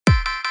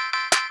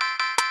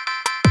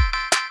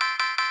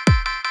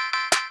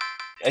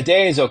a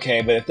day is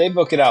okay, but if they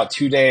book it out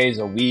 2 days,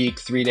 a week,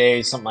 3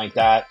 days, something like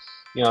that,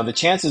 the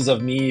chances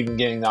of me even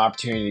getting the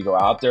opportunity to go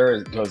out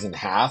there goes in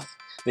half.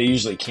 They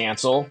usually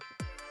cancel.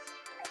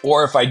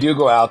 Or if I do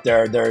go out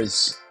there,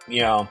 there's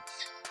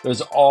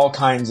all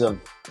kinds of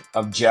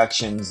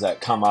objections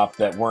that come up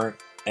that weren't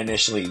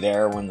initially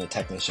there when the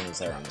technician was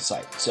there on the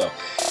site. So,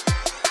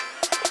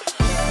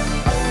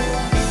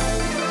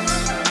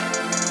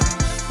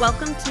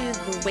 welcome to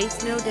the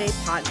Waste No Day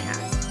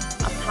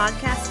podcast, a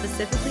podcast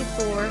specifically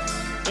for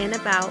and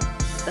about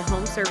the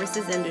home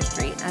services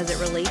industry as it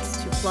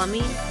relates to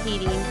plumbing,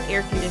 heating,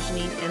 air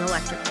conditioning, and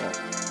electrical.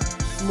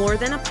 More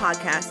than a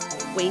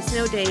podcast, Waste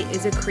No Day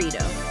is a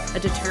credo, a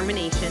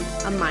determination,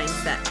 a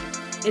mindset.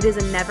 It is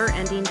a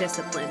never-ending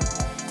discipline.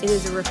 It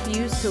is a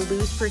refuse to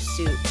lose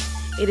pursuit.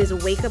 It is a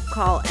wake-up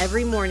call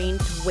every morning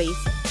to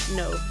waste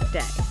no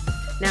day.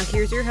 Now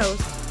here's your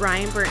hosts,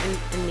 Brian Burton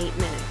and Nate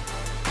Minnick.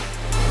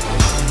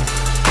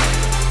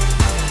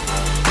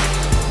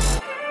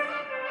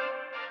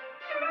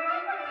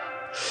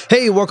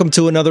 Hey, welcome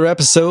to another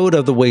episode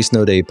of the Waste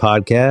No Day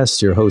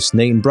podcast. Your host,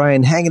 Nate and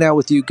Brian, hanging out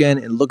with you again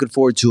and looking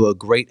forward to a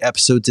great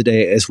episode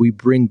today as we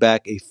bring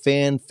back a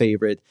fan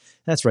favorite.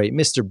 That's right,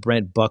 Mr.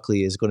 Brent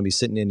Buckley is going to be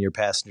sitting in your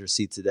passenger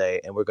seat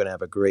today, and we're going to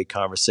have a great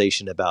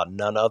conversation about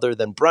none other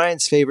than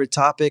Brian's favorite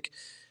topic,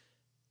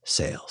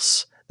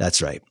 sales.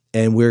 That's right.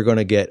 And we're going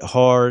to get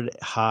hard,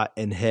 hot,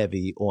 and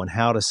heavy on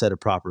how to set a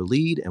proper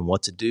lead and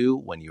what to do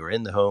when you're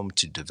in the home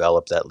to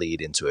develop that lead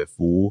into a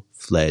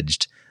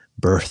full-fledged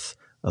birth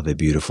of a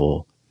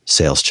beautiful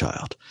sales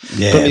child.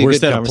 Yeah, where's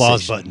that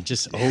applause button?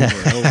 Just over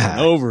and over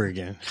and over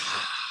again.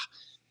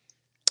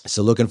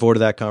 So looking forward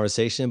to that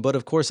conversation. But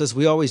of course, as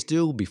we always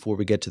do, before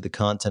we get to the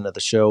content of the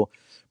show,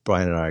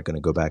 Brian and I are going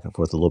to go back and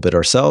forth a little bit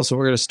ourselves. So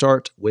we're going to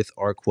start with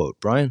our quote.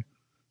 Brian?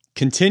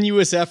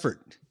 Continuous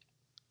effort,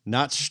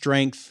 not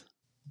strength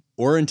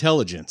or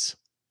intelligence,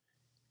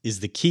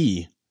 is the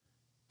key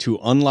to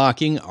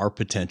unlocking our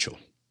potential.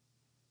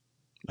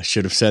 I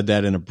should have said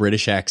that in a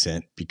British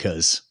accent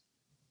because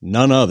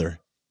none other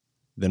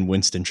than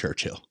Winston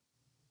Churchill.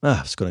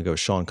 I was going to go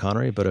Sean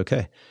Connery, but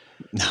okay.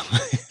 No,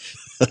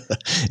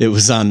 it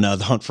was on The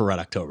Hunt for Red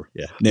October.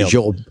 Yeah,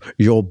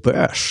 your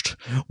best.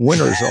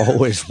 Winners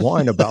always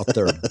whine about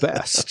their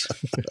best.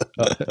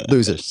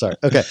 Losers, sorry.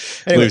 Okay,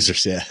 anyway.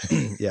 Losers. Yeah,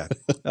 yeah.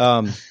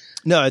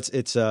 No,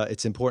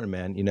 it's important,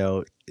 man. You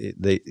know,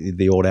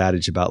 the old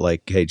adage about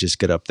like, hey, just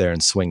get up there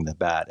and swing the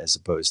bat, as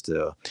opposed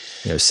to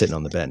sitting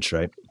on the bench,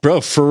 right?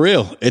 Bro, for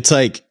real, it's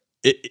like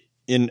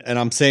and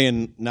I'm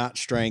saying not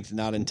strength,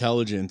 not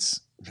intelligence,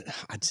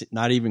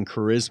 not even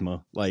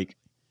charisma, like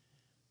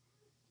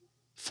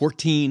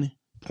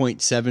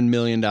 $14.7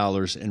 million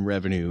in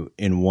revenue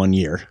in 1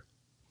 year.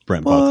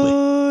 Brent Buckley.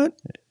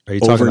 Are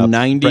you talking over about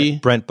 90?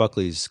 Brent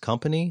Buckley's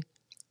company?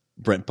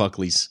 Brent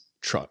Buckley's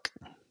truck.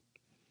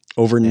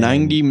 Over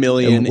 90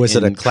 million was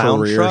it in a clown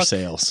career truck?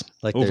 sales.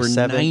 Like over there's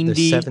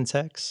 90 seven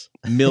techs?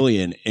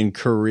 million in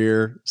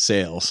career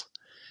sales.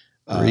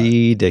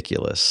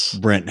 Ridiculous.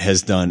 Brent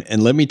has done.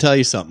 And let me tell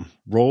you something.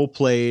 Role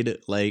played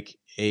like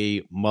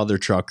a mother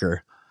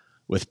trucker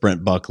with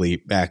Brent Buckley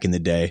back in the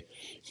day.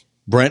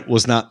 Brent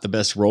was not the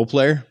best role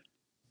player.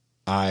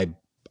 I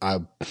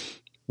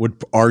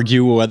would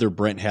argue whether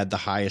Brent had the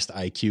highest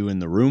IQ in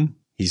the room.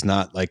 He's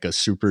not like a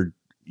super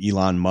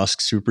Elon Musk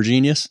super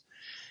genius.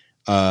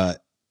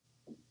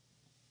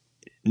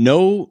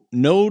 No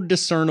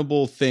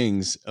discernible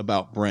things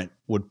about Brent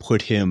would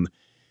put him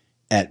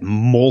at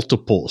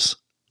multiples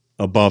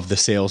above the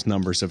sales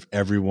numbers of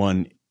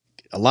everyone.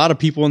 A lot of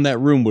people in that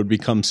room would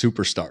become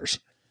superstars,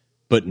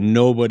 but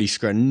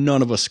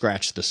none of us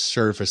scratched the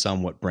surface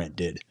on what Brent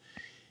did.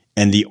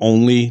 And the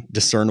only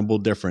discernible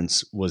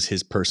difference was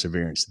his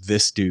perseverance.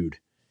 This dude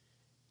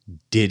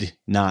did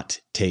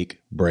not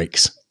take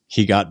breaks.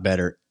 He got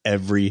better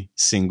every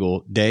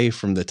single day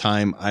from the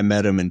time I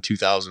met him in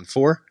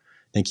 2004.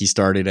 I think he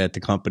started at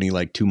the company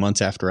like 2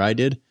 months after I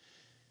did,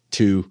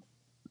 to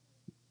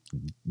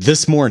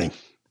this morning.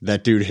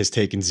 That dude has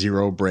taken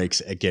zero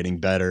breaks at getting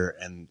better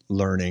and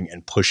learning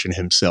and pushing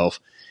himself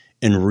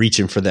and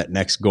reaching for that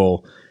next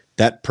goal.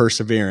 That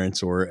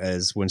perseverance, or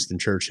as Winston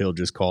Churchill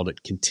just called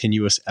it,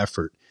 continuous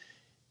effort,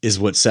 is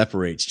what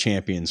separates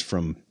champions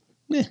from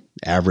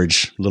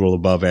average, little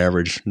above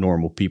average,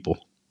 normal people.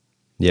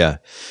 Yeah,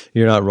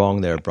 you're not wrong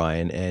there,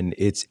 Brian. And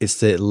it's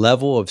the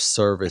level of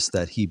service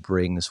that he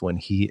brings when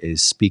he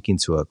is speaking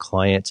to a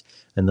client,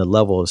 and the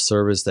level of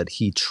service that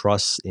he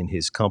trusts in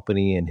his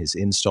company and his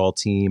install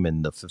team,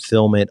 and the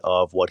fulfillment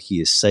of what he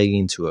is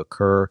saying to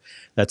occur.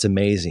 That's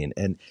amazing.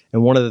 And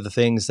one of the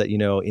things that,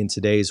 in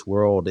today's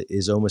world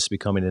is almost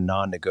becoming a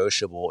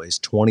non-negotiable is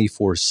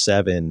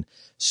 24/7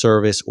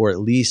 service, or at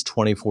least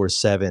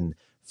 24/7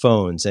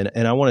 phones.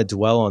 And I want to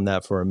dwell on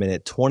that for a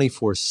minute.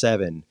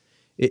 24/7.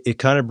 It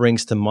kind of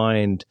brings to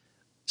mind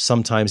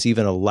sometimes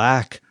even a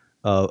lack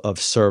of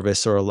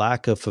service or a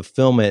lack of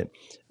fulfillment.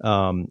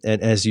 And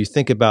as you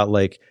think about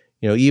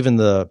even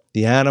the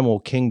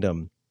animal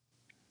kingdom,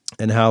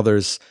 and how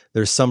there's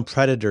some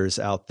predators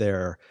out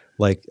there,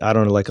 like, I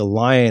don't know, like a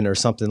lion or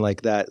something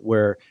like that,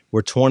 where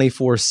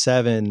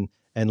 24/7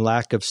 and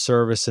lack of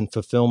service and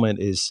fulfillment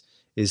is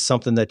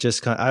something that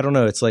just kind of, I don't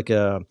know, it's like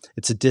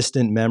it's a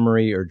distant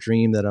memory or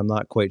dream that I'm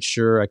not quite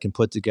sure I can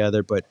put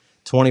together. But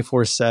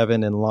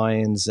 24/7 and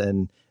lions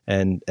and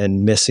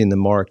missing the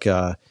mark,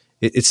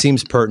 it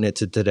seems pertinent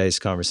to today's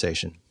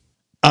conversation.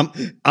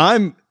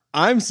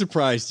 I'm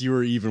surprised you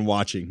were even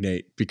watching,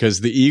 Nate,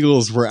 because the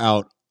Eagles were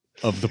out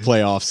of the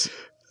playoffs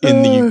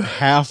in the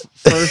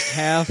first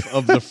half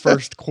of the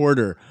first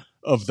quarter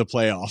of the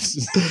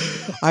playoffs.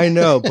 I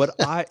know, but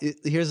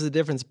here's the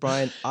difference,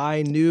 Brian.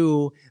 I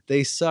knew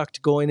they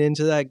sucked going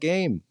into that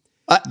game.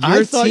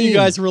 I thought you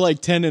guys were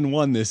like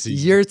 10-1 this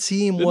season. Your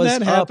team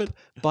was up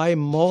by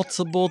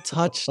multiple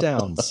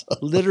touchdowns,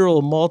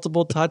 literal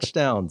multiple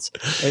touchdowns,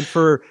 and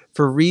for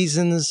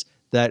reasons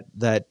that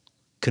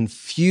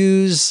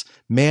confuse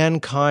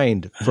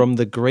mankind, from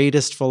the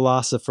greatest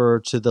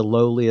philosopher to the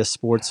lowliest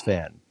sports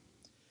fan.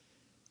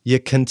 You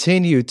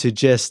continue to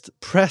just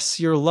press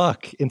your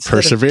luck instead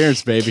Perseverance,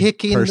 of baby.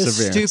 Kicking the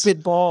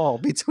stupid ball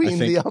between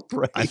the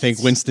uprights. I think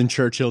Winston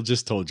Churchill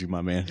just told you,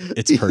 my man.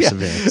 It's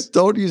perseverance. Yeah,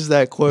 don't use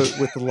that quote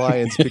with the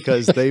Lions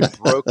because they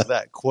broke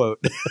that quote.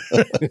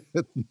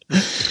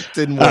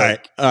 Didn't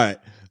work. All right.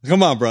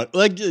 Come on, bro.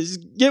 Like,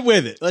 just get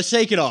with it. Let's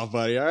shake it off,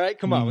 buddy. All right,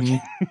 come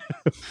on.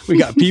 We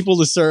got people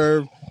to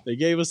serve. They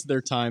gave us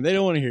their time. They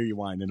don't want to hear you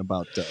whining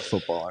about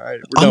football. All right,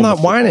 I'm not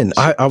whining.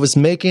 I was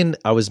making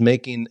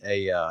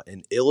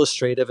an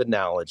illustrative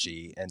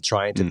analogy and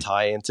trying to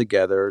tie in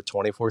together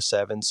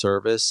 24/7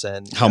 service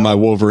and how my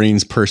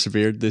Wolverines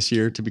persevered this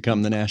year to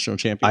become the national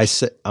champions. I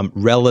said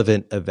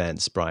relevant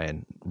events,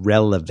 Brian.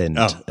 Relevant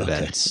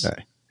events. All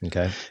right.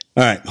 Okay.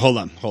 All right. Hold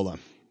on.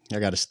 I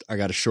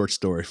got a short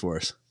story for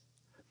us.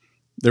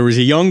 There was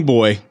a young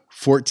boy,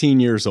 14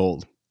 years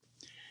old.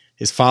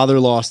 His father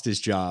lost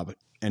his job,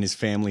 and his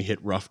family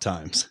hit rough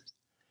times.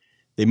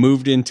 They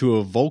moved into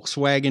a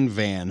Volkswagen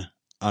van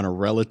on a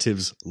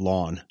relative's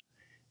lawn,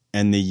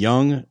 and the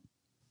young,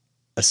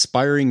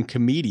 aspiring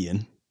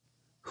comedian,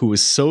 who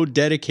was so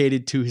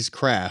dedicated to his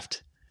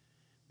craft,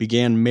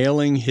 began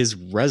mailing his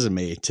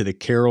resume to the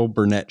Carol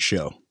Burnett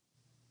Show.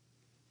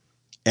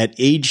 At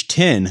age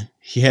 10,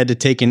 he had to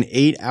take an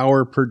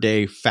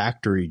 8-hour-per-day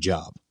factory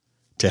job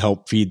to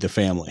help feed the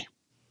family.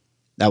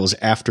 That was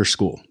after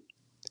school.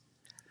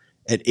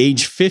 At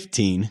age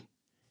 15,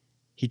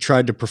 he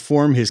tried to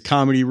perform his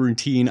comedy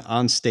routine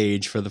on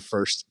stage for the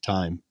first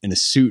time in a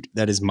suit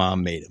that his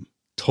mom made him.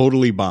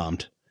 Totally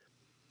bombed,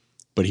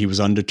 but he was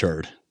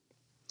undeterred.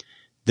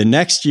 The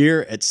next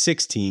year, at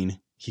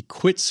 16, he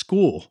quit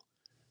school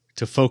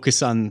to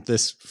focus on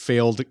this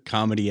failed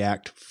comedy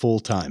act full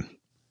time.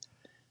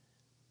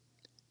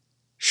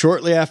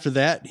 Shortly after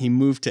that, he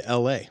moved to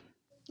LA,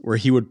 where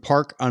he would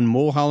park on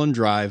Mulholland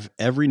Drive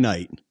every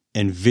night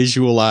and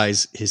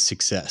visualize his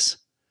success.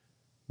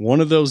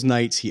 One of those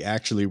nights, he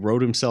actually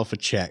wrote himself a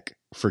check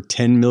for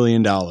 $10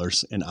 million,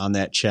 and on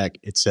that check,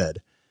 it said,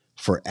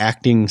 "For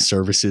acting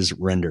services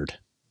rendered,"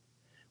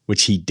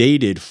 which he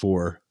dated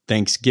for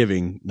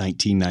Thanksgiving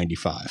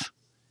 1995.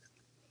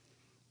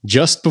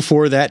 Just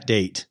before that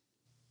date,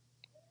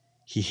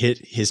 he hit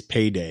his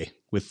payday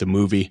with the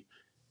movie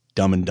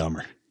Dumb and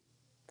Dumber.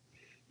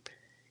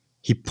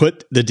 He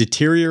put the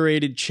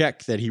deteriorated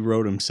check that he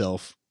wrote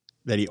himself,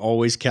 that he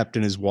always kept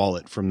in his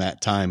wallet from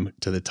that time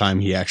to the time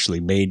he actually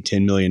made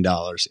 $10 million,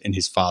 in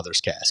his father's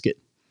casket.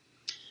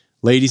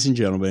 Ladies and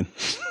gentlemen,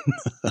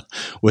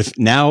 with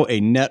now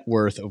a net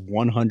worth of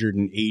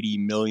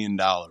 $180 million,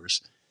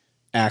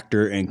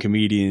 actor and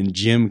comedian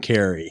Jim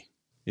Carrey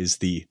is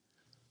the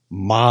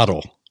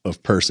model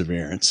of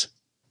perseverance.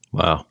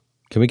 Wow.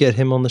 Can we get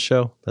him on the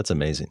show? That's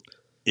amazing.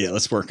 Yeah,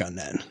 let's work on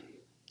that.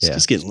 It's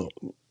just getting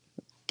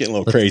a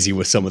little crazy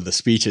with some of the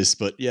speeches,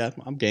 but yeah,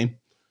 I'm game.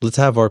 Let's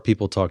have our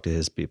people talk to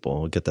his people.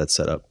 We'll get that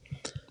set up.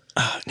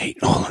 Nate,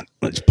 hold on.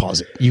 Let's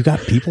pause it. You got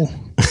people?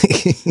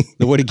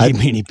 Nobody gave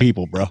me any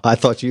people, bro. I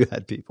thought you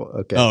had people.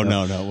 Okay. Oh,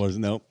 no, it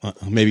wasn't. No.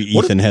 Maybe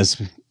Ethan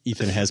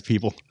has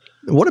people.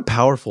 What a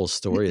powerful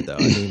story, though. I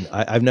mean,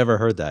 I've never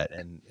heard that,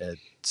 and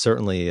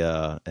certainly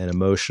an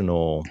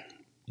emotional,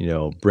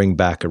 bring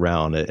back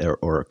around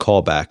or a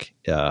callback,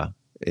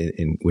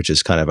 in which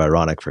is kind of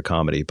ironic for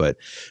comedy, but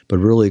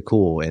really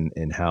cool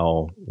in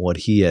how what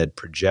he had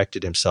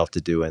projected himself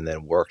to do and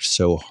then worked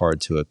so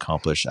hard to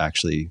accomplish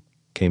actually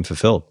came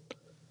fulfilled.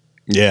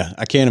 Yeah,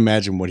 I can't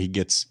imagine what he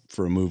gets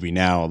for a movie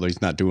now, although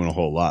he's not doing a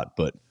whole lot,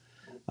 but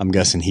I'm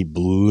guessing he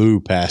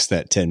blew past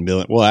that 10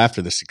 million. Well,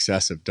 after the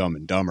success of Dumb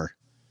and Dumber.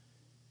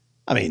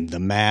 I mean, The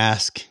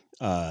Mask,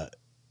 Liar,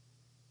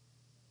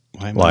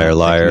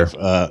 Liar.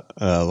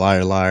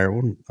 Liar,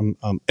 Liar.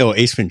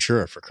 Ace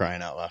Ventura, for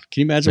crying out loud.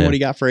 Can you imagine what he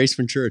got for Ace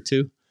Ventura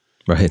too?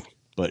 Right.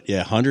 But yeah,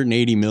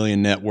 180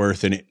 million net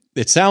worth. And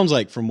it sounds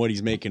like from what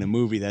he's making a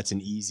movie, that's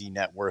an easy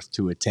net worth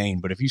to attain.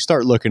 But if you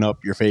start looking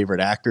up your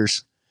favorite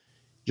actors,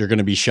 you're going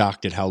to be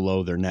shocked at how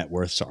low their net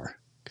worths are,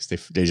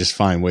 because they just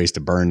find ways to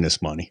burn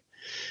this money.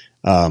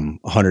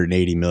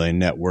 180 million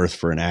net worth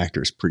for an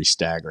actor is pretty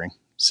staggering.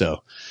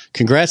 So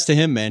congrats to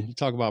him, man. You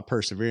talk about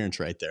perseverance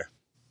right there.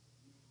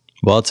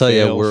 Well, I'll tell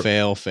you,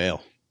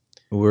 fail.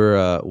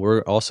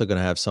 We're also going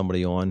to have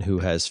somebody on who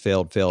has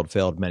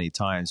failed many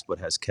times, but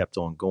has kept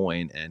on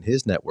going, and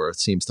his net worth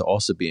seems to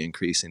also be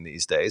increasing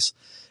these days.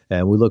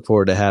 And we look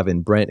forward to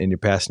having Brent in your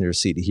passenger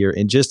seat here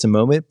in just a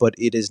moment. But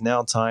it is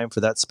now time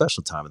for that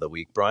special time of the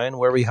week, Brian,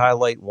 where we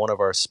highlight one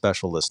of our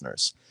special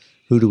listeners.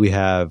 Who do we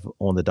have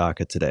on the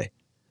docket today?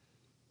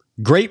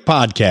 Great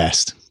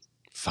podcast,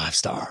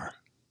 5-star.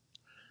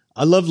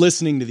 I love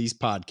listening to these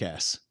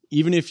podcasts.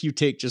 Even if you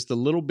take just a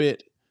little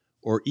bit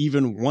or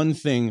even one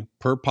thing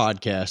per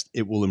podcast,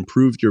 it will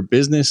improve your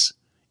business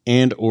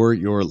and or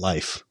your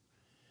life.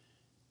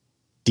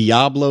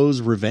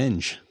 Diablo's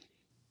Revenge.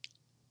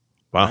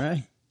 Wow. All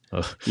right.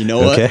 You know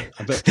what?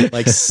 I bet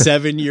like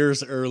 7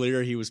 years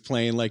earlier, he was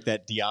playing like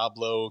that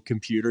Diablo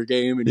computer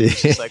game. And he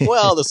was just like,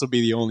 well, this will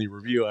be the only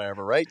review I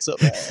ever write. So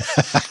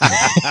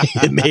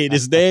it made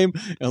his name.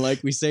 And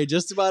like we say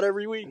just about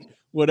every week,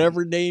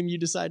 whatever name you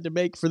decide to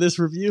make for this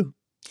review,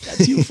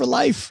 that's you for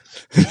life.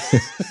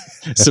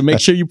 So make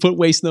sure you put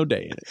Waste No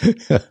Day in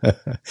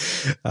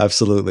it.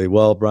 Absolutely.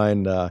 Well,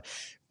 Brian,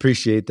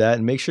 appreciate that.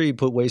 And make sure you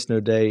put Waste No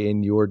Day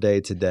in your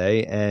day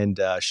today, and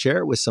share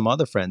it with some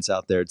other friends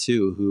out there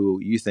too who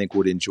you think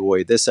would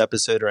enjoy this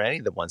episode or any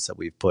of the ones that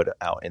we've put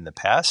out in the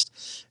past.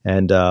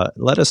 And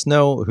let us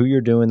know who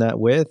you're doing that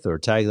with, or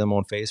tag them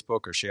on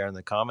Facebook, or share in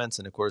the comments.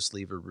 And of course,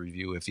 leave a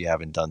review if you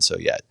haven't done so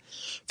yet.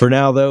 For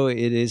now, though,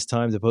 it is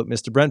time to put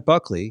Mr. Brent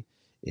Buckley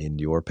in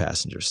your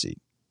passenger seat.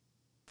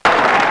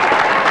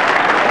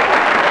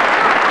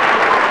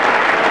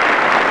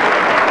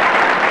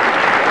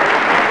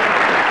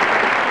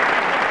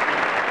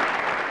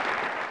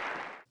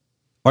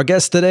 Our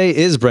guest today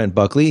is Brent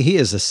Buckley. He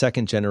is a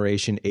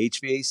second-generation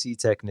HVAC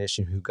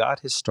technician who got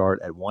his start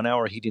at 1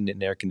 Hour Heating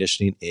and Air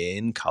Conditioning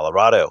in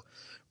Colorado.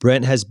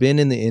 Brent has been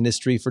in the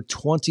industry for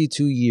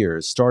 22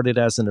 years, started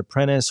as an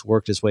apprentice,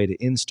 worked his way to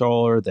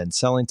installer, then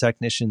selling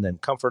technician, then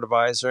comfort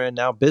advisor, and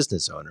now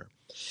business owner.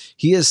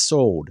 He has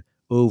sold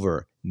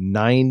over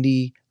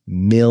 $90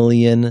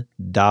 million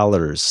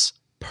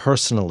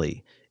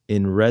personally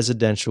in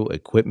residential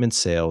equipment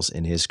sales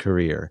in his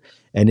career,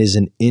 and is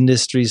an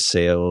industry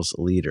sales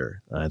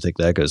leader. I think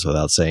that goes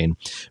without saying.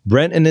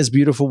 Brent and his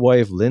beautiful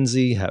wife,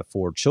 Lindsay, have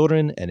 4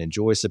 children and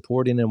enjoy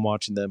supporting and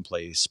watching them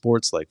play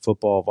sports like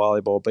football,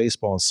 volleyball,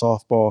 baseball, and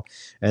softball.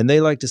 And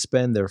they like to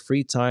spend their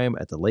free time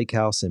at the lake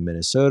house in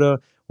Minnesota,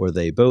 where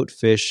they boat,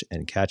 fish,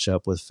 and catch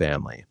up with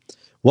family.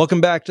 Welcome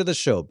back to the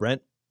show,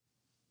 Brent.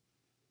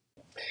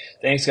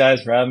 Thanks,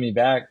 guys, for having me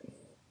back.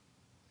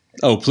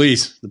 Oh,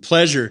 please. The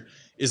pleasure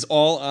is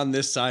all on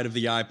this side of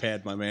the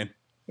iPad, my man.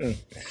 The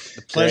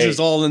pleasure's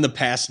all in the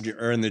passenger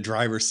or in the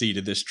driver's seat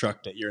of this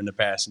truck that you're in the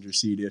passenger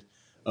seat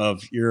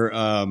of your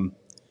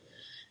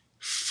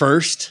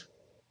first,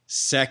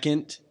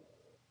 second,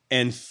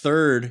 and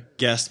third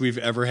guest we've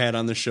ever had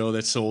on the show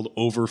that sold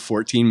over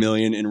 14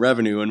 million in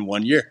revenue in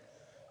 1 year.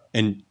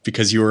 And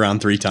because you were on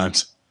 3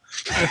 times.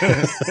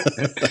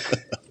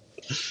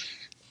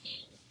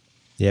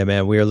 Yeah,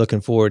 man, we are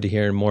looking forward to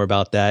hearing more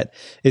about that.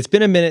 It's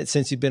been a minute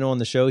since you've been on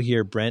the show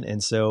here, Brent.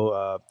 And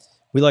so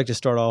we like to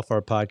start off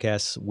our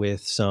podcast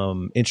with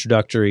some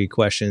introductory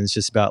questions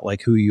just about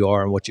like who you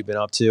are and what you've been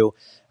up to.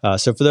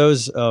 So for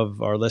those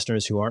of our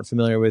listeners who aren't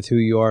familiar with who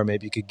you are,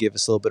 maybe you could give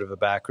us a little bit of a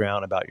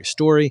background about your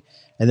story.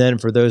 And then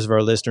for those of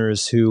our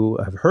listeners who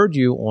have heard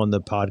you on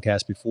the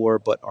podcast before,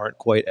 but aren't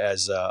quite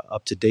as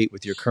up to date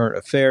with your current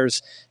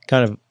affairs,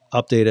 kind of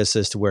update us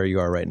as to where you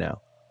are right now.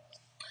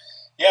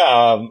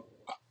 Yeah,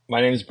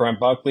 my name is Brent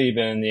Buckley.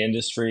 Been in the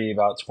industry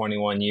about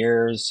 21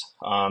 years.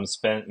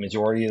 Spent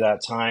majority of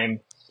that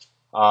time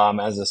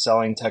as a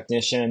selling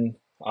technician,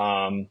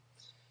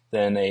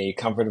 then a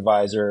comfort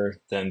advisor,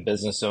 then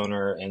business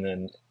owner, and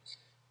then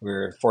we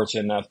were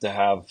fortunate enough to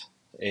have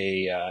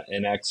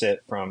an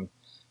exit from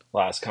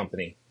last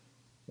company.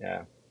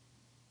 Yeah,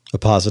 A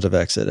positive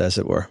exit, as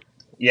it were.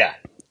 yeah.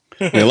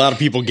 I mean, a lot of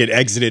people get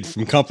exited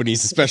from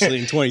companies, especially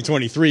in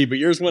 2023, but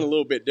yours went a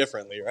little bit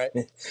differently, right?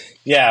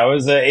 Yeah, it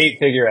was an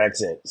 8-figure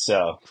exit.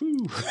 So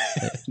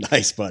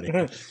Nice,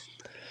 buddy.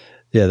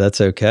 Yeah,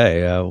 that's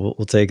okay.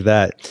 We'll take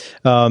that.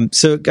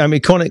 So, I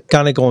mean, kind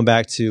of going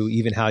back to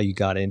even how you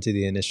got into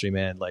the industry,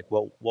 man. Like,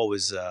 what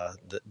was the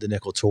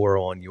nickel tour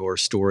on your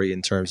story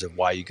in terms of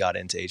why you got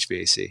into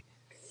HVAC?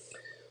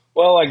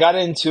 Well, I got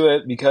into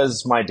it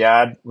because my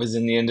dad was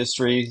in the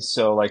industry.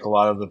 So like a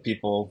lot of the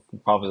people who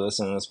probably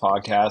listen to this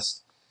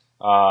podcast,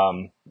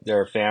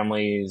 their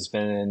family has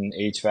been in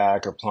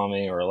HVAC or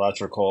plumbing or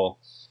electrical,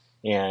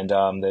 and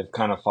they've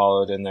kind of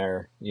followed in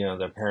their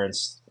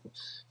parents'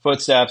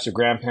 footsteps or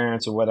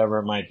grandparents or whatever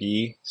it might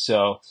be.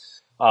 So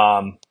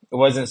it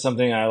wasn't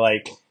something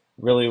I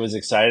really was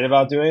excited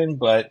about doing,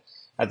 but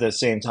at the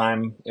same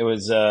time, it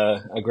was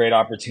a great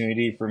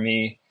opportunity for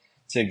me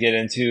to get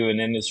into an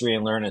industry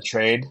and learn a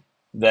trade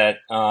that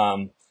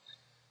I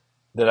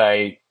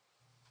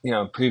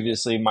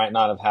previously might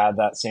not have had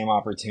that same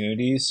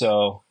opportunity.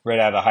 So right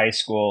out of high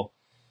school,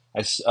 I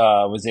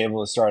was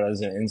able to start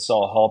as an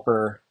install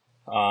helper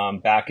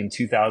back in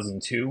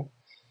 2002.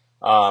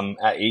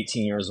 at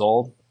 18 years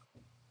old.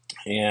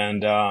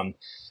 And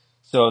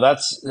so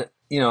that's,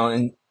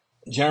 in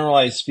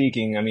generalized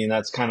speaking, I mean,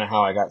 that's kind of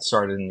how I got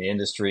started in the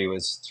industry,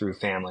 was through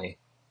family.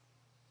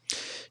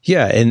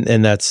 Yeah,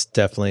 and that's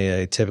definitely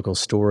a typical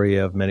story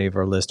of many of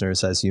our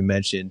listeners, as you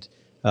mentioned.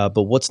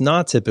 But what's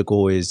not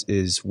typical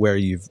is where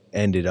you've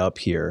ended up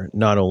here,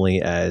 not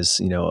only as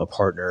a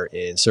partner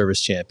in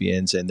Service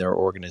Champions and their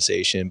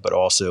organization, but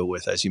also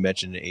with, as you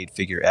mentioned, an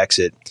 8-figure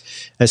exit.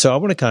 And so I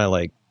want to kind of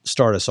like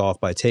start us off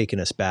by taking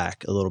us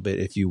back a little bit,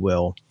 if you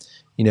will.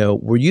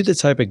 Were you the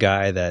type of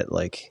guy that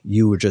like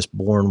you were just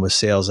born with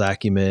sales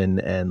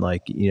acumen and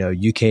like,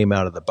 you came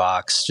out of the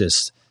box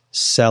just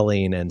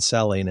selling and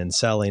selling and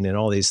selling and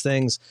all these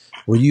things?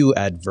 Were you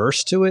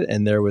adverse to it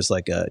and there was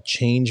like a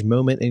change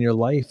moment in your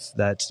life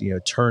that,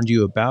 turned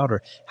you about,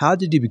 or how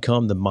did you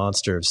become the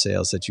monster of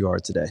sales that you are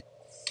today?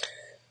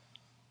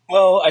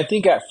 Well, I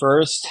think at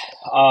first,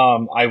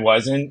 I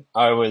wasn't.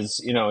 I was,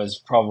 it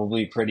was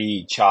probably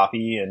pretty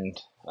choppy and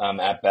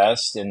at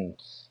best, and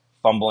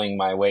fumbling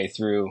my way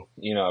through,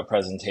 a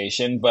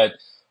presentation. But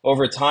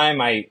over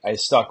time, I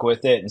stuck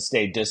with it and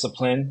stayed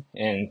disciplined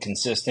and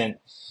consistent,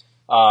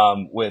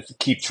 with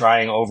keep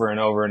trying over and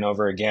over and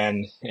over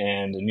again,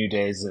 and new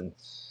days, and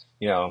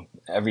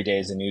every day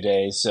is a new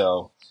day.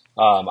 So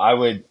I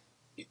would,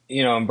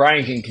 and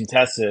Brian can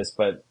contest this,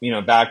 but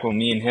back when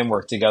me and him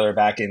worked together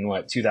back in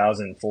what,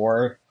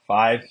 2004,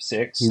 5,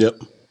 6. Yep.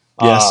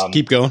 Yes.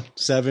 Keep going.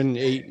 7,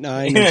 8,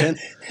 9, and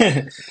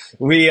 10.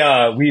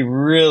 We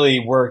really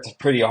worked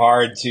pretty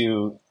hard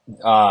to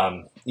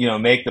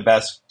make the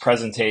best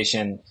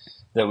presentation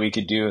that we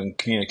could do and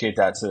communicate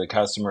that to the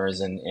customers.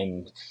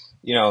 And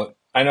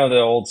I know the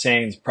old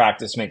saying,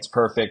 practice makes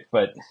perfect,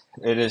 but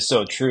it is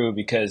so true,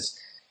 because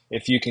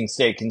if you can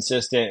stay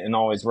consistent and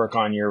always work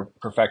on your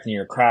perfecting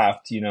your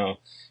craft,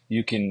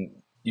 you can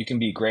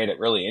be great at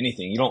really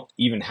anything. You don't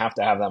even have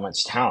to have that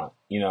much talent.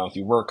 If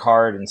you work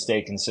hard and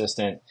stay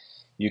consistent,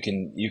 you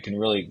can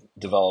really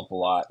develop a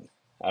lot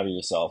out of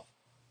yourself.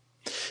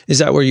 Is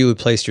that where you would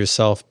place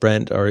yourself,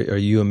 Brent? Are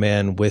you a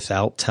man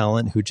without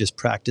talent who just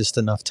practiced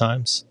enough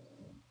times?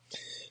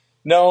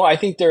 No, I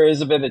think there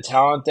is a bit of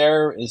talent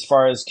there as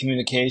far as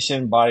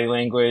communication, body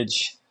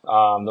language,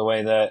 the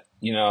way that,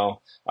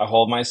 I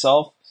hold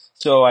myself.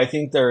 So I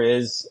think there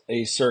is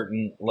a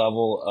certain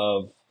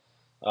level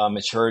of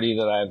maturity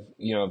that I've,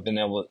 been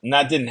able to, and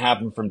that didn't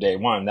happen from day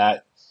one.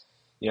 That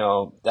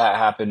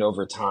happened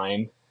over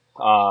time.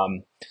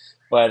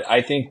 But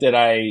I think that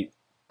I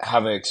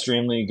have an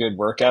extremely good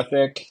work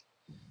ethic.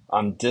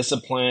 I'm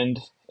disciplined,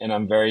 and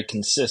I'm very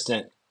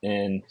consistent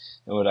in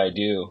what I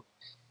do.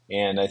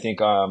 And I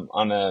think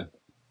on a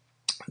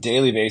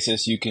daily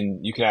basis, you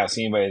can ask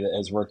anybody that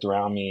has worked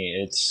around me.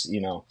 It's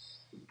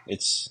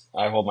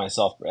I hold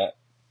myself at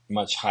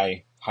much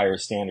higher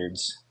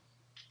standards.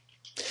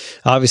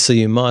 Obviously,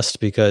 you must,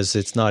 because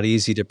it's not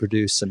easy to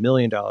produce $1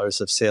 million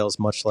of sales,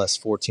 much less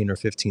 14 or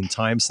 15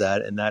 times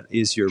that. And that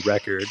is your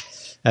record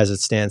as it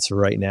stands for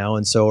right now.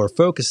 And so our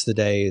focus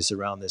today is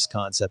around this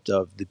concept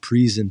of the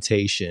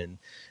presentation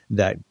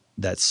that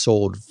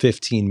sold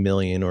 15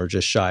 million or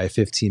just shy of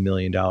 $15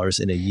 million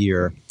in a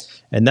year.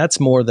 And that's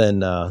more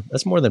than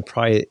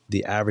probably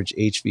the average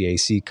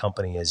HVAC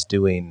company is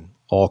doing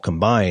all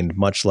combined,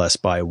 much less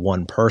by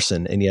one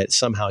person. And yet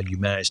somehow you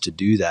managed to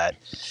do that.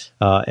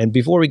 And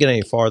before we get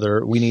any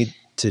farther, we need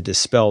to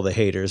dispel the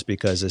haters,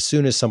 because as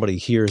soon as somebody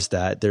hears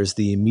that, there's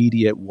the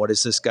immediate, what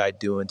is this guy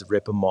doing to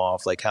rip him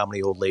off? Like, how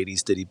many old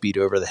ladies did he beat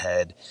over the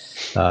head?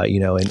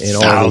 And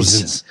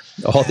Thousands.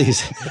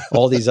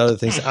 all these other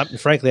things.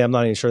 Frankly, I'm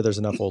not even sure there's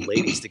enough old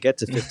ladies to get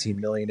to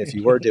 15 million if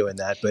you were doing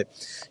that. But,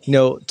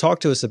 talk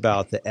to us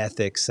about the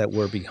ethics that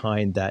were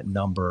behind that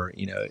number.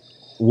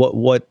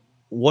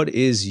 What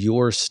is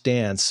your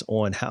stance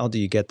on how do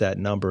you get that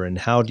number, and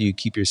how do you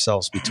keep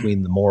yourselves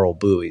between the moral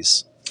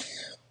buoys?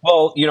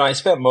 Well, I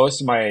spent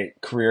most of my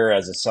career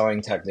as a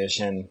selling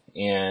technician,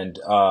 and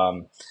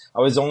I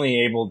was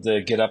only able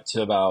to get up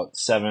to about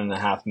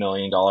 $7.5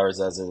 million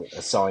as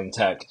a selling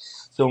tech.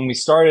 So when we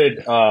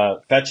started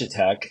Fetch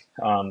Tech,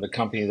 the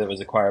company that was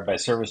acquired by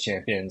Service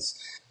Champions,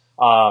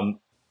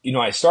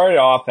 I started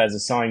off as a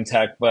selling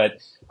tech, but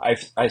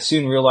I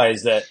soon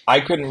realized that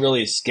I couldn't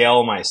really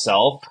scale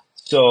myself.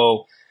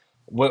 So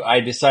what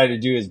I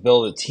decided to do is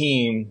build a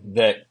team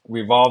that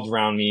revolved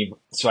around me,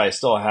 so I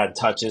still had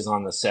touches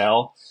on the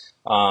sale,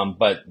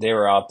 but they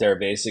were out there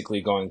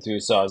basically going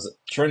through. So I was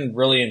turned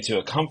really into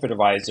a comfort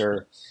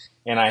advisor,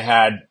 and I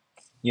had,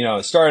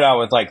 it started out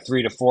with like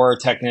 3 to 4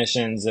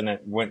 technicians, and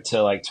it went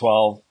to like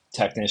 12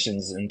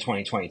 technicians in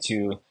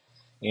 2022.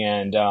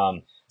 And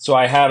so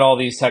I had all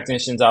these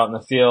technicians out in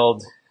the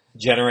field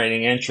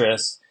generating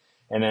interest.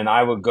 And then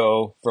I would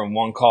go from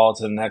one call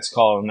to the next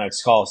call and the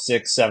next call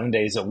 6, 7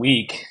 days a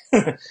week,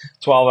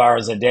 12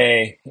 hours a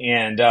day.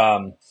 And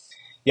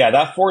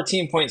that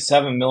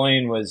 14.7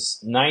 million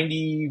was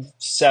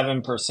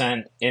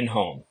 97% in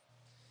home.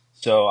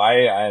 So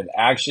I had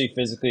actually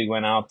physically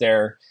went out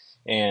there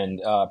and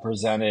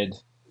presented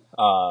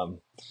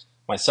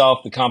myself,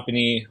 the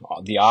company,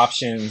 the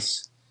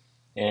options,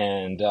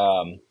 And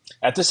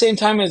at the same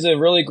time, it was a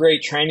really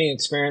great training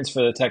experience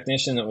for the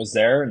technician that was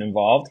there and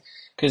involved,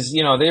 because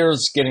they were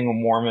just getting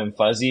them warm and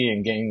fuzzy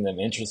and getting them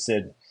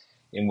interested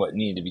in what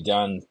needed to be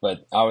done.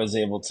 But I was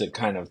able to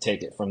kind of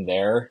take it from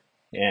there.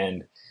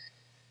 And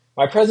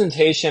my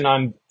presentation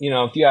on,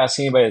 if you ask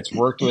anybody that's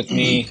worked with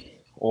me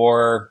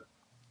or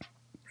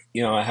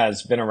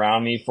has been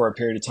around me for a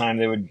period of time,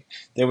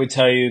 they would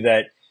tell you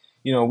that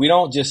we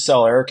don't just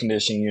sell air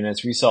conditioning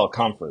units, we sell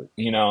comfort.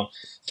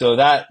 So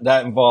that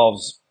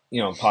involves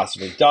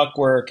possibly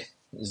ductwork,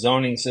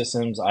 zoning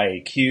systems,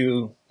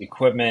 IAQ,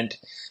 equipment.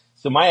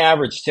 So my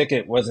average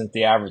ticket wasn't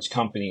the average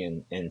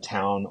company in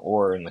town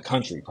or in the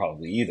country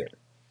probably either.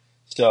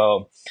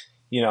 So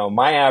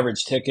my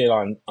average ticket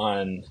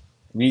on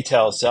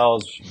retail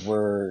sales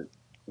was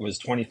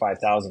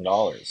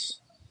 $25,000.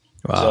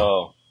 Wow.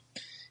 So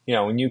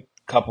when you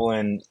couple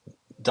in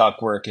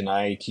ductwork and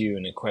IAQ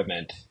and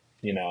equipment,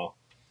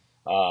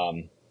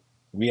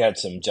 we had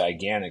some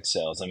gigantic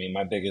sales. I mean,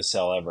 my biggest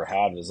sale I ever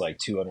had was like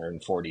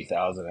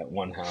 $240,000 at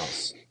one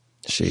house.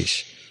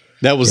 Sheesh.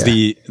 That was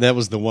the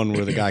one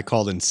where the guy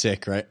called in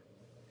sick, right?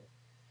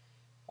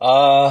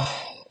 That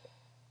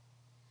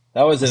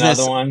was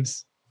another one.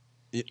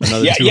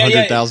 Another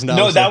 $200,000.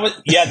 No, that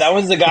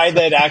was the guy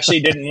that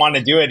actually didn't want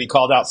to do it. He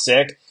called out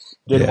sick.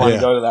 Didn't want to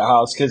go to the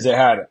house because it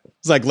had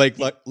it's like Lake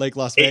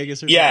Las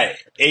Vegas or something? Yeah,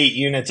 8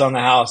 units on the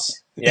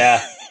house.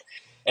 Yeah.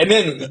 And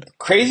then the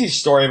crazy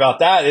story about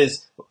that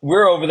is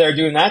we're over there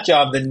doing that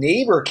job. The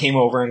neighbor came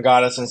over and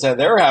got us and said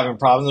they were having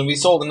problems, and we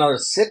sold another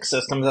 6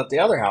 systems at the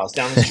other house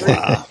down the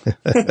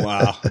street.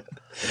 Wow.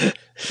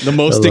 The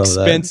most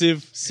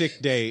expensive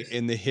sick day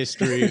in the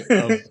history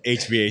of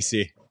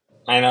HVAC.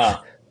 I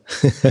know.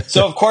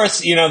 So, of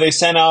course, they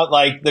sent out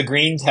like the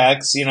green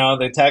text,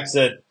 the text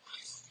that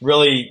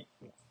really,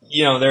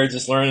 they're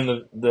just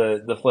learning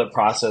the flip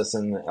process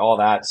and all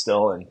that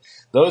still. And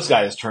those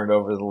guys turned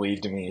over the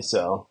lead to me.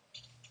 So.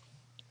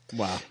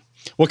 Wow.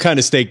 What kind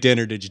of steak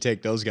dinner did you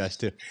take those guys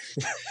to?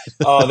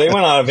 Oh, they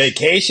went on a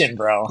vacation,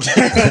 bro.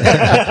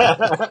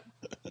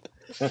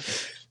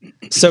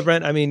 So,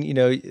 Brent, I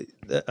mean,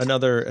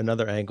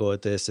 another angle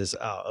at this is,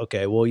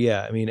 okay, well,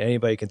 yeah, I mean,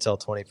 anybody can sell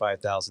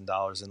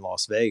 $25,000 in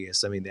Las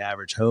Vegas. I mean, the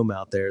average home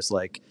out there is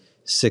like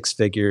 6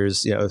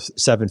 figures,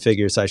 7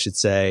 figures, I should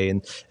say.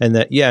 And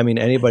that, yeah, I mean,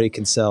 anybody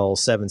can sell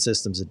 7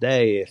 systems a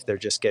day if they're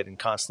just getting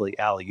constantly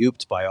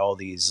alley-ooped by all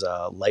these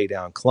lay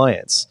down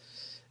clients.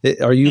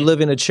 Are you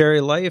living a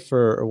cherry life,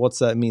 or what's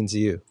that mean to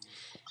you?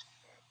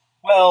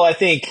 Well, I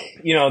think,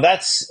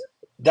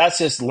 that's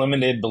just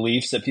limited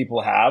beliefs that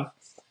people have.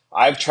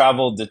 I've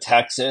traveled to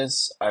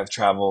Texas. I've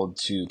traveled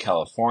to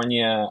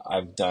California.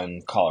 I've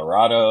done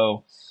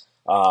Colorado.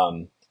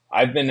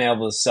 I've been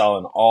able to sell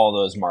in all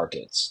those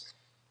markets.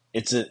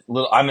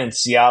 I'm in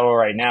Seattle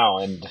right now,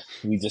 and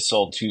we just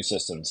sold 2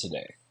 systems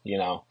today,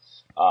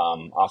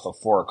 off of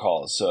 4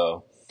 calls.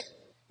 So,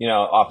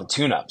 off of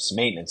tune-ups,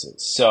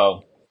 maintenances.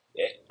 So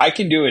I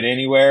can do it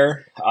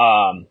anywhere.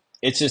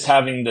 It's just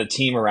having the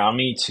team around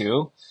me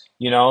too.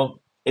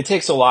 It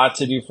takes a lot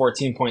to do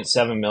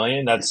 14.7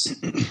 million. That's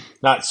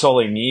not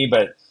solely me,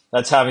 but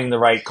that's having the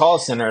right call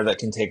center that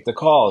can take the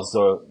calls,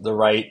 the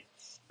right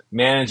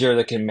manager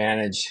that can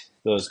manage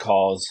those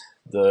calls,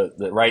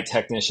 the right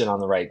technician on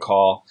the right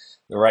call,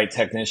 the right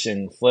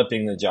technician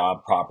flipping the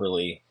job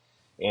properly.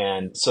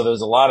 And so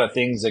there's a lot of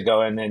things that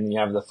go in, and you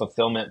have the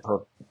fulfillment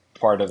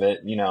part of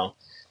it,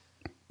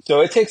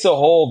 So it takes a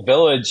whole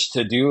village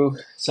to do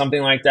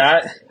something like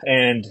that.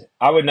 And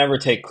I would never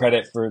take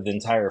credit for the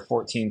entire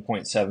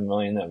 14.7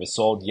 million that was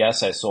sold.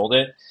 Yes, I sold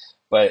it,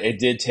 but it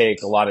did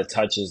take a lot of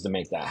touches to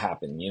make that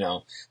happen,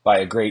 by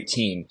a great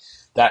team.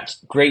 That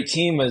great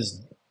team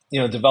was,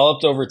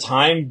 developed over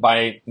time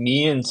by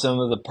me and some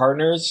of the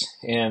partners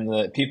and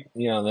the people,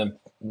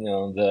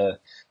 the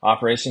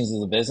operations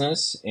of the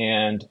business.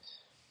 And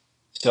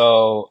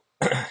so,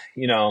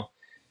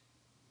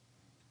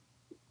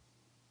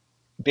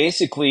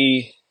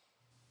 basically,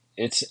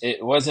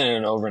 it wasn't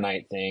an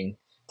overnight thing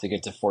to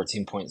get to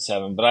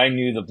 14.7, but I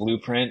knew the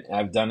blueprint.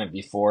 I've done it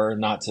before,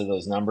 not to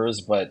those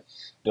numbers, but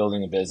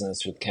building a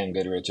business with Ken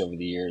Goodrich over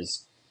the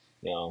years.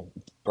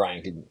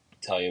 Brian could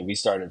tell you, we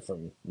started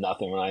from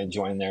nothing. When I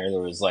joined there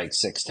was like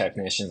 6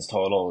 technicians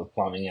total with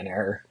plumbing and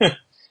air.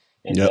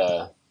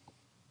 And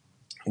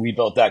we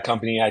built that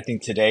company. I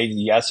think today,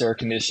 Yes Air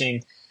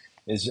Conditioning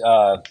is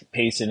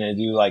pacing to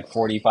do like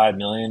 45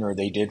 million, or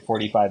they did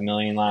 45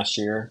 million last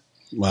year.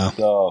 Wow.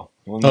 So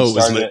when we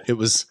started it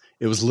was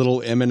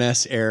little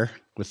M&S Air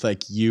with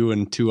like you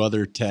and 2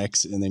 other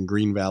techs, and then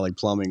Green Valley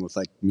Plumbing with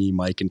like me,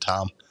 Mike, and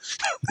Tom.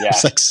 Yeah.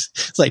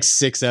 it's like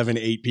 6, 7,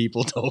 8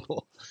 people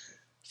total.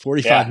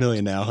 45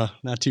 million now, huh?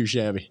 Not too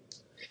shabby.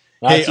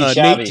 Nate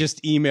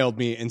just emailed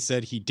me and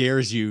said he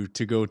dares you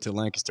to go to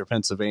Lancaster,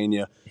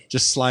 Pennsylvania.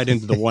 Just slide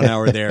into the 1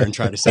 hour there and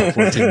try to sell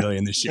 14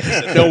 million this year.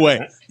 Said, no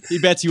way. He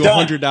bets you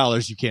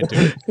 $100 you can't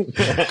do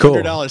it. Cool.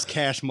 $100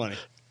 cash money.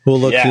 We'll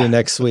look for you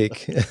next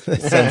week.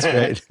 That sounds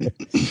great.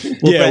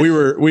 Well, yeah,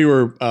 we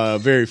were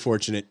very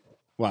fortunate.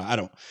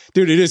 Wow,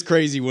 dude, it is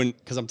crazy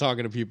because I'm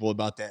talking to people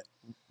about that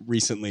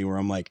recently, where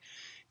I'm like,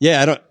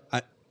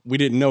 We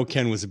didn't know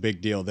Ken was a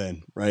big deal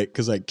then, right?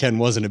 Because like Ken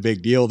wasn't a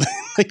big deal then.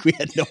 Like we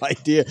had no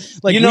idea.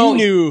 Like we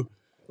knew,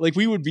 like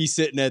we would be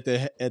sitting at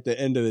the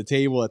end of the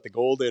table at the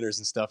goal dinners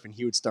and stuff, and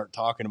he would start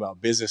talking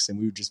about business, and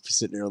we would just be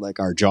sitting there like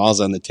our jaws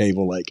on the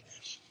table, like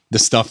the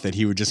stuff that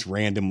he would just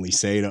randomly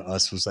say to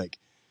us was like,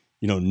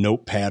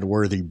 notepad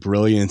worthy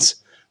brilliance.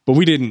 But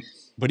he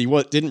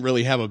didn't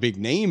really have a big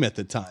name at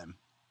the time.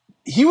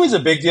 He was a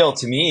big deal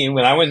to me.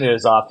 When I went to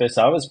his office,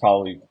 I was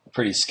probably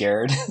pretty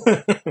scared.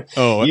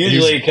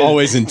 Usually he's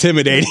always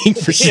intimidating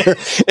for sure.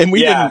 And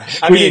we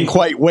didn't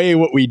quite weigh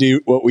what we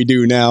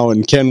do now.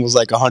 And Ken was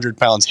like 100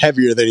 pounds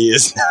heavier than he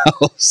is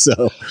now.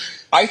 So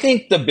I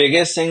think the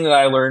biggest thing that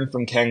I learned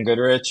from Ken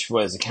Goodrich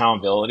was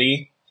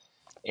accountability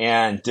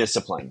and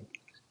discipline.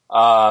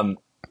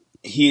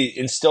 He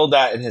instilled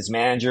that in his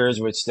managers,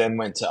 which then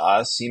went to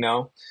us,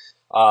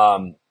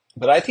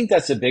 but I think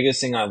that's the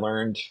biggest thing I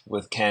learned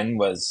with Ken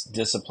was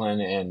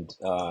discipline and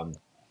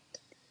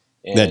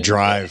that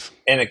drive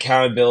and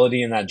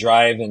accountability and that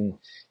drive. And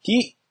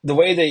the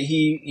way that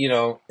he,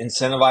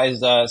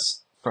 incentivized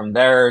us from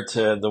there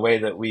to the way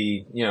that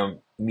we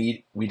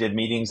did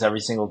meetings every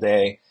single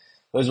day.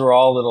 Those were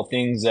all little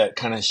things that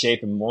kind of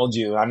shape and mold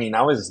you. I mean,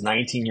 I was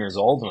 19 years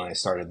old when I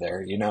started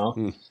there,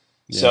 Yeah.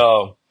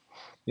 So,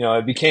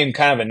 it became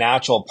kind of a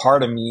natural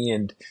part of me.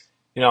 And,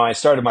 I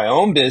started my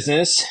own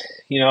business,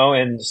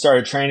 and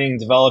started training,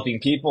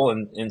 developing people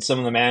and some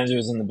of the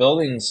managers in the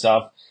building and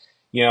stuff.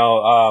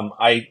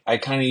 I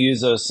kind of use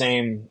those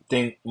same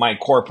my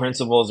core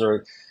principles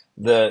or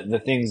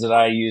the things that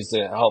I use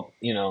to help,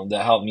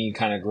 that help me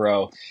kind of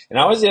grow. And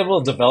I was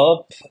able to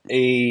develop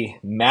a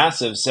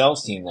massive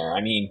sales team there.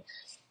 I mean,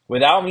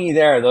 without me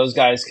there, those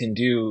guys can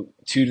do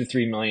 $2 to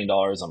 $3 million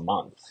a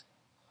month.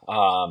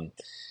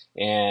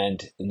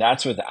 And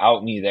that's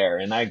without me there.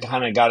 And I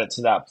kind of got it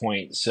to that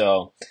point.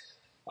 So,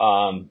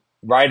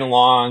 right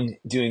along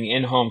doing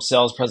in-home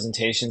sales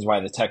presentations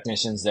while the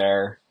technicians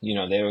there,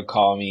 they would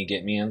call me,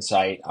 get me on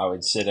site. I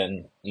would sit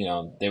in,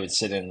 they would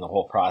sit in the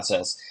whole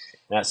process.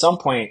 And at some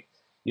point,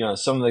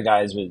 some of the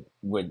guys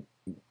would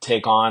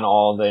take on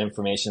all the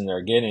information they're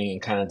getting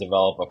and kind of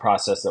develop a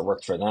process that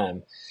worked for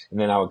them. And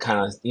then I would kind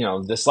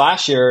of, this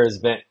last year has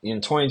been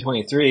in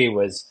 2023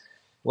 was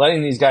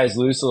letting these guys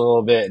loose a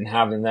little bit and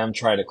having them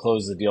try to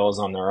close the deals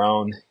on their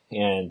own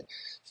and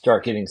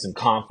start getting some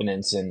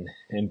confidence in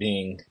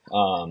being,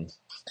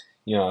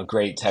 a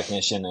great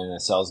technician and a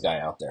sales guy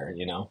out there,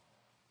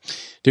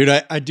 Dude,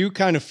 I do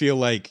kind of feel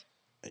like,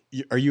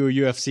 are you a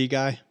UFC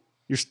guy?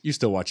 You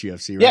still watch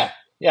UFC, right?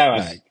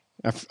 Yeah.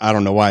 I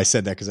don't know why I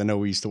said that because I know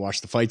we used to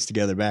watch the fights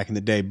together back in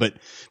the day, but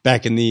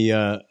back in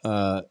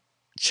the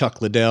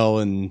Chuck Liddell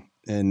and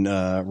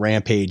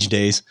Rampage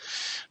days.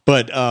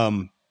 But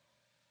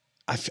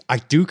I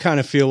do kind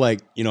of feel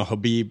like,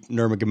 Habib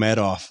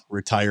Nurmagomedov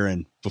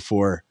retiring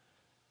before,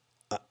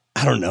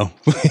 I don't know.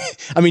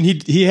 I mean,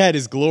 he had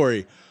his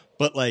glory,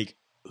 but like,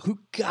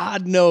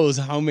 God knows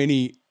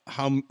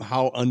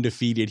how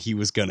undefeated he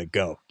was going to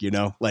go,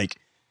 like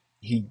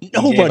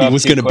nobody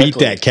was going to beat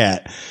that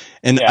cat.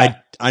 And yeah.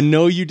 I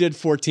know you did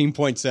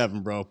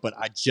 14.7, bro, but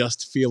I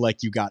just feel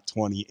like you got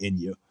 20 in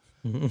you.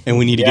 And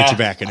we need to get you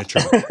back in a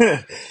truck.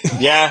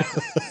 Yeah.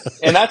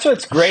 And that's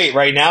what's great.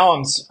 Right now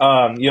I'm,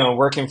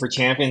 working for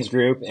Champions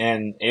Group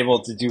and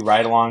able to do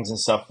ride-alongs and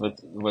stuff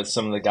with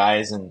some of the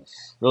guys and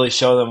really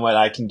show them what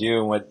I can do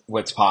and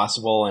what's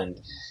possible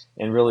and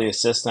really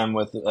assist them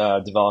with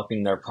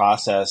developing their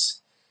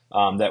process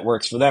that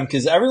works for them.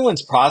 Because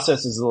everyone's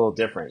process is a little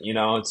different.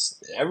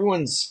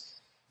 Everyone's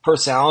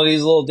personality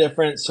is a little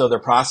different, so their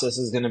process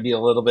is going to be a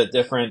little bit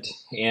different,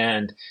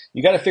 and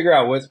you got to figure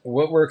out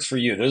what works for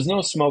you. There's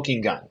no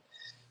smoking gun,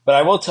 but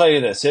I will tell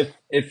you this: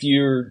 if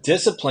you're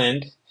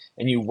disciplined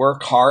and you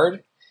work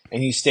hard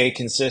and you stay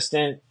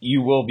consistent,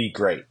 you will be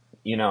great.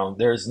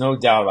 There's no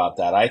doubt about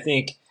that. I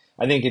think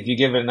if you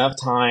give it enough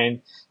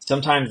time,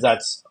 sometimes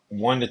that's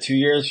 1 to 2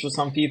 years for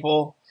some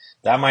people.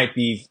 That might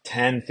be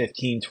 10,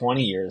 15,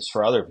 20 years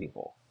for other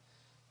people.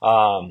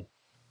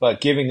 But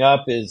giving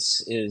up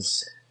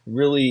is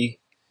really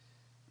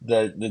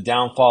the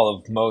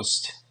downfall of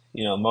most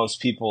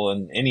people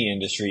in any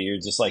industry. You're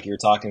just like you're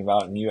talking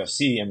about in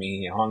UFC. I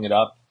mean, he hung it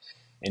up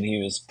and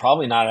he was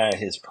probably not at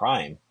his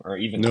prime or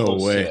even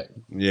close to it.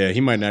 Yeah,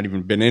 he might not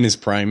even been in his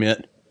prime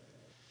yet.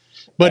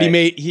 But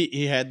right.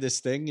 he had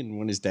this thing, and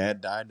when his dad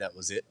died, that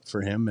was it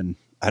for him. And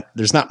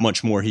there's not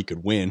much more he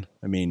could win.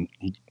 I mean,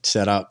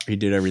 he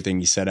did everything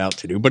he set out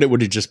to do, but it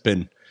would have just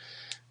been,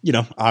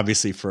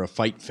 obviously for a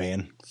fight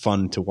fan,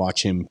 fun to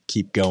watch him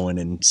keep going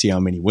and see how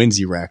many wins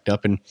he racked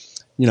up. And,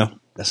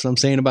 that's what I'm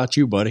saying about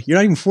you, buddy. You're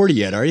not even 40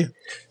 yet, are you?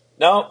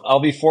 No, I'll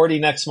be 40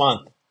 next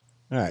month.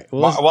 All right.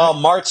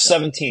 March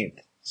 17th.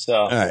 So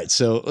all right.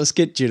 So let's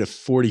get you to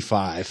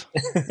 45.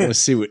 Let's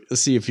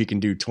see if you can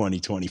do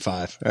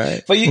 2025. All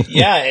right.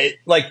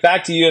 But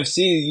back to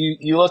UFC,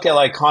 you look at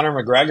like Conor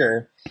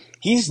McGregor.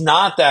 He's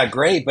not that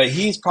great, but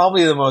he's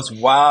probably the most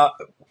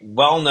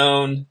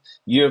well-known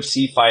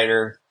UFC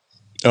fighter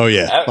Oh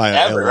yeah, by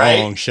a ever, right?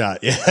 long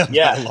shot. Yeah, by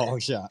Yeah. a long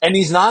shot. And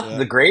he's not Yeah.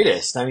 the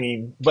greatest. I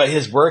mean, but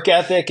his work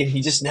ethic, and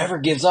he just never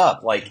gives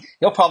up. Like,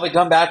 he'll probably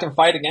come back and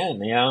fight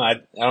again. I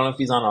don't know if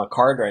he's on a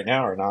card right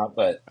now or not,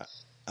 but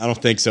I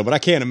don't think so, but I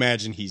can't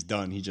imagine he's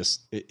done. He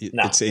just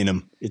no. it's in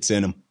him. It's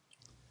in him.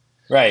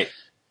 Right.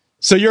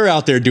 So you're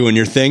out there doing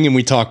your thing, and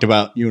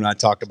you and I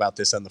talked about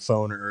this on the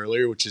phone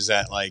earlier, which is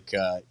that like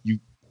you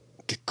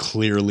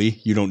clearly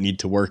you don't need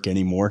to work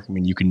anymore. I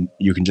mean, you can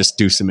just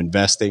do some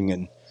investing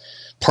and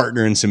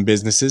partner in some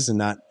businesses and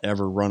not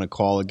ever run a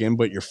call again.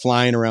 But you're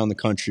flying around the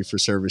country for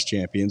Service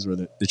Champions or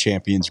the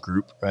Champions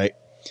Group, right?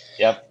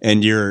 Yep.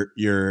 And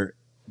you're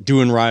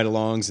doing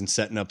ride-alongs and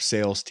setting up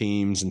sales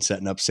teams and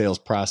setting up sales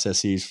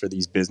processes for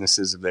these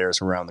businesses of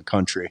theirs around the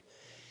country.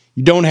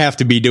 You don't have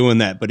to be doing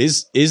that, but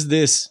is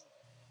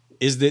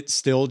it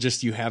still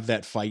just you have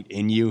that fight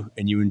in you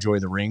and you enjoy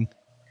the ring?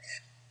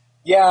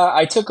 Yeah,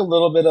 I took a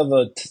little bit of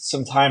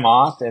some time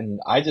off, and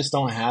I just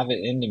don't have it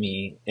in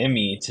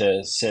me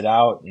to sit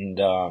out. And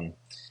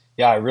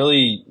yeah, I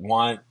really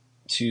want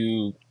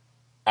to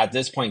at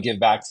this point give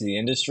back to the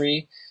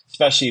industry,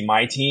 especially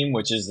my team,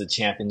 which is the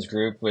Champions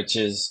Group, which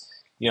is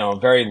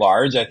very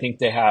large. I think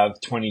they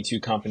have 22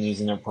 companies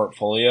in their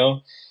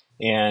portfolio,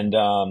 and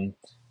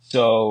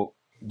so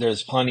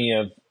there's plenty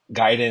of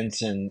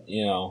guidance and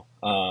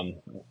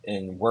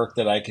and work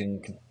that I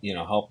can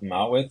help them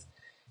out with.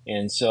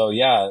 And so,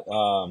 yeah,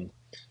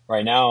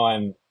 right now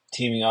I'm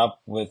teaming up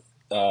with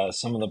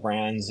some of the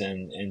brands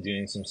and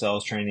doing some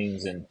sales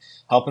trainings and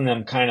helping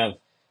them kind of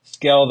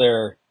scale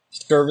their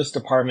service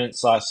department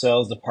 /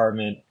 sales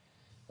department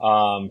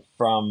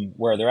from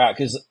where they're at.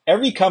 Because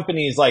every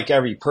company is like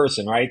every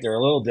person, right? They're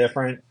a little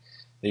different.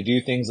 They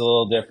do things a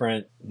little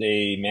different.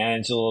 They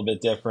manage a little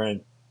bit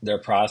different. Their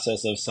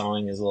process of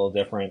selling is a little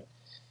different.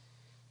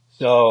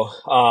 So,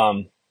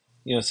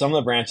 some of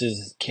the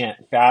branches can't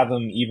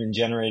fathom even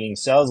generating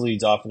sales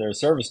leads off of their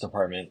service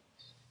department.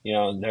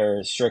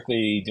 They're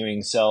strictly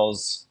doing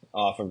sales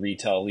off of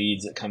retail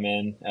leads that come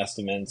in,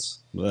 estimates.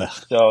 Ugh.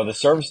 So the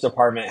service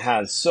department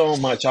has so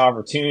much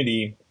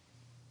opportunity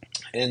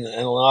in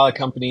a lot of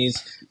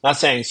companies, not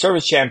saying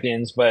Service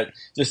Champions, but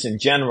just in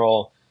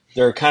general,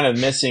 they're kind of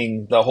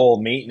missing the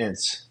whole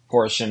maintenance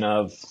portion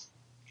of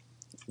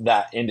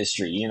that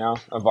industry,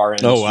 of our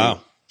industry. Oh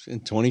wow, in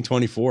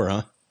 2024,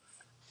 huh?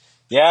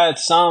 Yeah,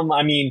 it's some.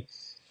 I mean,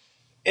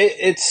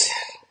 it's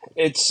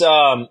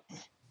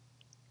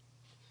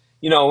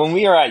when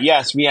we were at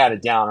Yes, we had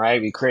it down,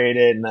 right? We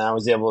created, and I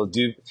was able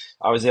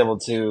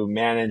to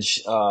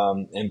manage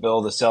and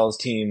build a sales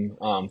team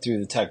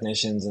through the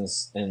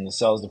technicians and the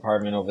sales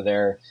department over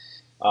there.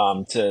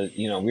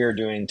 We were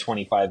doing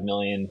 25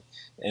 million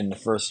in the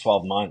first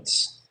 12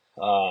 months.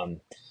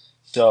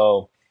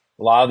 So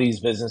a lot of these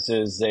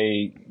businesses,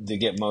 they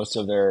get most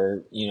of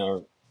their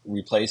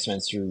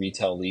replacements through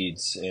retail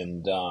leads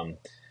and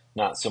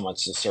not so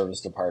much the service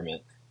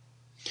department.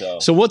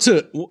 So what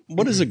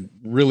does a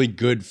really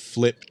good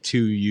flip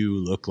to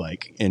you look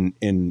like in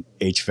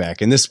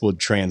HVAC? And this will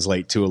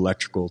translate to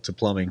electrical, to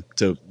plumbing,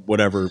 to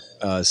whatever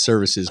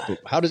services. But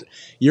how does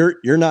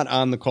you're not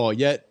on the call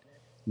yet?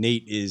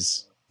 Nate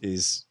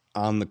is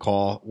on the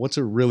call. What's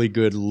a really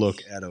good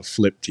look at a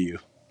flip to you?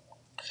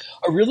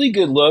 A really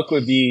good look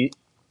would be,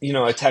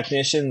 a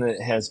technician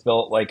that has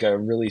built like a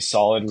really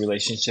solid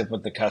relationship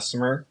with the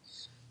customer.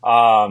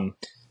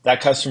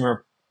 That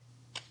customer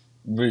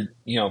would,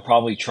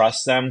 probably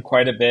trust them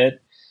quite a bit.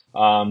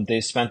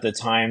 They spent the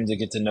time to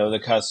get to know the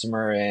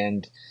customer,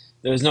 and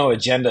there's no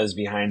agendas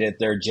behind it.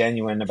 They're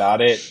genuine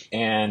about it,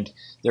 and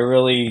they're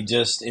really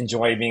just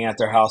enjoy being at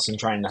their house and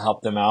trying to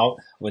help them out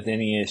with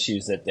any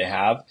issues that they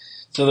have.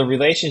 So the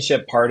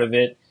relationship part of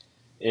it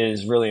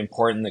is really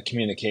important, the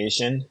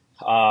communication.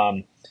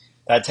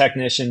 That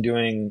technician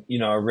doing,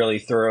 a really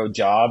thorough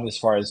job as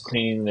far as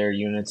cleaning their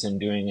units and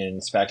doing an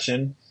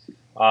inspection.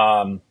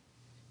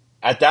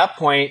 At that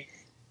point,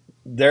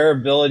 their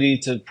ability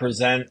to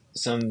present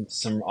some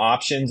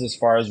options as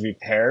far as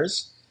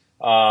repairs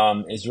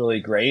is really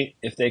great.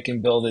 If they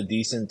can build a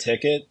decent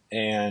ticket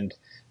and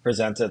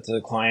present it to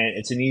the client,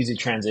 it's an easy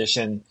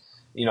transition.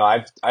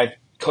 I've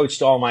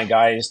coached all my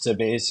guys to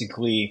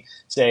basically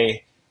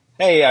say,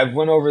 hey, I've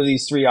went over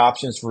these 3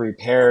 options for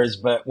repairs,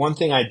 but one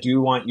thing I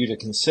do want you to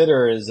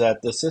consider is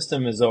that the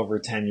system is over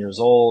 10 years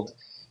old,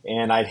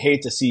 and I'd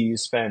hate to see you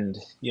spend,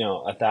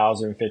 $1,000,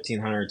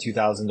 $1,500,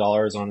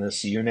 $2,000 on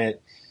this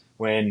unit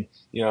when,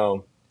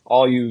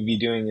 all you would be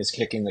doing is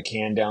kicking the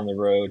can down the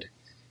road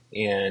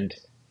and,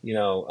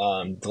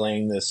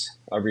 delaying this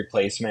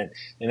replacement.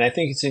 And I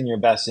think it's in your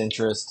best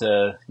interest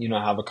to,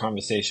 have a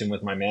conversation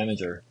with my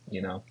manager,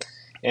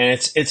 and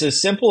it's as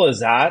simple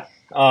as that.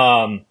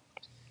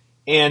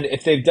 And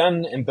if they've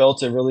done and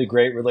built a really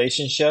great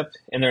relationship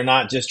and they're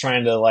not just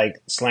trying to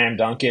like slam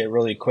dunk it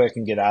really quick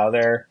and get out of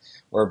there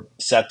or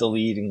set the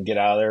lead and get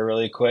out of there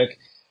really quick,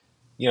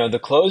 the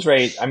close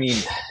rate, I mean,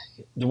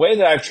 the way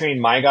that I've trained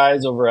my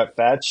guys over at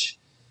Fetch,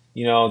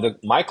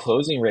 my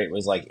closing rate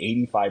was like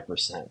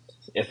 85%.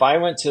 If I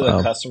went to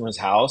the customer's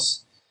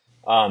house,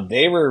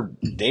 they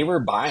were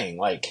buying.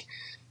 Like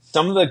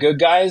some of the good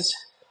guys,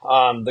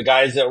 The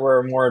guys that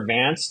were more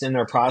advanced in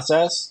their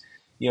process,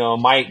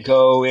 might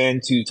go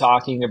into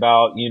talking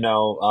about,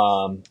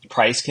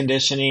 price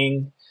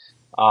conditioning.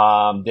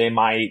 They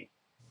might,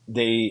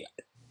 they,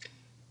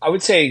 I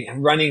would say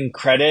running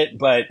credit,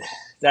 but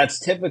that's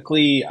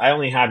typically, I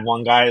only had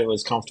one guy that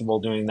was comfortable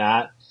doing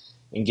that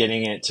and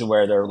getting it to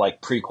where they're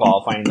like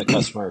pre-qualifying the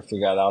customer to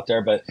figure that out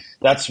there. But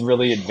that's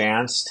really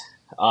advanced.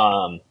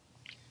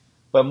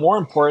 But more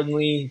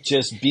importantly,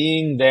 just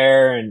being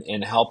there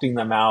and helping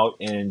them out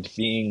and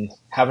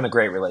having a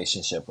great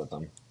relationship with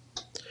them.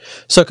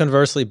 So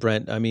conversely,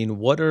 Brent, I mean,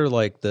 what are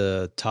like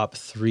the top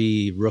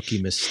 3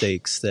 rookie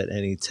mistakes that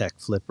any tech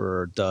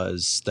flipper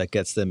does that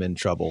gets them in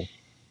trouble?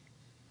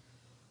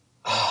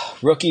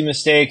 Rookie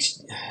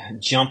mistakes,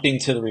 jumping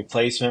to the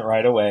replacement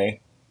right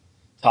away,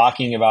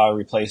 talking about a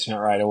replacement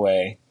right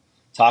away,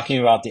 talking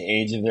about the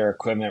age of their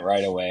equipment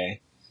right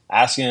away,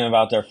 asking them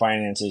about their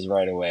finances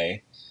right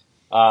away,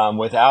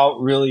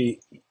 without really,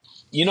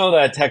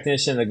 that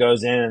technician that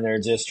goes in and they're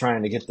just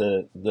trying to get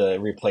the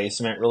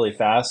replacement really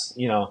fast.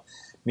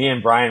 Me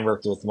and Brian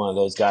worked with one of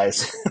those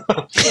guys.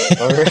 One.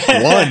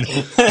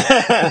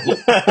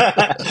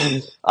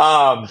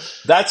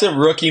 That's a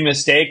rookie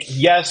mistake.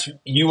 Yes,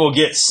 you will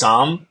get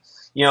some,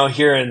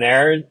 here and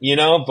there,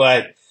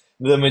 but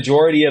the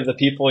majority of the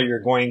people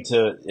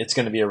it's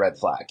going to be a red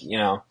flag,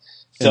 And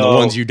the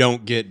ones you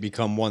don't get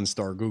become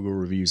 1-star Google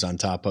reviews on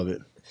top of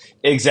it.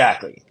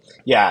 Exactly.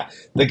 Yeah.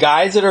 The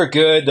guys that are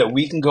good that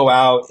we can go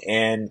out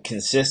and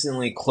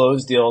consistently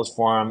close deals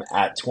for them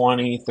at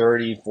 20,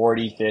 30,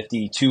 40,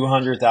 50,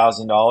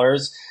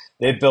 $200,000.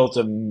 They've built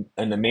an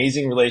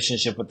amazing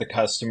relationship with the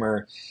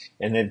customer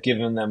and they've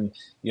given them,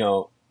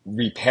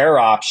 repair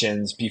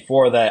options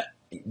before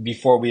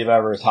we've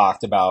ever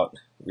talked about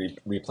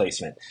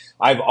replacement.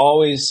 I've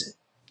always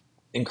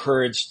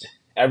encouraged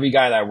every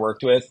guy that I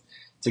worked with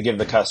to give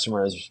the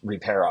customers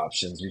repair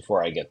options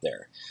before I get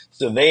there.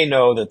 So they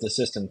know that the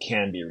system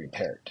can be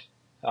repaired.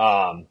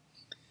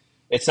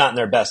 It's not in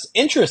their best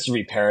interest to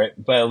repair it,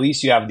 but at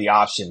least you have the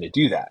option to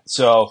do that.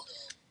 So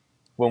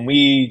when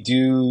we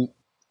do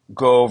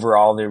go over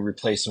all the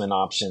replacement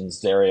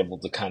options, they're able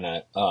to kind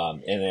of,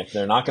 and if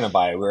they're not going to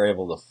buy it, we're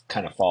able to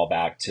kind of fall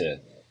back to,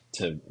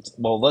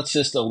 well, let's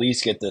just at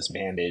least get this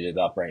band-aided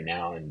up right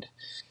now and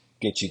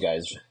get you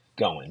guys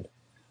going.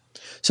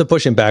 So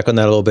pushing back on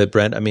that a little bit,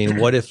 Brent, I mean,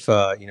 what if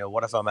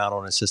I'm out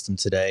on a system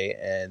today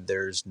and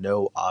there's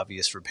no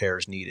obvious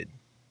repairs needed,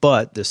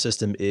 but the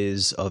system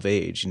is of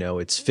age,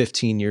 it's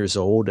 15 years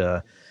old.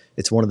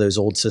 It's one of those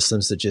old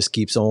systems that just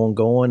keeps on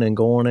going and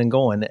going and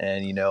going.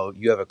 And,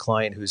 you have a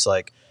client who's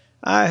like,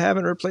 I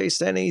haven't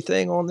replaced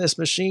anything on this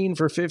machine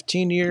for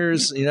 15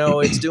 years.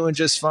 It's doing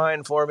just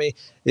fine for me.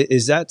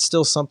 Is that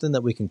still something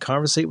that we can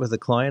conversate with the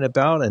client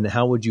about? And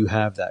how would you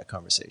have that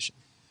conversation?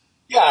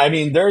 Yeah, I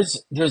mean,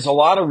 there's a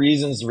lot of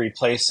reasons to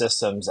replace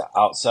systems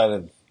outside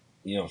of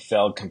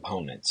failed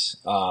components.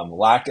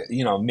 Lack,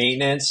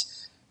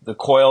 maintenance, the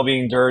coil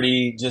being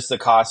dirty, just the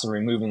cost of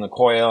removing the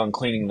coil and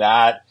cleaning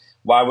that.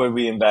 Why would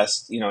we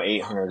invest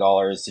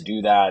 $800 to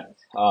do that?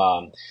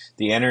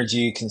 The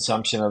energy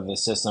consumption of the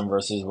system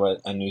versus what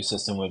a new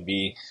system would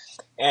be.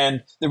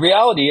 And the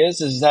reality is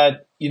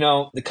that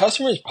the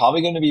customer is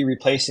probably going to be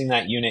replacing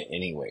that unit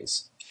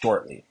anyways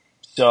shortly.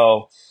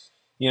 So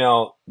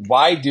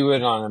why do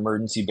it on an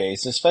emergency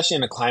basis, especially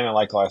in a climate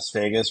like Las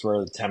Vegas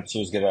where the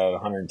temperatures get at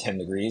 110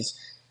 degrees?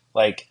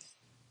 Like,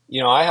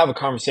 I have a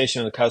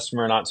conversation with a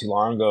customer not too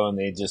long ago and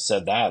they just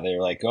said that. They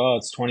were like, oh,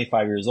 it's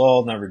 25 years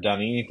old, never done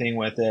anything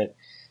with it.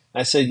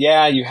 I said,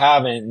 yeah, you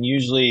haven't. And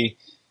usually,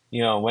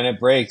 when it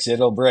breaks,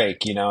 it'll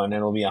break, and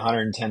it'll be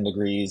 110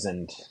 degrees.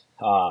 And,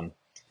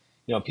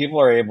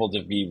 people are able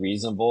to be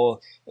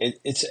reasonable.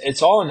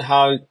 It's all in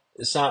how,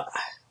 it's not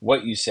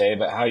what you say,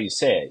 but how you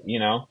say it,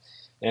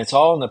 and it's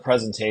all in the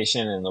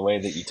presentation and the way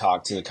that you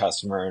talk to the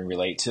customer and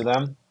relate to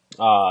them.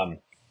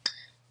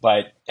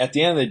 But at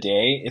the end of the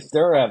day, if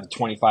they're a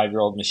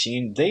 25-year-old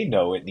machine, they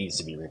know it needs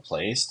to be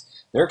replaced.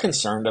 They're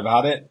concerned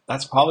about it.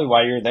 That's probably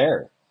why you're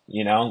there,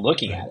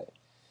 looking at it.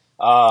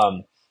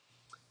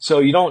 So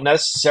you don't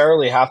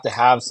necessarily have to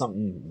have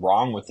something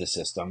wrong with the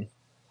system.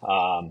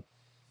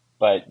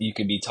 But you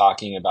could be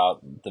talking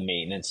about the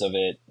maintenance of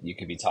it. You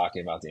could be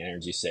talking about the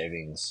energy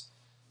savings.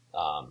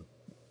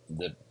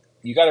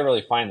 You got to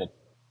really find the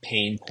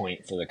pain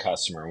point for the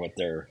customer, what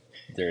their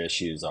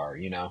issues are,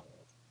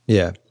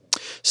 Yeah.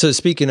 So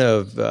speaking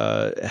of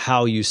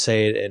how you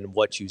say it and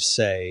what you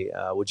say,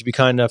 would you be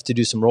kind enough to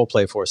do some role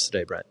play for us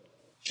today, Brent?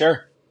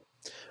 Sure.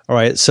 All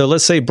right. So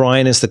let's say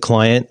Brian is the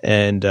client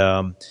and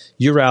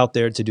you're out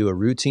there to do a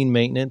routine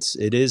maintenance.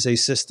 It is a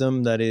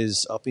system that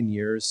is up in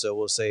years. So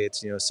we'll say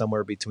it's,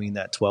 somewhere between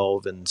that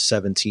 12 and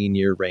 17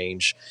 year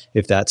range,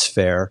 if that's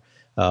fair.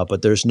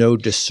 But there's no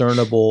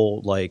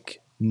discernible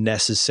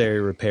necessary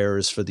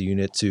repairs for the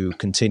unit to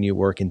continue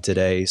working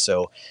today.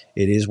 So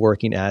it is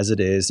working as it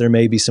is. There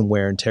may be some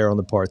wear and tear on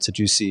the parts that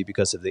you see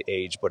because of the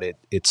age, but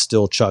it's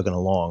still chugging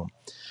along.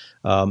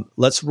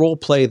 Let's role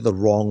play the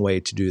wrong way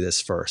to do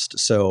this first.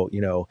 So,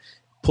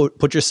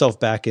 put yourself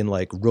back in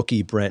like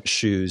rookie Brent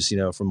shoes,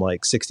 from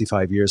like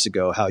 65 years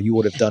ago, how you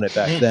would have done it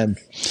back then.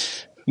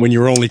 When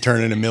you were only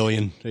turning $1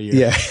 million a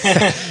year.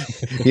 Yeah.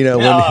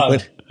 No.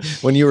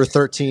 When you were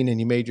 13 and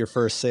you made your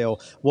first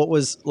sale,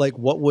 what's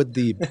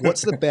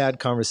the bad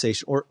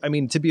conversation? Or, I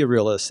mean, to be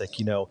realistic,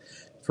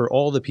 for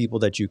all the people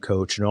that you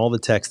coach and all the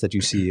techs that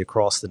you see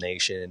across the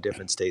nation in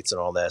different states and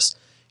all this,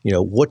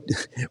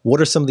 what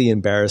are some of the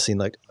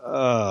embarrassing,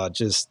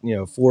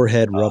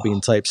 forehead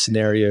rubbing type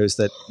scenarios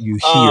that you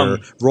hear?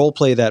 Role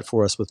play that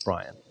for us with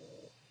Brian.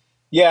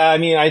 Yeah, I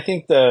mean, I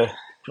think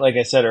like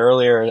I said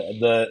earlier,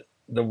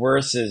 the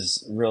worst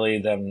is really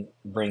them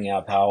bringing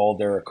up how old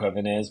their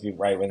equipment is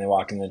right when they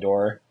walk in the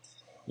door.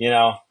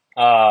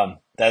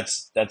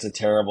 That's a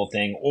terrible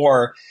thing.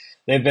 Or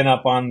they've been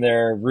up on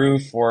their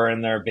roof or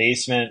in their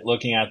basement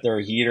looking at their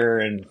heater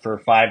and for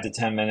 5 to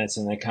 10 minutes,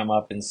 and they come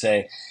up and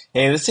say,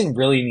 "Hey, this thing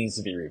really needs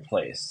to be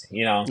replaced."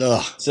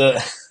 Ugh. So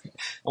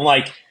I'm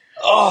like,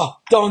 "Oh,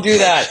 don't do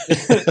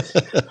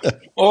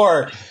that."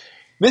 Or,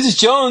 "Mrs.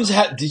 Jones,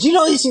 did you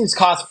know these things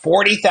cost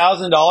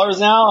 $40,000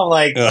 now?" I'm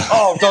like,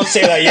 "Oh, don't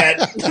say that yet."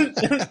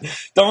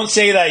 Don't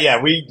say that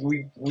yet.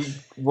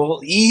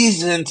 We'll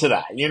ease into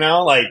that,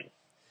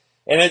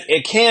 and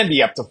it can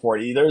be up to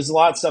 40. There's a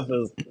lot of stuff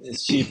that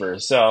is cheaper.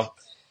 So,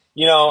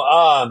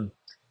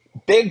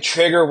 big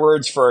trigger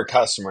words for a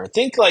customer.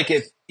 Think like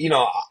I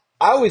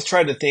always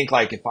try to think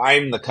like if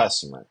I'm the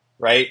customer,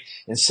 right?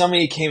 And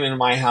somebody came into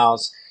my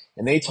house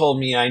and they told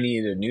me I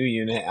needed a new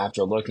unit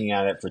after looking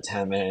at it for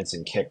 10 minutes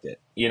and kicked it,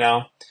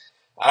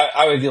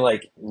 I would be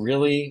like,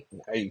 really?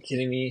 Are you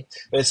kidding me?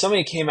 But if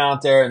somebody came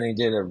out there and they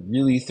did a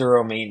really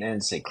thorough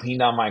maintenance, they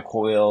cleaned out my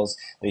coils,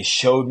 they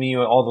showed me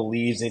all the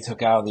leaves they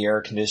took out of the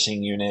air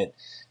conditioning unit,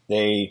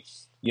 they,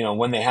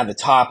 when they had the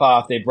top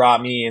off, they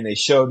brought me and they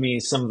showed me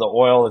some of the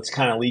oil that's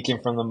kind of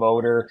leaking from the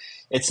motor.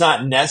 It's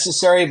not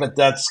necessary, but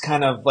that's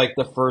kind of like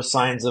the first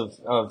signs of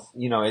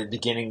it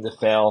beginning to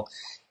fail.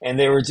 And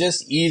they were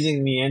just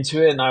easing me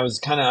into it, and I was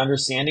kind of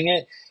understanding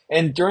it.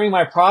 And during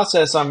my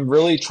process, I'm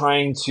really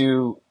trying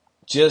to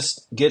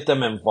just get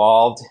them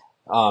involved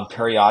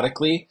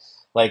periodically,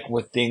 like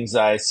with things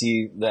that I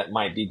see that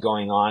might be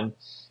going on,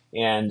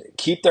 and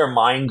keep their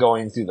mind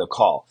going through the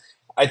call.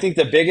 I think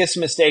the biggest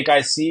mistake I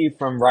see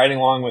from riding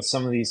along with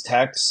some of these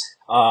techs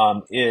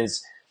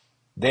is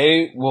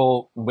they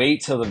will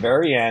wait till the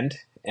very end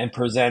and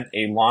present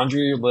a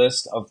laundry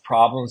list of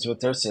problems with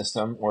their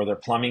system or their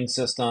plumbing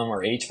system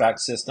or HVAC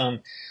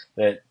system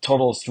that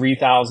totals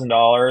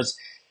 $3,000.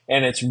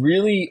 And it's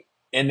really,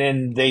 and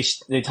then they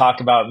talk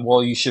about,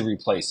 well, you should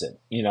replace it,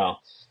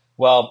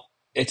 Well,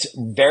 it's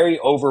very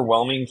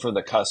overwhelming for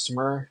the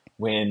customer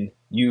when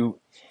you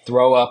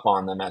throw up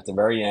on them at the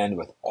very end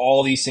with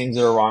all these things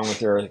that are wrong with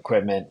their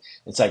equipment.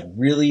 It's like,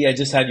 really? I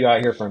just had you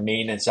out here for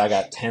maintenance. I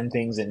got 10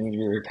 things that need to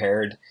be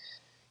repaired.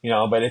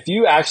 But if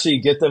you actually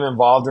get them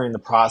involved during the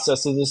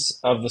process of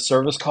the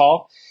service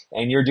call,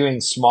 and you're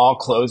doing small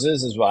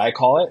closes is what I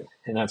call it.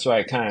 And that's why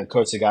I kind of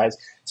coach the guys.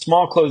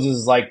 Small closes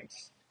is like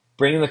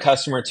bringing the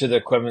customer to the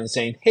equipment and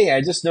saying, "Hey,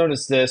 I just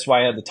noticed this.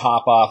 Why I had the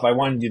top off. I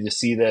wanted you to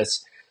see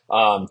this.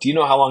 Do you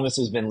know how long this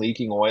has been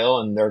leaking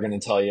oil?" And they're going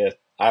to tell you,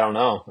 "I don't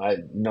know.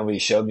 Nobody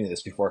showed me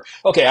this before."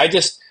 Okay, I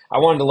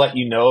wanted to let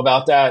you know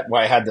about that.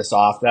 Why I had this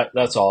off.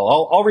 That's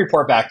all. I'll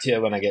report back to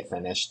you when I get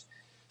finished.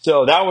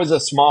 So that was a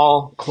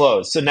small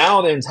close. So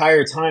now the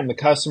entire time the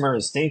customer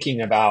is thinking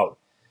about,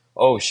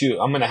 oh shoot,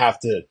 I'm going to have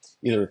to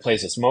either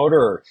replace this motor,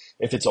 or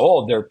if it's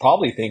old, they're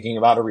probably thinking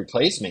about a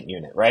replacement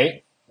unit,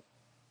 right?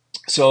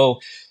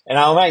 So, and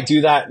I might do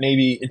that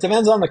maybe, it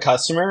depends on the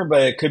customer,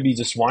 but it could be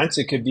just once,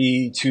 it could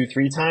be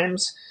 2-3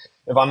 times.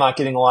 If I'm not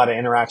getting a lot of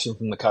interaction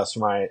from the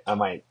customer, I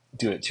might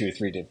do it 2 or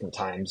 3 different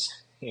times,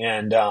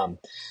 and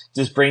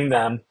just bring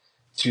them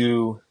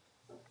to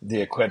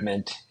the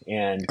equipment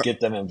and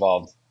get them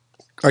involved.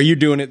 Are you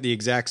doing it the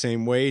exact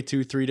same way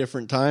 2-3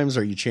 different times?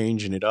 Are you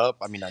changing it up?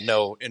 I mean, I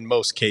know in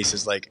most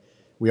cases, like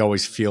we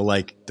always feel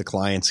like the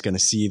client's going to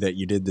see that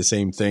you did the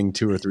same thing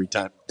 2 or 3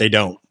 times. They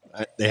don't.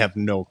 They have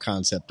no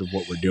concept of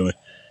what we're doing.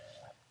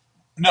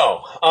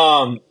 No,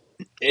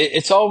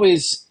 it's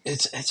always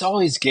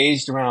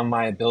gauged around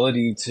my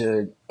ability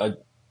to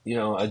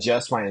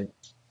adjust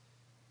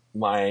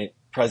my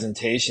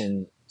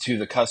presentation to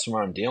the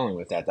customer I'm dealing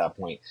with at that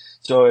point.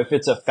 So if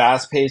it's a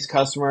fast-paced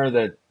customer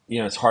that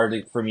it's hard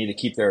for me to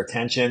keep their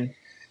attention,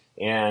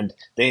 and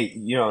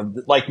they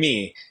like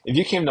me, if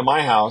you came to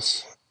my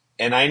house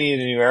and I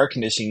needed a new air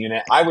conditioning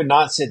unit, I would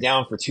not sit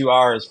down for 2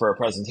 hours for a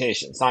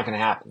presentation. It's not going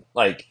to happen.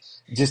 Like,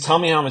 just tell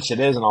me how much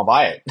it is and I'll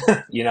buy it.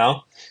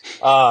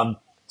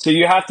 So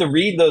you have to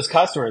read those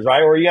customers,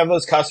 right? Or you have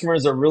those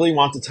customers that really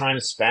want the time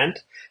spent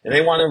and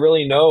they want to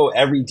really know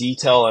every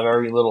detail of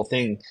every little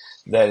thing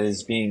that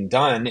is being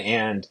done.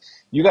 And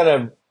you got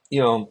to,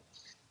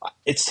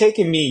 it's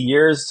taken me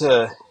years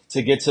to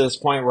get to this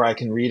point where I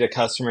can read a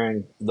customer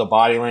and the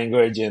body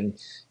language and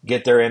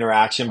get their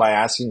interaction by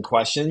asking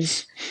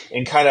questions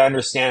and kind of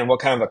understand what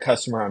kind of a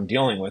customer I'm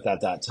dealing with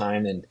at that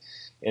time.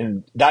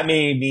 And that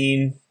may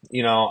mean,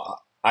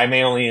 I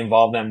may only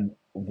involve them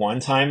one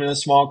time in a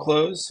small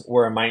close,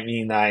 or it might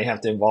mean that I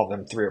have to involve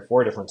them 3 or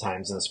 4 different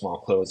times in a small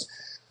close.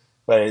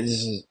 But it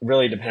just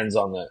really depends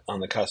on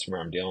the customer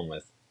I'm dealing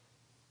with.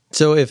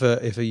 So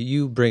if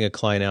you bring a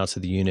client out to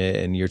the unit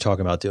and you're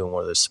talking about doing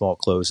one of those small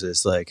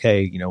closes, like,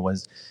 hey,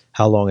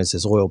 how long has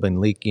this oil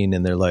been leaking?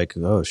 And they're like,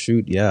 oh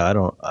shoot, yeah, I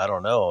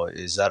don't know,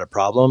 is that a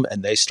problem?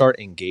 And they start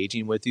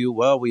engaging with you.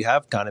 Well, we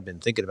have kind of been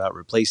thinking about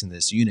replacing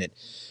this unit.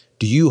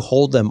 Do you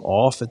hold them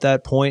off at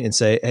that point and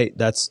say, hey,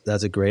 that's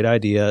a great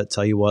idea.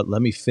 Tell you what,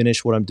 let me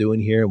finish what I'm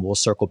doing here and we'll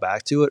circle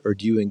back to it? Or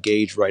do you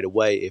engage right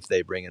away if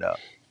they bring it up?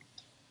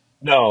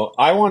 No,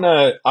 I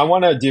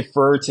wanna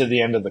defer to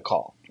the end of the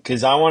call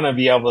because I want to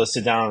be able to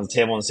sit down on the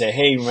table and say,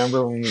 "Hey,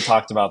 remember when we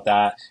talked about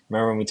that?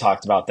 Remember when we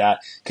talked about that?"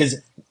 Because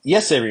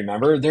yes, they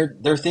remember.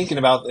 They're thinking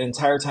about the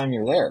entire time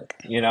you're there,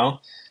 you know.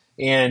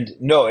 And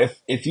no,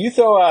 if you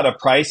throw out a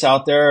price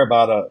out there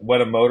about what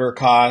a motor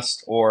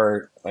cost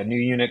or a new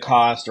unit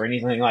cost or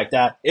anything like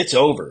that, it's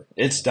over.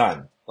 It's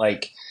done.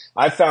 Like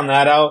I found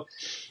that out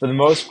for the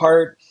most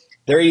part.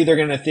 They're either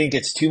going to think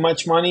it's too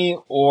much money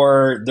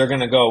or they're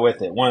going to go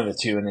with it. One of the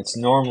two. And it's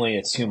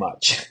too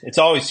much. It's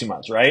always too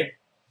much, right?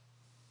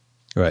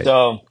 Right.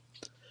 So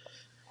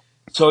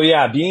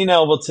yeah, being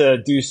able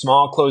to do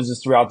small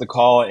closes throughout the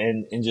call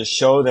and just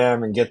show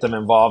them and get them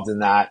involved in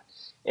that.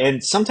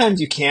 And sometimes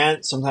you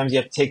can't. Sometimes you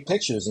have to take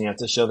pictures and you have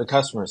to show the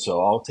customer.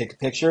 So I'll take a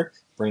picture,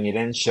 bring it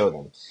in, show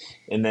them.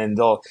 And then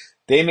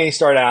they may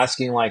start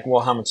asking like,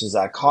 well, how much does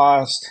that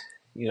cost?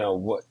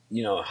 How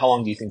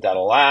long do you think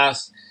that'll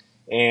last?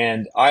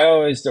 And I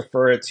always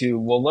defer it to,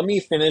 well, let me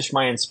finish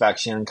my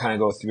inspection and kind of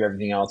go through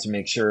everything else and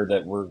make sure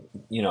that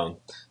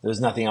there's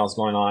nothing else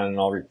going on, and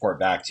I'll report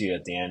back to you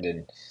at the end.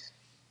 And,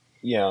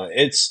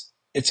 it's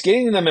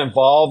getting them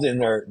involved in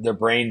their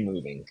brain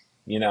moving,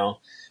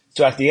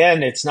 So at the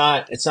end, it's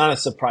not a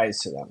surprise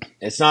to them.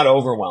 It's not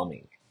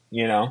overwhelming,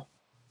 Does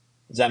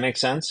that make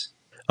sense?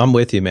 I'm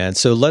with you, man.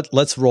 So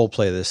let's role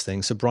play this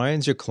thing. So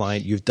Brian's your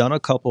client. You've done a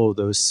couple of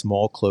those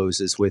small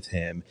closes with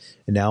him,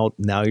 and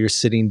now you're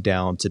sitting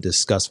down to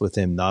discuss with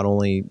him not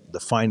only the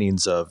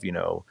findings of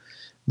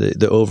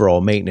the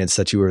overall maintenance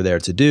that you were there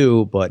to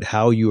do, but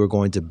how you are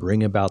going to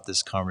bring about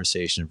this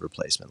conversation of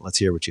replacement. Let's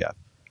hear what you have.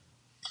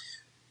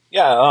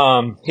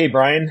 Yeah. Hey,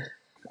 Brian.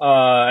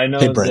 I know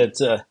Hey, Brent.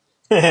 that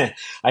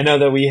I know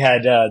that we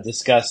had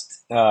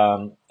discussed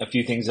a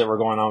few things that were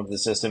going on with the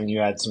system. You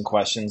had some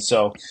questions,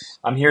 so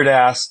I'm here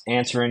to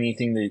answer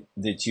anything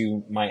that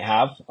you might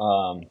have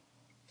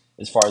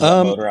as far as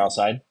that motor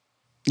outside.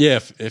 Yeah,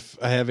 if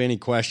I have any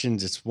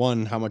questions, it's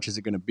one, how much is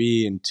it going to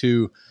be? And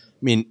two, I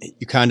mean,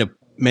 you kind of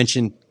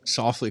mentioned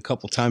softly a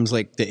couple times,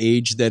 like the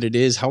age that it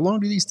is. How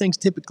long do these things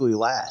typically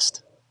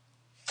last?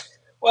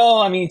 Well,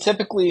 I mean,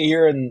 typically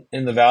here in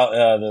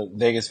the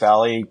Vegas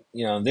Valley,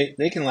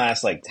 they can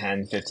last like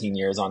 10, 15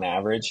 years on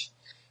average.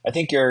 I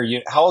think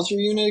how old's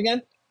your unit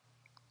again?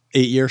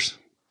 8 years.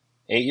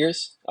 8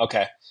 years?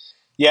 Okay.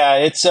 Yeah,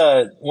 it's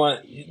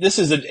this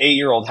is an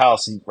 8-year-old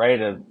house, right?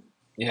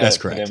 You had That's it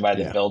put correct. in by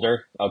the Yeah.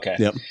 builder. Okay.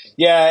 Yep.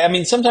 Yeah, I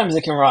mean, sometimes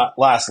it can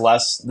last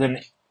less than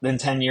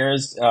 10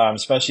 years,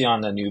 especially on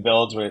the new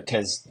builds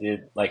because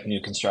like new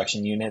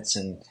construction units,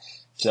 and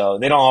so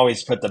they don't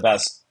always put the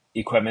best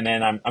equipment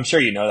in. I'm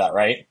sure you know that,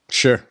 right?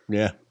 Sure.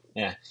 Yeah.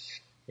 Yeah.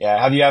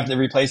 Yeah. Have you to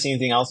replace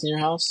anything else in your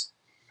house?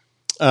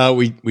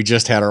 We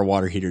just had our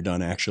water heater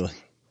done, actually.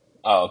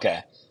 Oh, okay.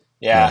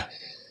 Yeah.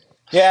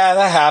 Yeah,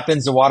 that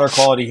happens. The water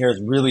quality here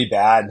is really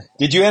bad.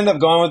 Did you end up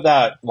going with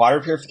that water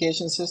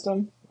purification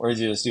system, or did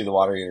you just do the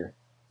water heater?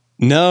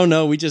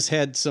 No, we just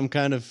had some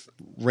kind of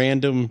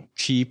random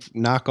cheap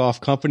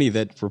knockoff company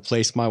that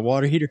replaced my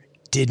water heater.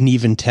 Didn't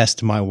even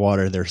test my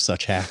water. They're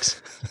such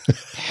hacks.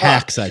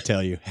 Hacks, I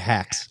tell you.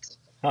 Hacks.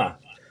 Huh.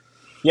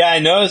 Yeah, I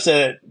noticed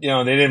that, they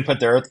didn't put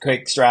the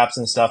earthquake straps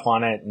and stuff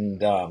on it and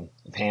the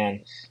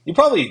pan. You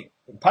probably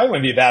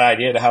wouldn't be a bad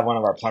idea to have one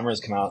of our plumbers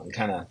come out and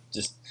kind of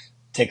just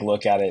take a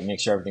look at it and make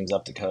sure everything's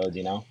up to code,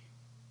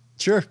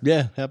 Sure.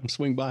 Yeah. Have them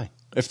swing by.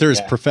 If they're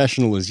as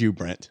professional as you,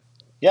 Brent.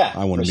 Yeah.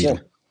 I want to meet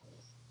them.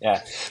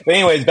 Yeah. But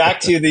anyways, back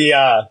to the,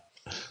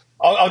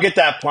 I'll get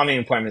that plumbing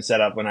appointment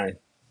set up when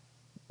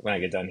I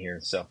get done here.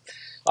 So,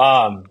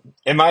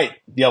 it might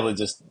be able to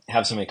just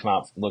have somebody come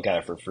out and look at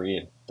it for free.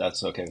 If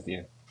that's okay with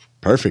you.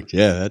 Perfect.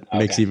 Yeah. That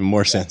makes even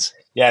more sense.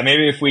 Yeah.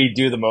 Maybe if we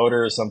do the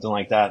motor or something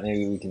like that,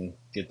 maybe we can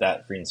get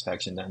that free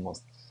inspection done.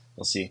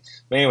 We'll see.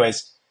 But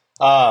anyways,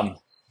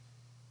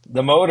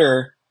 the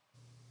motor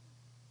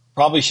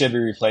probably should be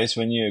replaced.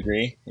 Wouldn't you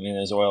agree? I mean,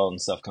 there's oil and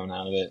stuff coming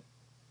out of it.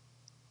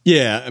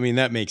 Yeah, I mean,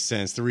 that makes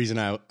sense. The reason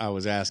I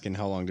was asking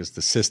how long does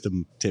the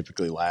system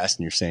typically last,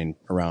 and you're saying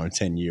around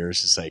 10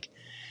 years, it's like,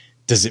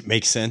 does it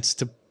make sense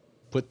to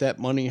put that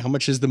money? How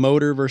much is the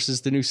motor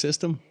versus the new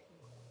system?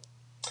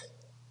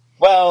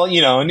 Well,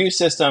 a new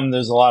system,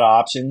 there's a lot of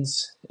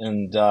options,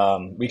 and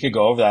we could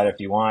go over that if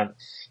you want.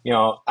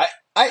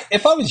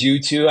 If I was you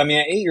too, I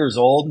mean, at 8 years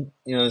old,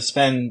 to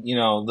spend,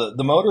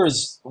 the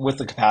motors with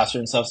the capacitor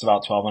and stuff is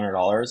about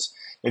 $1,200.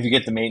 If you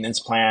get the maintenance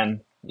plan,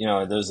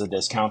 there's a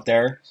discount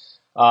there.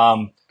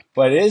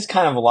 but it is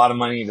kind of a lot of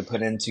money to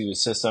put into a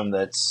system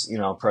that's,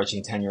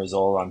 approaching 10 years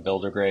old on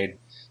builder grade.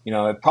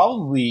 It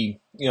probably,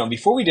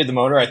 before we did the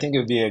motor, I think it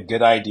would be a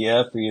good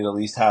idea for you to at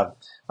least have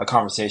a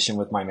conversation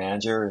with my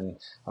manager and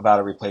about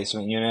a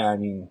replacement unit. I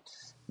mean,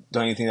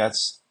 don't you think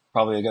that's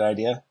probably a good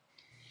idea?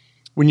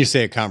 When you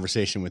say a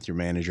conversation with your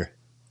manager?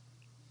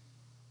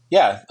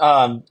 Yeah,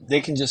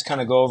 they can just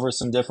kind of go over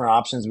some different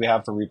options we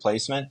have for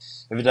replacement.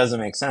 If it doesn't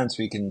make sense,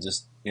 we can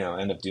just,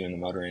 end up doing the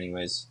motor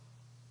anyways.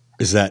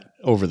 Is that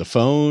over the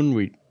phone?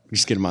 We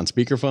just get them on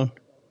speakerphone?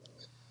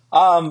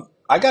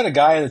 I got a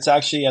guy that's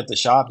actually at the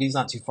shop. He's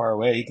not too far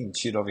away. He can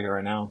shoot over here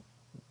right now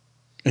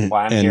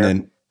while I'm here.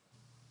 Then,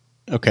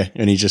 okay.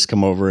 And he just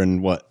come over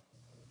and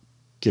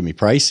give me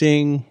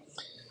pricing?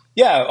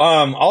 Yeah,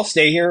 I'll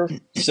stay here.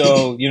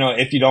 So,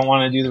 if you don't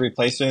want to do the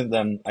replacement,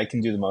 then I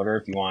can do the motor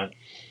if you want.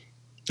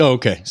 Oh,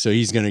 okay. So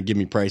he's going to give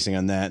me pricing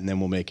on that, and then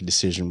we'll make a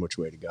decision which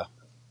way to go.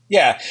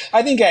 Yeah,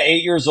 I think at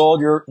 8 years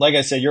old, like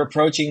I said, you're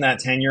approaching that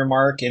 10-year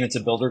mark, and it's a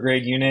builder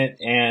grade unit,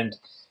 and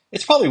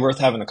it's probably worth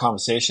having a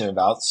conversation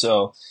about.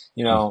 So,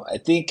 I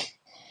think,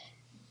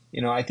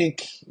 I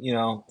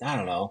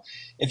don't know.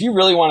 If you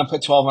really want to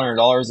put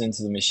 $1,200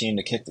 into the machine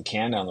to kick the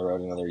can down the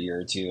road another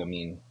year or two, I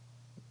mean,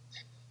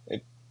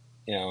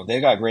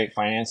 they got great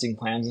financing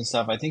plans and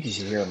stuff. I think you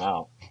should hear them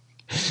out.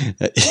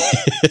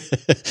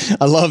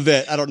 I love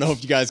that. I don't know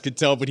if you guys could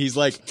tell, but he's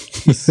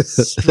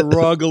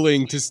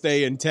struggling to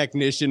stay in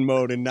technician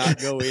mode and not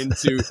go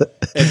into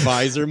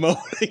advisor mode.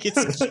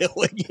 It's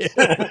killing him.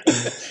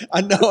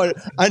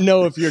 I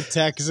know if your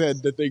tech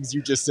said the things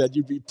you just said,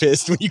 you'd be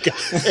pissed when you got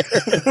there.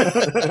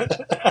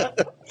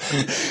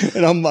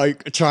 And I'm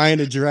trying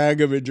to drag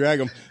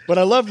him. But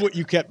I love what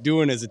you kept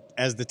doing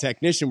as the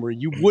technician, where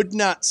you would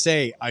not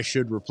say, I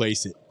should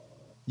replace it.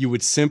 You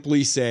would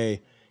simply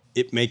say,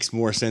 it makes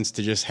more sense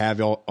to just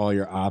have all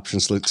your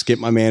options. Let's get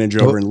my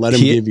manager over and let him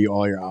give you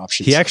all your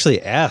options. He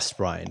actually asked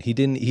Brian. He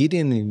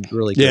didn't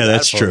really. Yeah,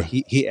 that's true.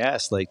 He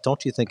asked,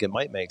 don't you think it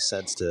might make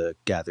sense to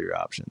gather your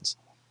options?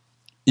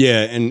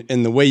 Yeah,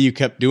 and the way you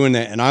kept doing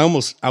that, and I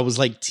was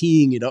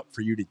teeing it up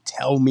for you to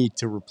tell me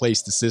to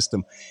replace the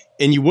system,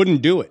 and you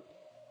wouldn't do it.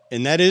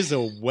 And that is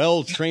a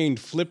well-trained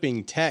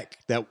flipping tech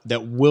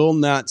that will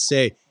not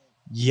say,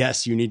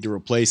 yes, you need to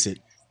replace it.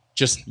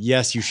 Just,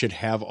 yes, you should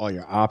have all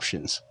your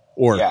options.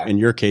 Or in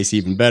your case,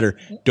 even better,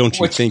 don't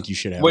you think you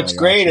should have? What's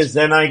great is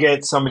then I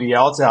get somebody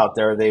else out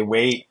there. They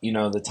wait,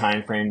 the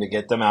time frame to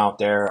get them out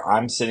there.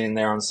 I'm sitting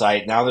there on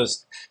site. Now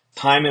there's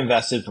time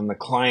invested from the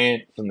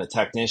client, from the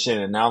technician,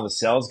 and now the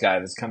sales guy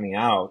that's coming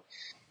out.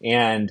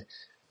 And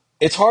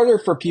it's harder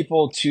for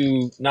people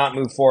to not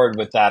move forward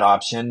with that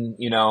option,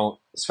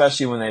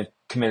 especially when they've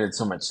committed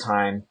so much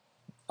time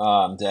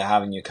to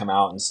having you come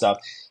out and stuff.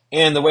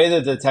 And the way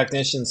that the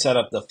technician set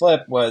up the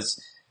flip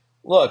was,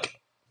 look,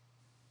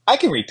 I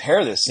can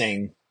repair this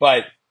thing,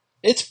 but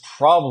it's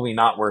probably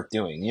not worth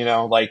doing.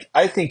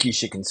 I think you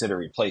should consider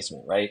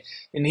replacement, right?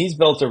 And he's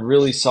built a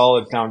really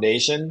solid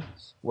foundation,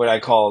 what I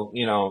call,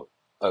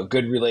 a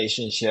good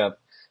relationship.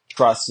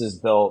 Trust is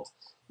built.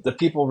 The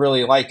people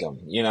really like him,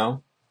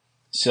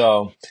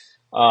 So,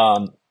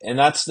 and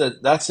that's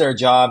their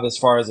job as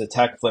far as the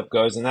tech flip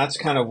goes. And that's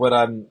kind of what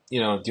I'm,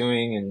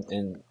 doing.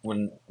 And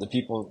when the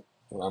people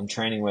I'm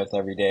training with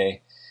every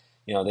day,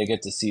 they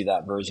get to see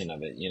that version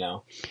of it,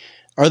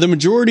 Are the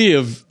majority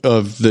of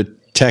the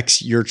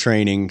techs you're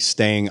training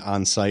staying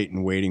on site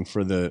and waiting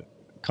for the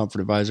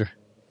comfort advisor?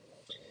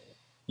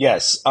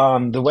 Yes.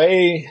 The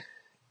way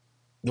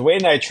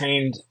that I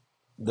trained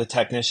the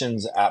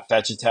technicians at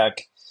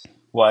Fetch-A-Tech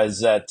was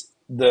that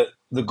the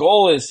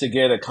goal is to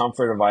get a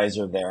comfort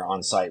advisor there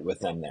on site with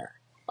them there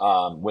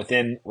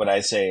within what I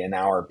say an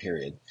hour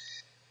period.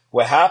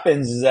 What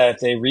happens is that if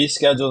they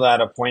reschedule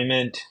that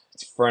appointment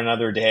for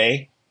another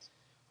day,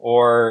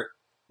 or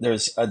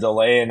there's a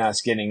delay in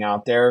us getting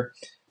out there,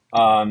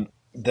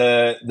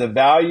 the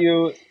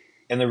value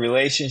and the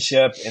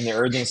relationship and the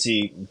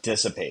urgency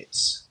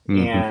dissipates.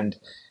 Mm-hmm. And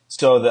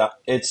so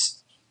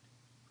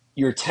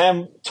you're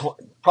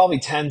probably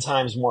 10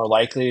 times more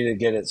likely to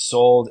get it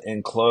sold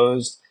and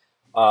closed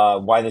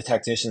while the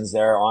technician's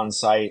there on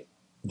site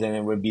than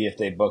it would be if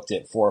they booked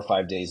it 4 or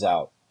 5 days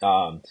out.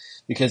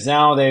 Because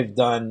now they've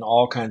done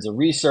all kinds of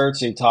research.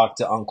 They talked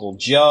to Uncle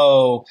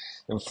Joe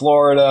in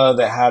Florida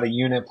that had a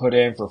unit put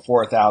in for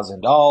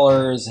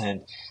 $4,000,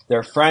 and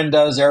their friend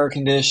does air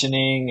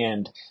conditioning.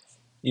 And,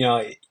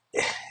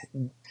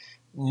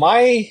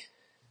 my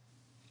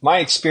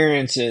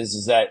experience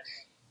is that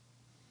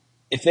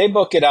if they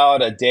book it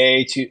out a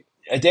day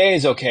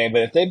is okay,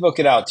 but if they book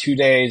it out 2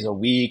 days, a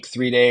week,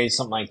 3 days,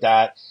 something like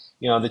that,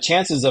 the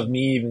chances of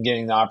me even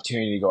getting the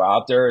opportunity to go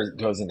out there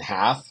goes in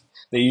half.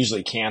 They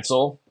usually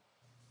cancel.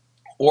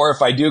 Or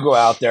if I do go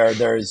out there,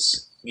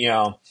 there's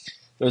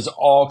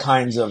all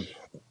kinds of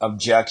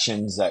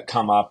objections that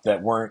come up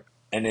that weren't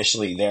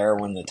initially there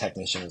when the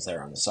technician was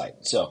there on the site.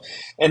 So,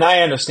 and I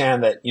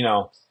understand that,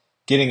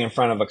 getting in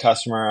front of a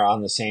customer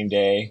on the same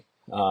day,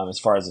 as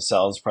far as a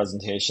sales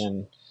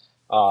presentation,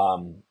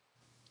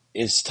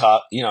 is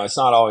tough. It's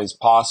not always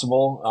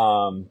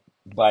possible.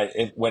 but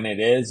when it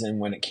is and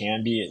when it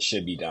can be, it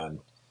should be done,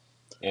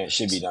 and it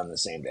should be done the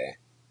same day.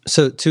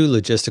 So, two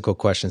logistical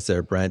questions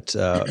there, Brent.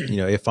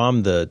 If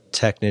I'm the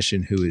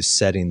technician who is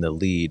setting the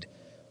lead,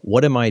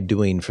 what am I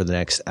doing for the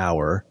next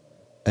hour?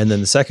 And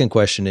then the second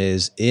question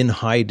is, in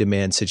high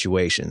demand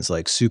situations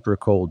like super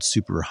cold,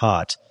 super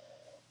hot,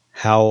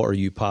 how are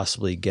you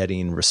possibly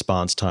getting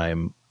response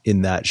time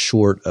in that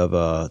short of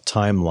a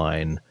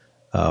timeline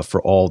for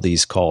all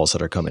these calls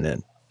that are coming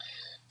in?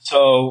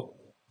 So,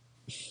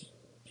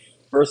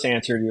 first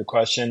answer to your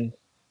question,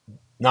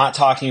 not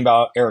talking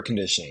about air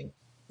conditioning,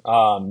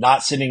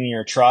 not sitting in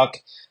your truck.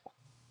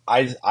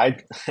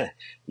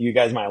 You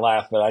guys might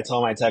laugh, but I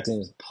tell my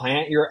technicians,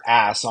 plant your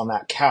ass on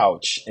that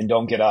couch and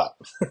don't get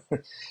up.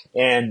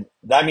 And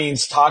that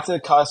means talk to the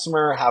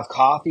customer, have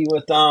coffee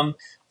with them,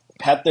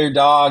 pet their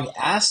dog,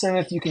 ask them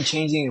if you can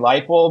change any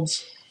light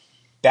bulbs,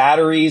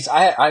 batteries.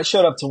 I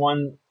showed up to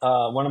one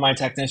of my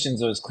technicians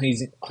that was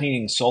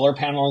cleaning solar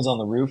panels on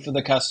the roof of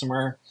the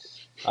customer,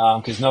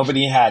 because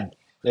nobody had.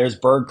 There's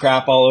bird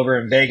crap all over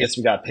in Vegas.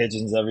 We got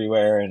pigeons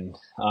everywhere, and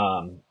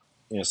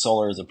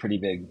solar is a pretty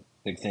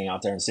big thing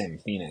out there, and same in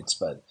Phoenix.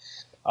 But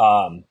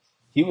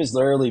he was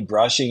literally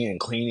brushing and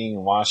cleaning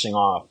and washing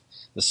off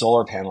the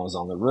solar panels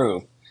on the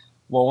roof.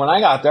 Well, when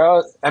I got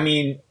there,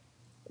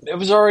 it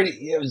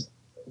was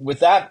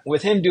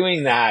with him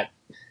doing that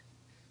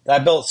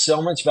built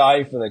so much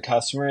value for the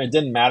customer. It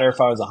didn't matter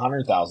if I was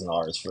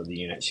 $100,000 for the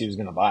unit; she was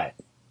going to buy it.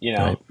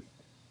 Right.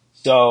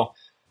 So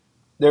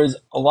there's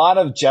a lot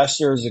of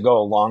gestures that go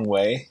a long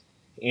way,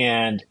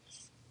 and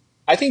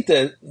I think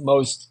the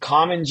most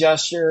common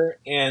gesture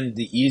and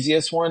the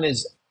easiest one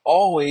is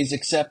always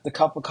accept the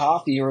cup of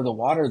coffee or the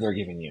water they're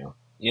giving you.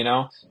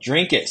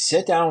 Drink it,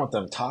 sit down with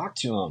them, talk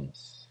to them.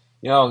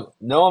 Know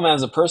them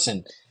as a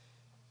person.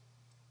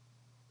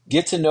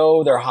 Get to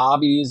know their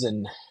hobbies,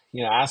 and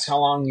ask how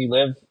long they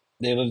live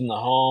in the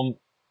home.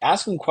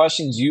 Ask them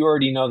questions you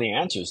already know the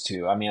answers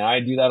to.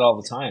 I do that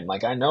all the time.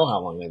 Like, I know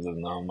how long they live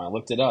in the home. I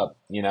looked it up.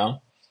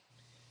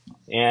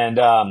 And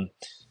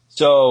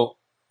so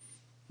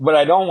what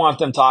I don't want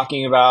them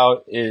talking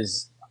about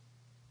is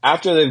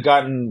after they've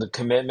gotten the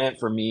commitment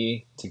for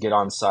me to get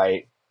on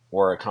site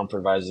or a comfort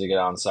advisor to get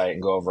on site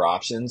and go over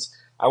options,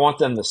 I want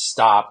them to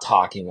stop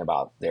talking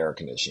about the air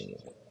conditioning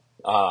unit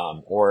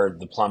or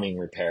the plumbing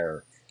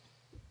repair.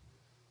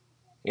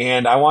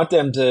 And I want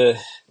them to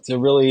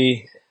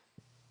really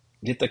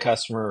get the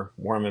customer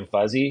warm and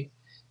fuzzy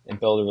and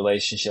build a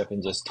relationship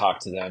and just talk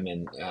to them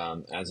and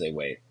as they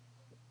wait.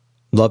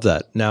 Love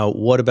that. Now,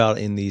 what about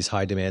in these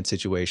high demand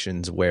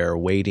situations where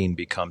waiting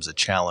becomes a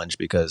challenge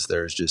because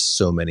there's just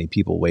so many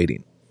people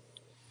waiting?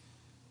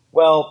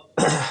 Well,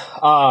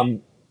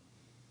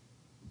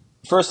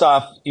 first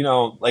off,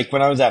 like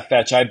when I was at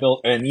Fetch, I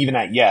built, and even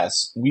at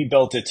Yes, we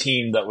built a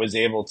team that was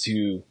able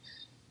to,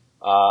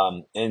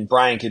 and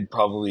Brian could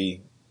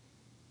probably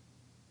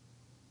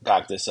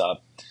back this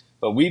up,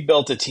 but we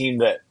built a team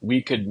that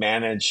we could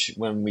manage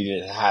when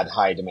we had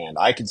high demand.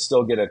 I could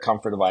still get a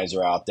comfort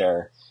advisor out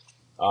there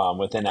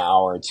within an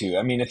hour or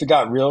two. If it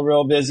got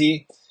real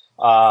busy, if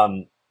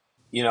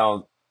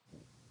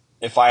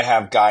I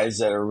have guys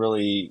that are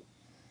really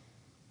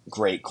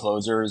great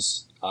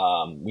closers,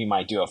 we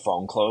might do a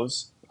phone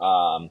close.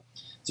 I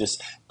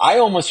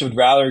almost would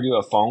rather do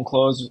a phone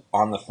close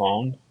on the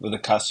phone with a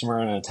customer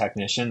and a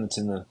technician that's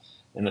in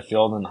the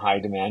field in high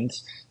demand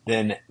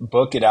than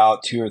book it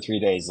out 2 or 3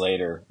 days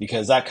later,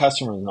 because that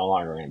customer is no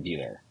longer going to be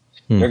there.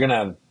 They're going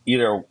to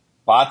either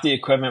bought the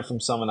equipment from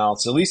someone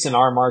else, at least in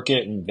our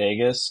market in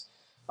Vegas.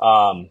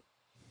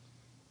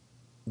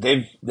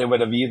 They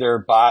would have either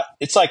bought,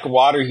 it's like a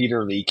water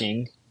heater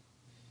leaking,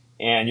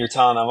 and you're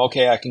telling them,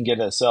 okay, I can get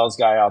a sales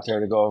guy out there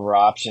to go over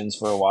options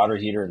for a water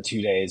heater in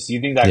 2 days. Do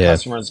you think that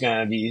customer is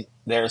going to be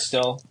there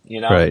still?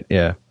 Right.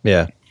 Yeah.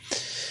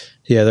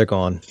 They're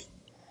gone.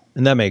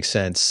 And that makes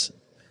sense.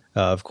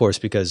 Of course,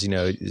 because,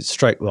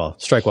 strike while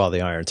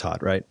the iron's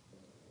hot, right?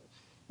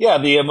 Yeah,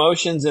 the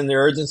emotions and the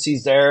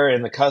urgency's there,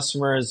 and the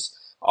customer's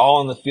all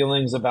in the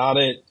feelings about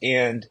it.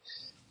 And,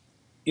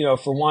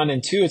 for one,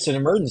 and two, it's an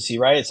emergency,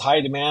 right? It's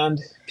high demand.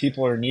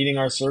 People are needing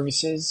our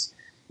services.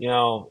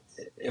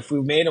 If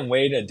we made them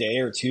wait a day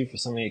or two for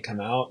somebody to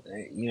come out,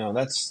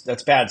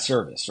 that's bad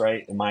service,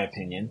 right? In my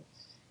opinion.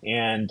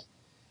 And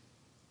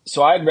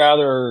so I'd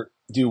rather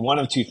do one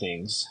of two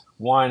things.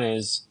 One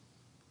is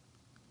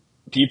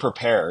be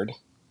prepared,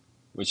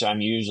 which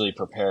I'm usually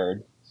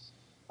prepared.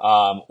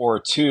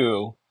 Or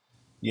two,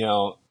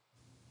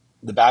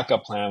 the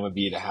backup plan would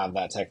be to have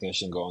that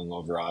technician going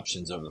over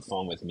options over the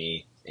phone with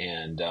me,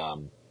 and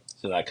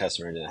so that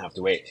customer didn't have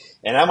to wait.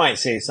 And I might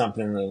say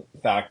something in the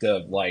fact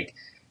of like,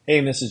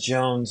 hey, Mrs.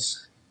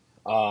 Jones,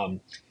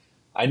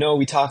 I know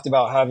we talked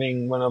about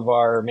having one of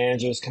our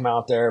managers come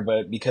out there,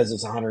 but because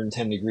it's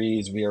 110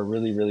 degrees, we are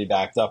really, really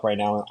backed up right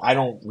now. I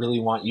don't really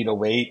want you to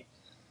wait,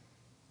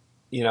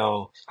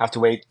 have to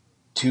wait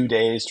 2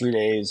 days, 3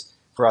 days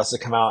for us to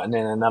come out and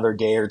then another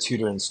day or two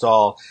to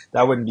install.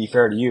 That wouldn't be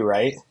fair to you,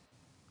 right?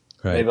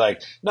 Right. They'd be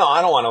like, no,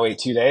 I don't want to wait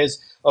 2 days.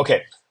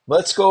 Okay,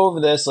 let's go over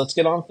this. Let's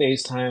get on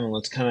FaceTime and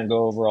let's kind of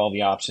go over all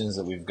the options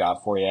that we've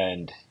got for you.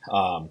 And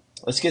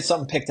let's get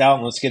something picked out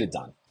and let's get it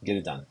done. Get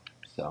it done.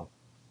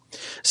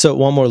 So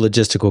one more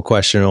logistical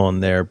question on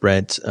there,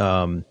 Brent.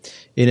 In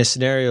a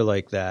scenario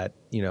like that,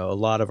 a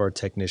lot of our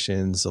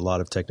technicians, a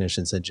lot of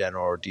technicians in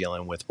general are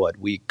dealing with what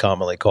we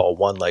commonly call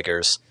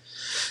one-leggers,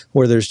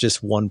 where there's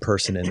just one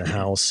person in the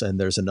house and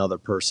there's another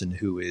person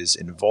who is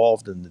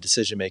involved in the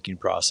decision-making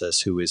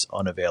process who is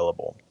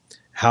unavailable.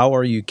 How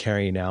are you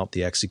carrying out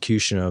the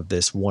execution of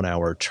this 1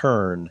 hour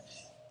turn,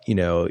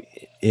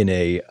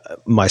 in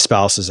my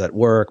spouse is at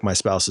work, my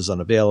spouse is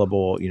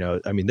unavailable,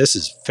 this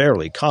is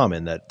fairly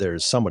common that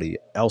there's somebody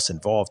else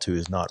involved who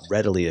is not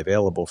readily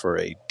available for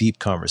a deep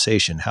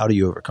conversation. How do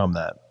you overcome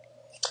that?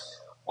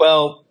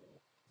 Well,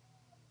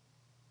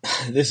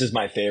 this is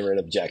my favorite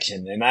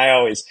objection. And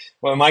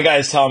when my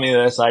guys tell me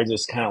this, I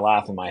just kind of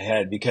laugh in my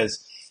head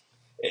because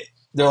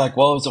they're like,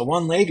 well, it's a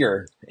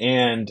one-legger.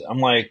 And I'm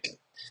like,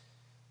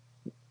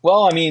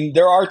 well,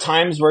 there are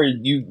times where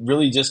you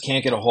really just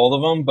can't get a hold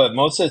of them. But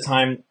most of the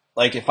time,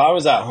 like if I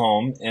was at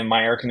home and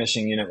my air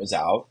conditioning unit was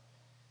out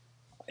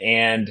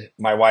and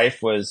my wife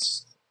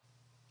was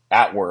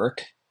at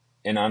work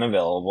and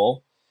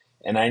unavailable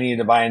and I needed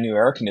to buy a new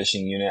air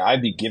conditioning unit,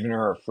 I'd be giving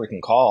her a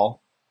freaking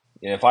call.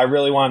 And if I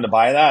really wanted to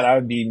buy that, I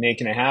would be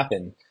making it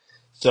happen.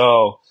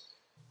 So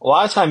a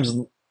lot of times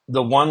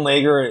the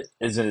one-legger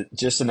is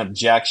just an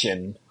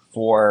objection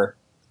for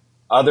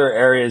other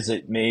areas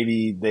that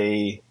maybe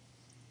they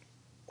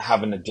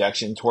have an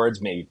objection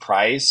towards, maybe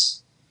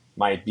price,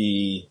 might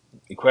be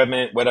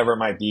equipment, whatever it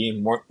might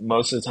be.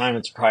 Most of the time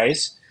it's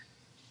price.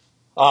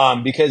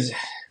 Because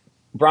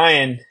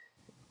Brian,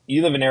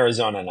 you live in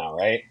Arizona now,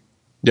 right?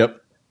 Yep.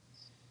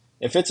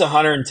 If it's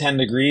 110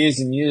 degrees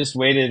and you just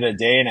waited a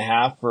day and a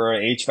half for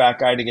an HVAC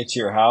guy to get to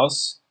your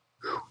house.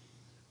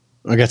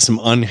 I got some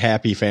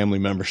unhappy family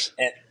members.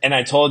 And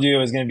I told you it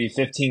was going to be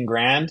 15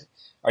 grand.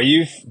 Are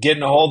you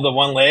getting a hold of the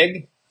one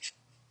leg?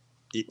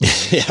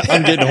 Yeah,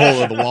 I'm getting a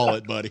hold of the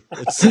wallet, buddy.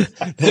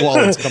 The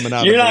wallet's coming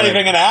out. You're not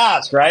even going to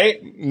ask, right?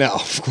 No,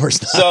 of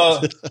course not. So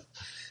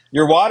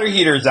your water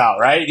heater's out,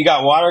 right? You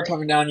got water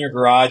coming down your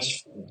garage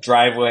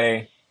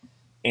driveway.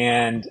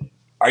 And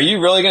are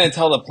you really going to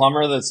tell the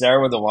plumber that's there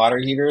with the water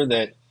heater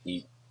that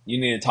you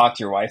need to talk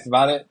to your wife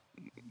about it?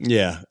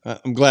 Yeah,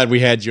 I'm glad we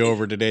had you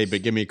over today,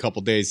 but give me a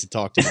couple days to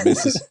talk to the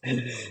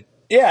missus.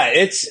 Yeah,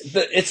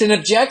 it's an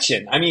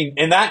objection.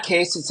 In that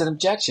case, it's an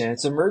objection.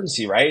 It's an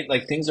emergency, right?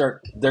 Like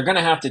they're going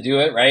to have to do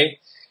it, right?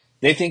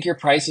 They think your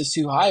price is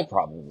too high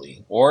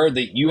probably, or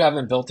that you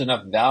haven't built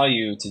enough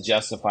value to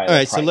justify the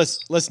price. All right, so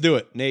let's do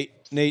it.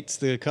 Nate's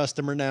the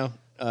customer now.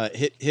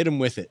 Hit him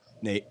with it,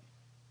 Nate.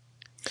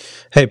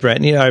 Hey,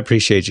 Brent, I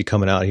appreciate you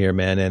coming out here,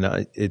 man. And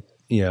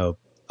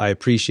I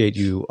appreciate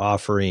you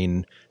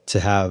offering to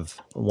have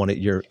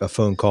a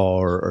phone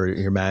call or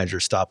your manager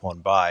stop on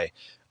by.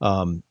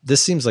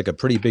 This seems like a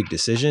pretty big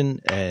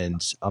decision,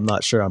 and I'm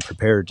not sure I'm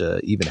prepared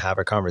to even have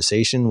a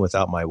conversation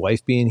without my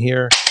wife being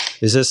here.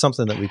 Is this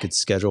something that we could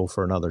schedule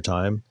for another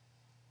time?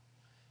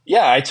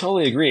 Yeah, I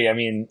totally agree.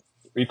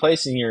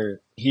 Replacing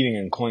your heating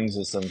and cooling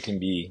system can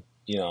be,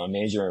 a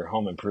major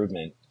home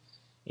improvement.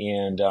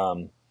 And,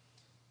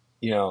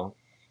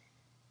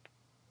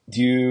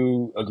 do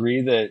you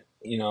agree that,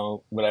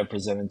 what I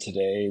presented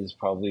today is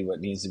probably what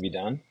needs to be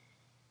done?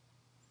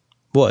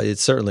 Well,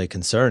 it's certainly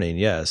concerning,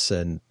 yes.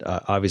 And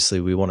obviously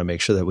we want to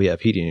make sure that we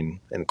have heating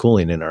and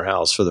cooling in our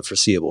house for the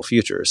foreseeable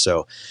future.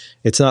 So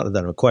it's not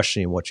that I'm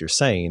questioning what you're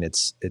saying.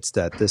 It's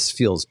that this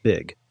feels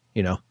big,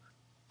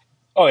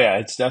 Oh yeah,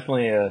 it's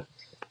definitely a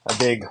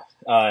big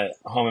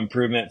home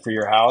improvement for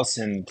your house.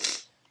 And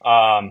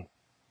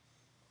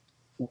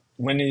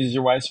when is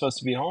your wife supposed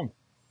to be home?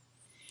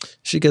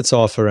 She gets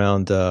off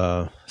around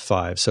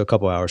 5, so a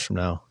couple hours from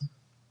now.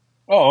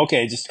 Oh,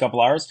 okay, just a couple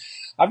hours.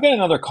 I've got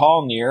another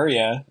call in the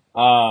area.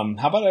 How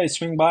about I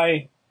swing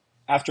by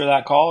after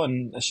that call,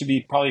 and that should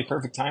be probably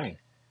perfect timing.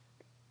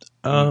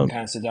 We can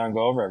kind of sit down and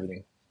go over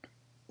everything.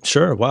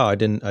 Sure. Wow, I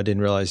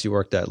didn't realize you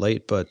worked that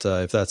late, but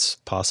if that's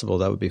possible,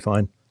 that would be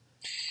fine.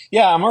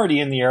 Yeah, I'm already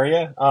in the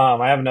area.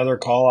 I have another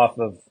call off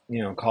of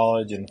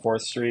College and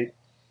 4th Street,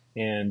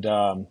 and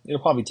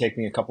it'll probably take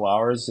me a couple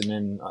hours, and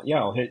then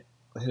I'll hit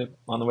it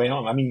on the way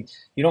home.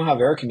 You don't have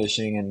air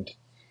conditioning, and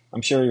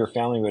I'm sure your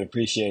family would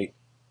appreciate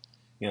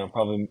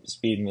probably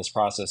speeding this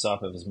process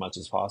up as much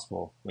as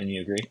possible. When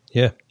you agree?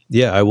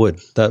 Yeah, I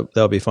would.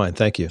 That'll be fine.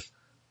 Thank you.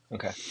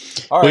 Okay.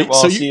 All right.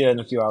 Well, I'll see you in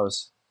a few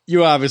hours.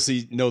 You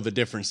obviously know the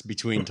difference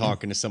between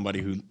talking to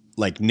somebody who,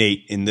 like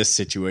Nate in this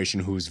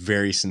situation, who's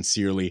very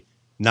sincerely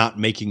not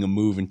making a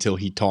move until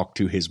he talked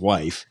to his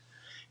wife,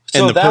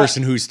 and the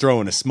person who's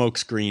throwing a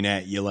smokescreen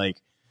at you,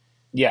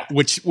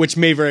 which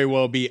may very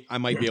well be, I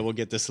might be able to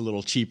get this a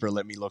little cheaper.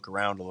 Let me look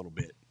around a little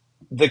bit.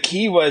 The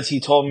key was he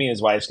told me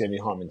his wife's going to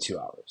be home in 2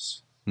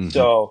 hours. Mm-hmm.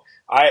 So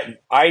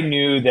I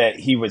knew that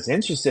he was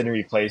interested in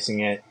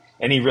replacing it,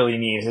 and he really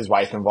needed his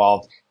wife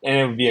involved. And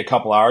it would be a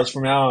couple hours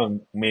from now,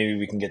 and maybe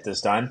we can get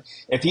this done.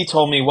 If he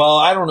told me, well,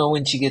 I don't know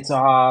when she gets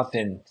off,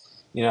 and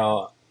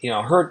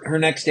her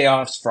next day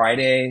off's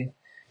Friday,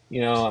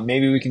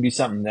 maybe we can do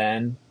something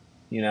then.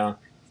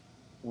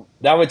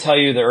 That would tell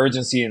you the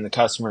urgency in the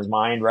customer's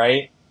mind,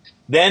 right?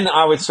 Then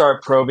I would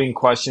start probing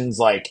questions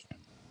like,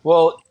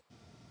 well,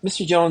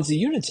 Mr. Jones, the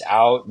unit's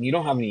out and you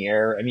don't have any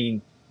air. I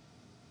mean,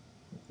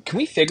 can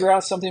we figure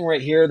out something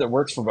right here that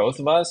works for both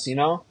of us,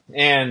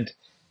 and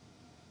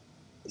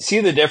see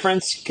the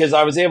difference? Because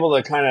I was able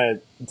to kind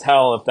of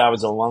tell if that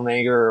was a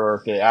one-legger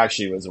or if it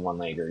actually was a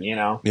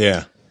one-legger,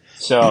 Yeah.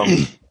 So.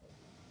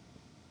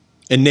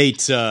 And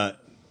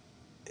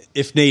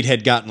if Nate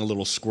had gotten a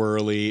little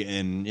squirrely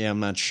and I'm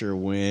not sure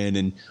when,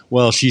 and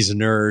well, she's a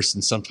nurse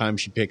and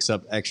sometimes she picks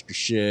up extra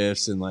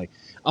shifts and like,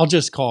 I'll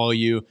just call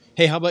you.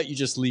 Hey, how about you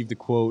just leave the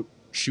quote,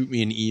 shoot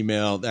me an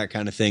email, that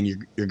kind of thing.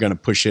 You're going to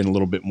push in a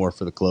little bit more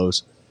for the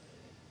close.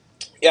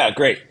 Yeah,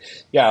 great.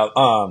 Yeah,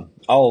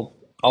 I'll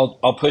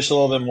push a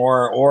little bit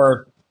more,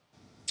 or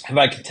if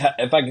I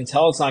can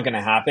tell it's not going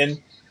to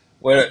happen,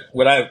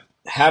 what I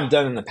have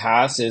done in the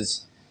past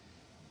is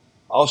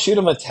I'll shoot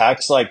him a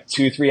text like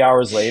 2-3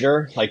 hours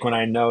later, like when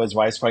I know his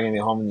wife's probably going to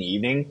be home in the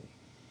evening.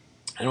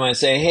 And when I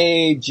say,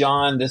 hey,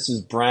 John, this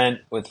is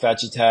Brent with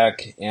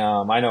Fetch-A-Tech.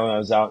 I know I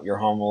was out your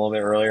home a little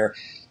bit earlier.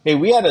 Hey,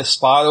 we had a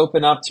spot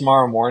open up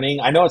tomorrow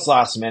morning. I know it's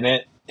last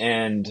minute,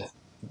 and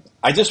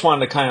I just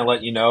wanted to kind of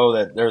let you know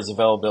that there's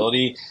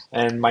availability.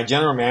 And my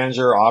general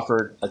manager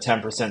offered a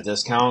 10%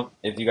 discount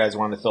if you guys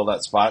wanted to fill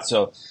that spot.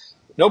 So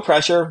no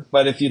pressure,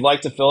 but if you'd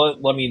like to fill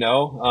it, let me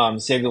know.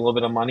 Save you a little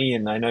bit of money,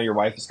 and I know your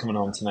wife is coming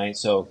home tonight,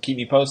 so keep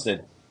me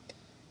posted.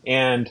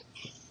 And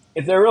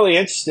if they're really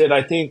interested,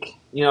 I think,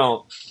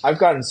 I've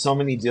gotten so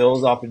many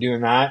deals off of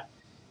doing that,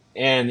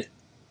 and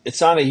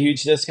it's not a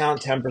huge discount,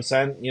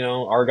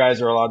 10%. Our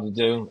guys are allowed to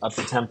do up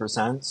to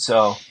 10%.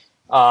 So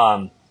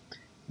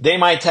they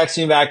might text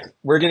me back,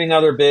 we're getting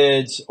other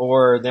bids,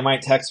 or they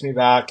might text me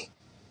back,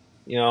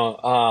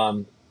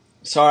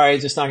 sorry,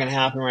 it's just not going to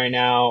happen right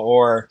now,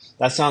 or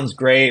that sounds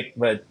great,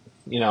 but,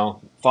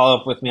 follow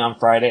up with me on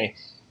Friday.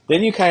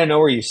 Then you kind of know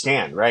where you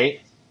stand, right?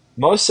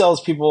 Most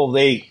salespeople,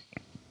 they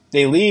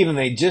leave and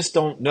they just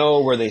don't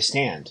know where they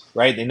stand,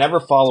 right? They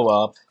never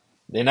follow up.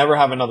 They never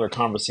have another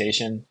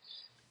conversation.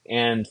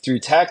 And through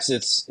text,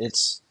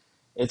 it's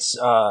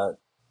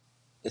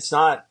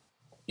not,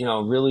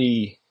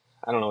 really,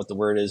 I don't know what the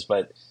word is,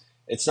 but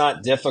it's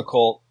not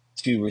difficult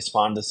to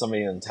respond to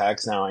somebody in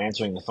text. Now,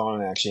 answering the phone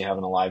and actually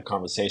having a live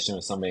conversation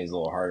with somebody is a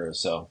little harder.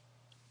 So,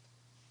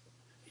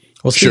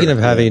 well, speaking of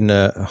having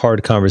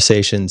hard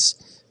conversations,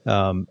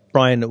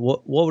 Brian,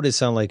 what would it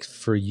sound like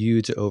for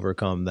you to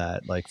overcome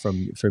that, like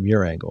from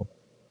your angle?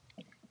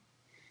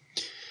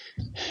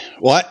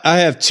 Well, I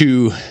have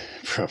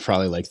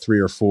probably like 3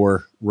 or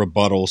 4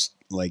 rebuttals,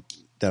 like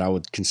that I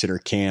would consider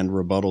canned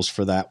rebuttals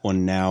for that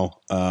one. Now,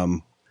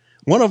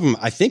 one of them,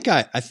 I think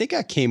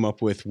I came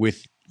up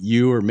with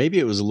you, or maybe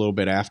it was a little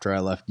bit after I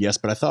left Yes,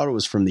 but I thought it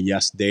was from the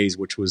Yes days,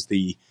 which was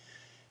the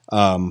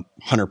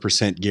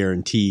 100%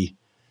 guarantee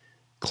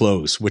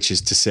close, which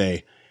is to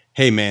say,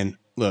 hey man,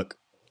 look,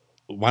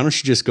 why don't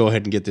you just go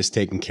ahead and get this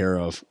taken care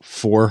of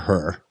for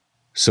her,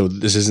 so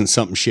this isn't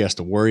something she has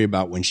to worry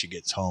about when she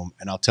gets home,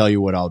 and I'll tell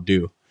you what I'll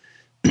do.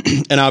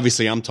 And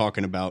obviously I'm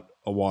talking about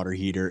a water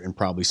heater and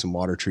probably some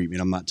water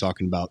treatment. I'm not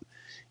talking about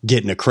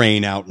getting a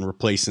crane out and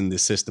replacing the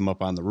system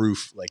up on the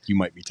roof like you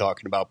might be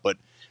talking about. But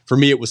for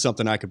me, it was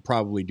something I could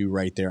probably do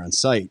right there on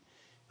site.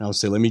 And I would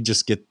say, let me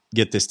just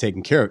get this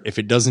taken care of. If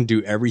it doesn't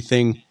do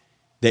everything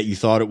that you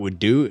thought it would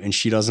do and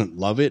she doesn't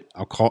love it,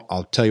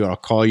 I'll tell you what, I'll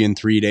call you in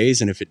 3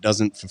 days. And if it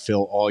doesn't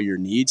fulfill all your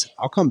needs,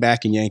 I'll come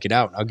back and yank it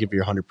out. And I'll give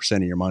you 100%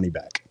 of your money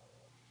back.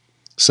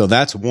 So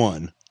that's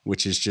one,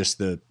 which is just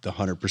the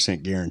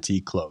 100%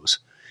 guarantee close.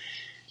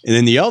 And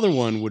then the other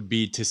one would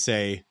be to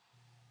say,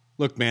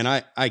 look, man,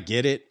 I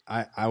get it.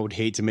 I would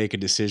hate to make a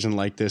decision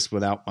like this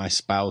without my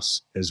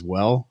spouse as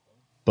well.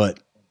 But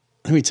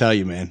let me tell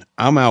you, man,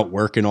 I'm out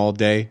working all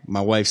day.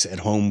 My wife's at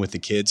home with the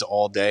kids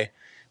all day.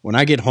 When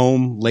I get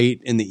home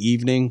late in the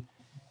evening,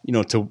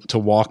 to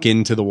walk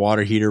into the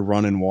water heater,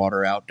 running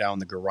water out down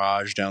the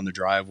garage, down the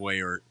driveway,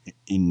 or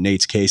in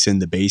Nate's case, in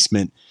the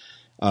basement.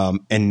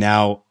 And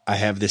now I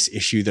have this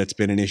issue that's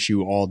been an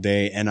issue all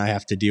day, and I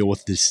have to deal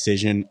with the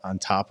decision on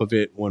top of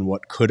it, when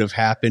what could have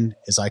happened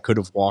is I could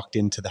have walked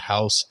into the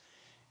house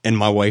and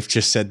my wife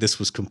just said this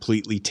was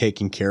completely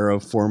taken care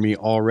of for me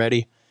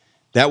already.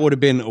 That would have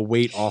been a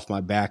weight off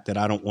my back that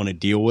I don't want to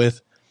deal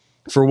with.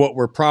 For what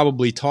we're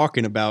probably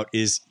talking about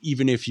is,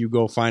 even if you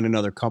go find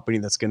another company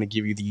that's going to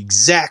give you the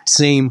exact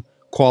same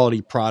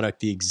quality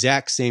product, the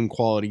exact same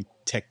quality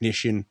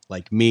technician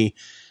like me,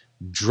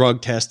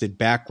 drug tested,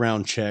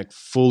 background check,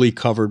 fully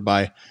covered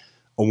by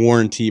a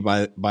warranty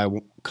by a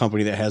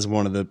company that has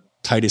one of the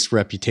tightest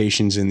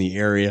reputations in the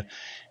area,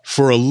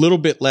 for a little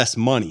bit less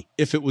money,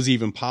 if it was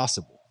even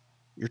possible.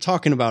 You're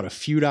talking about a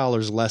few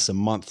dollars less a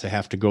month to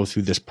have to go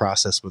through this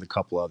process with a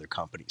couple other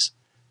companies.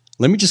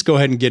 Let me just go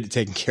ahead and get it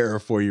taken care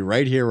of for you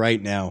right here,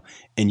 right now,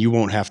 and you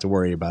won't have to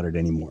worry about it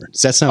anymore.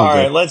 Does that sound good?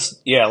 All right,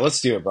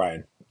 let's do it,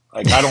 Brian.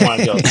 Like, I don't want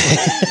to go.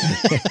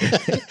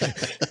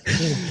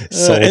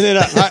 And then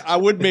I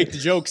would make the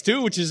jokes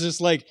too, which is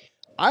just like,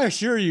 I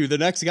assure you, the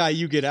next guy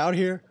you get out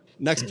here,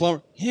 next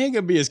plumber, he ain't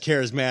gonna be as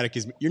charismatic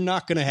as me. You're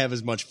not gonna have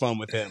as much fun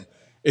with him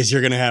as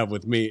you're gonna have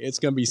with me. It's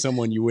gonna be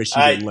someone you wish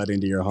you didn't let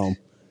into your home.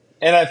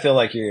 And I feel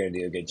like you're going to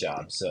do a good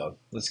job. So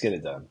let's get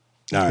it done.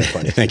 All right,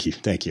 buddy. Thank you.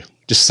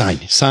 Just sign.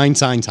 Sorry.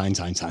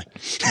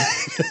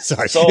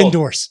 So,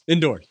 Endorse.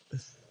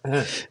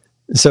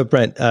 So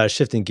Brent,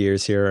 shifting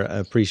gears here, I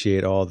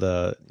appreciate all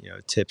the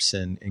tips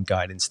and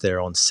guidance there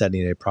on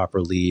setting a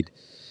proper lead.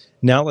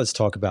 Now let's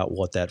talk about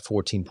what that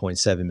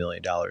 $14.7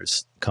 million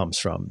comes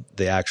from,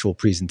 the actual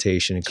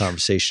presentation and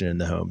conversation in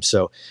the home.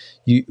 So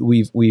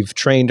we've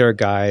trained our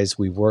guys,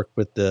 we've worked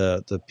with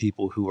the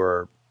people who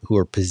are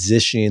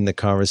positioning the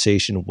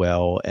conversation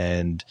well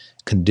and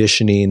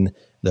conditioning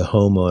the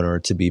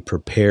homeowner to be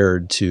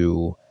prepared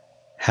to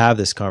have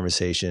this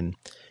conversation.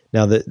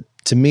 Now,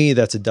 to me,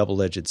 that's a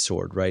double-edged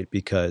sword, right?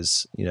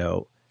 Because,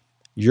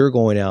 you're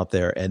going out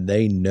there and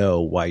they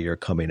know why you're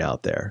coming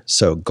out there.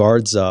 So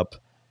guards up,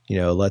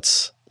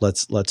 let's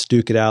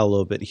duke it out a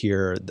little bit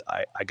here.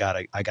 I got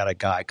a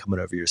guy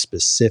coming over here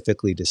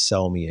specifically to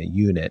sell me a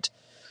unit.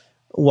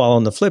 While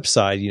on the flip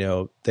side,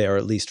 they are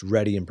at least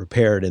ready and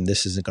prepared, and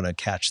this isn't going to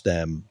catch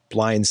them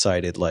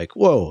blindsided like,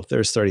 whoa,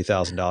 there's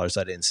 $30,000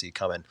 I didn't see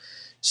coming.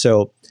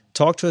 So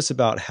talk to us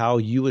about how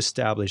you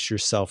establish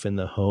yourself in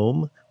the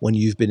home when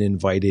you've been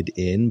invited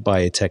in by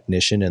a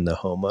technician and the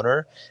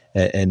homeowner,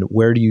 and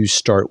where do you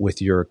start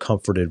with your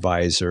comfort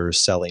advisor,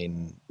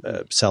 selling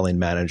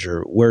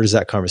manager? Where does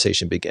that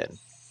conversation begin?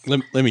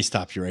 Let me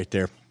stop you right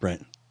there,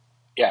 Brent.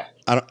 Yeah.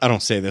 I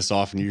don't say this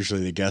often.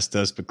 Usually the guest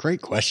does, but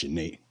great question,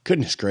 Nate.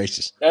 Goodness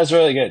gracious. That's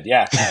really good.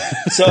 Yeah.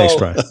 So, thanks,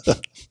 Brian.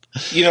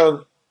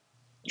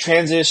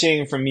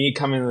 Transitioning from me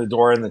coming to the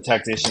door and the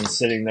technician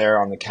sitting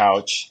there on the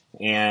couch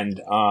and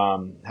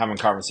having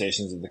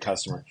conversations with the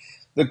customer.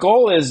 The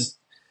goal is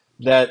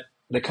that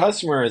the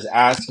customer is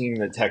asking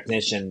the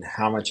technician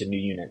how much a new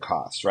unit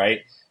costs,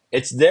 right?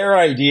 It's their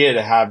idea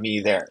to have me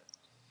there.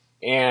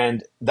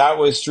 And that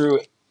was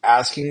through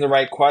asking the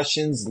right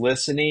questions,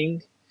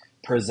 listening,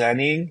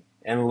 presenting,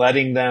 and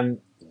letting them,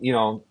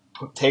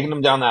 taking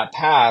them down that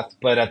path.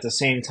 But at the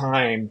same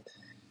time,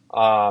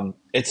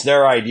 it's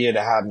their idea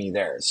to have me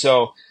there.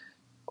 So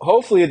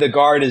hopefully the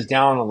guard is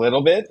down a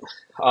little bit,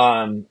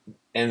 and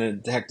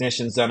the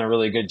technician's done a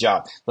really good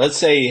job. Let's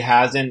say he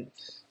hasn't,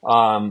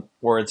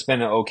 or it's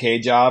been an okay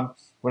job.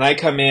 When I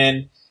come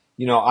in,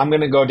 I'm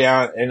going to go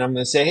down and I'm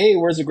going to say, hey,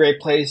 where's a great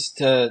place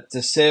to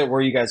sit? Where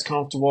are you guys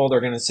comfortable?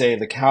 They're going to say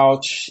the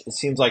couch. It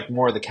seems like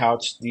more the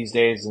couch these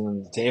days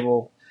than the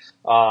table.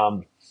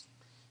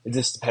 It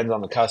just depends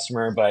on the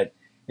customer, but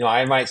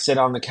I might sit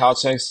on the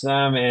couch next to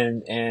them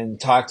and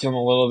talk to them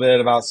a little bit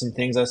about some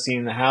things I've seen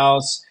in the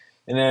house.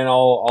 And then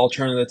I'll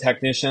turn to the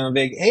technician and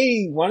be like,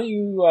 hey, why don't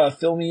you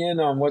fill me in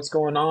on what's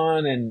going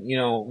on and,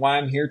 why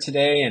I'm here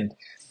today. And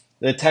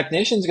the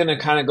technician's going to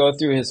kind of go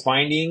through his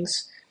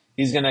findings.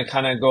 He's going to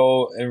kind of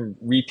go and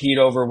repeat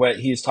over what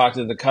he's talked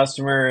to the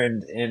customer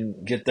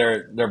and get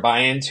their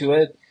buy-in to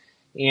it.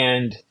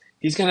 And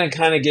he's going to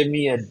kind of give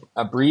me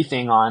a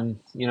briefing on,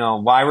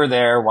 why we're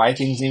there, why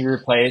things need to be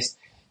replaced.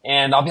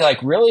 And I'll be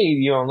like,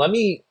 really, let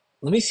me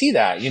see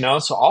that,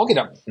 so I'll get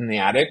up in the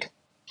attic.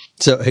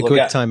 So a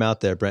quick time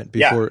out there, Brent,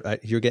 before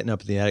you're getting up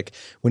in the attic,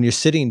 when you're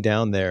sitting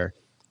down there,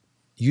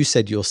 you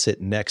said you'll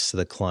sit next to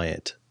the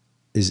client.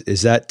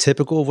 Is that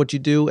typical of what you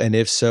do? And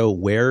if so,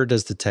 where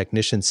does the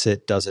technician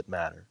sit? Does it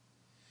matter?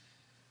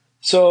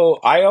 So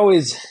I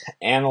always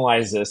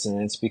analyze this,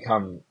 and it's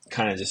become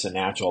kind of just a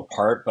natural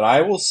part, but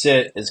I will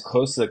sit as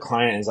close to the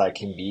client as I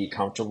can be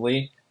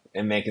comfortably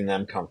and making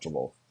them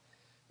comfortable.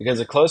 Because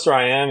the closer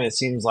I am, it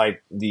seems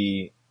like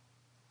the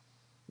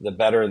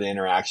better the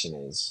interaction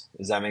is.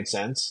 Does that make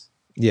sense?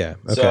 Yeah.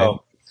 Okay.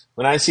 So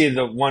when I see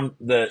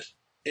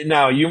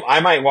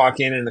I might walk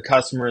in and the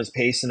customer is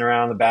pacing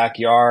around the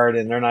backyard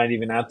and they're not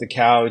even at the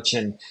couch,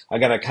 and I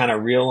got to kind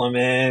of reel them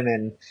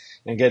in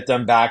and get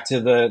them back to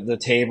the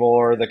table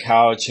or the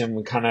couch, and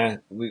we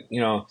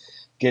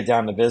get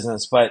down to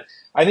business. But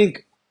I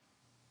think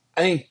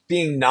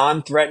being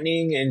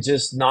non-threatening and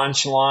just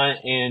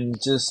nonchalant and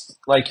just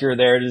like you're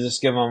there to just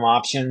give them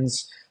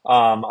options.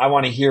 I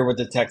want to hear what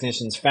the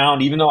technicians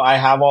found, even though I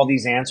have all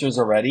these answers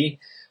already.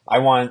 I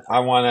want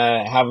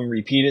to have him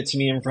repeat it to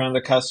me in front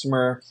of the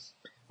customer.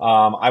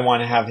 I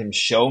want to have him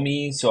show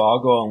me. So I'll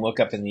go and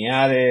look up in the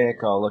attic.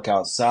 I'll look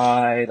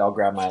outside. I'll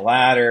grab my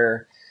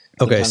ladder.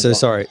 Okay. So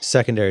sorry,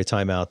 secondary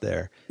timeout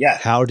there. Yeah.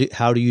 How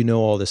do you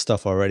know all this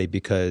stuff already?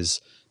 Because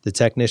the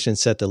technician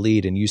set the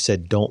lead and you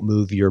said, don't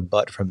move your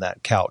butt from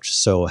that couch.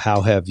 So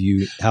how have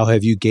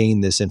you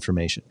gained this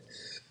information?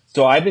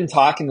 So I've been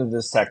talking to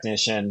this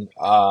technician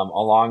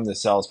along the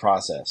sales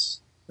process.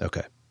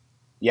 Okay.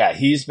 Yeah,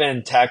 he's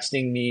been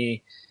texting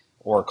me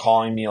or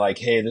calling me like,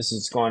 hey, this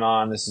is going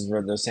on. This is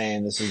what they're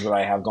saying. This is what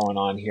I have going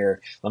on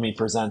here. Let me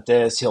present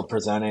this. He'll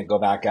present it, go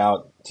back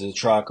out to the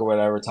truck or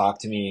whatever, talk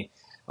to me.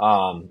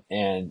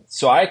 And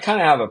so I kind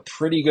of have a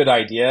pretty good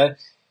idea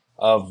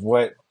of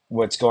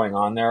what's going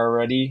on there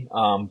already.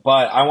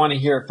 But I want to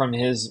hear it from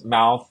his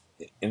mouth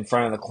in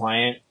front of the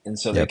client, and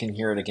so they can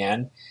hear it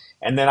again.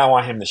 And then I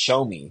want him to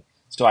show me.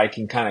 so I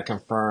can kind of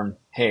confirm,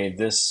 hey,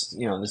 this,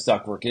 this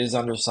ductwork is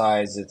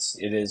undersized.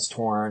 It is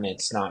torn.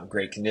 It's not in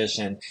great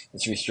condition.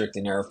 It's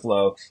restricting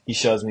airflow. He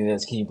shows me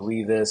this. Can you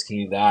believe this? Can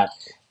you do that?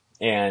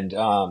 And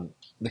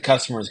the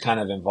customer is kind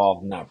of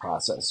involved in that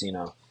process, Okay,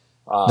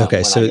 when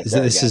I so get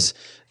there this again.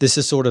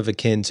 is sort of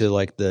akin to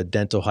like the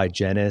dental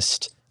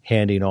hygienist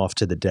handing off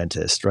to the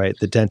dentist, right?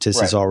 The dentist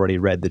has Right. already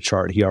read the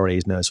chart; he already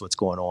knows what's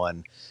going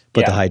on,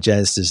 but the Yeah.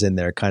 hygienist is in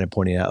there, kind of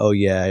pointing out, "Oh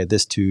yeah,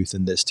 this tooth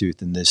and this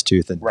tooth and this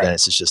tooth," and the Right.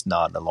 dentist is just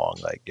nodding along,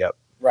 like, "Yep,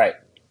 Right.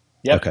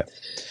 Yep. okay."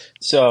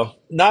 So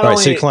not All right,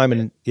 so you're only,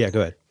 climbing. Yeah,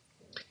 go ahead.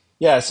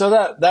 yeah, so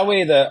that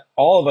way that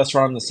all of us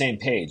are on the same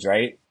page,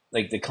 right?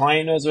 Like the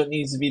client knows what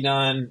needs to be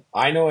done.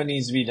 I know what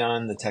needs to be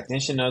done. The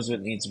technician knows what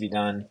needs to be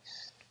done.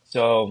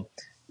 So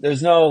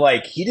there's no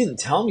like, he didn't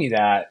tell me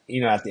that,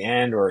 at the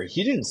end, or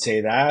he didn't say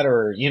that,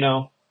 or,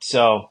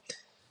 so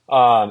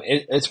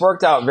it's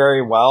worked out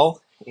very well.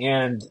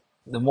 And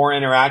the more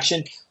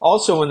interaction,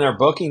 also when they're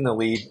booking the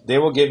lead, they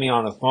will get me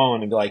on the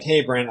phone and be like,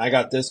 hey, Brent, I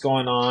got this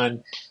going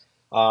on.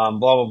 Blah,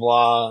 blah,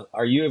 blah.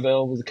 Are you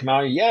available to come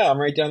out? Yeah, I'm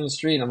right down the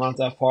street. I'm not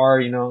that far.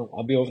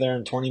 I'll be over there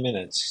in 20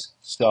 minutes.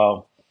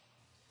 So,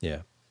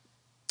 Yeah.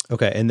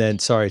 Okay, and then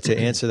sorry to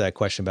answer that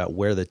question about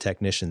where the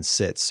technician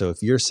sits. So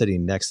if you're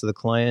sitting next to the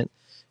client,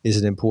 is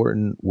it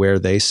important where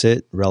they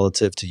sit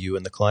relative to you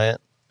and the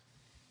client?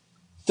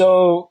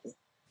 so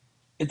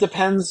it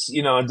depends,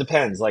 it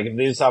depends. Like if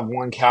they just have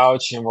one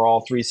couch and we're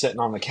all three sitting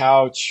on the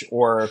couch,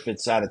 or if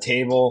it's at a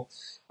table,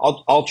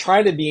 I'll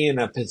try to be in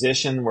a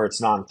position where it's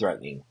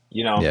non-threatening,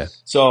 Yeah.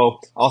 So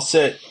I'll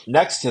sit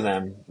next to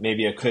them,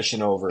 maybe a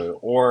cushion over,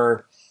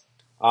 or,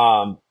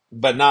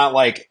 but not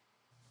like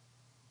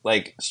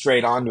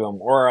straight onto them,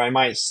 or I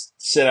might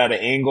sit at an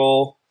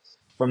angle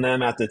from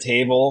them at the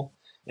table.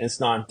 And it's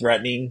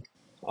non-threatening.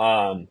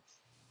 Um,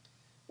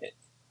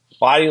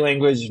 Body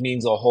language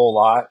means a whole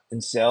lot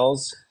in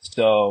sales.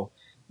 So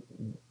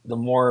the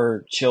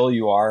more chill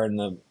you are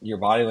and your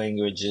body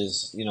language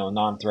is,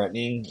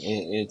 non-threatening,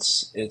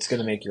 it's going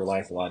to make your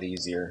life a lot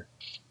easier.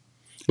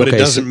 But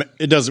Okay, so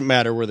it doesn't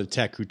matter where the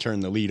tech who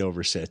turned the lead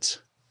over sits.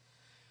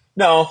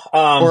 No,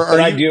 Or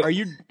but I do.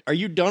 are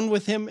you done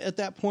with him at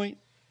that point?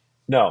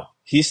 No,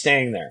 he's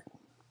staying there.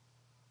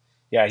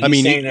 Yeah, I he's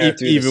mean, staying there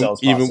through the sales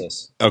even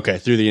process. okay,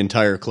 through the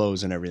entire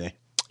close and everything.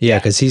 yeah, Yeah.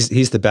 because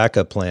he's the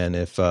backup plan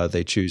if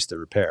they choose the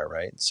repair,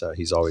 right? So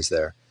he's always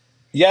there.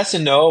 Yes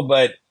and no,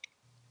 but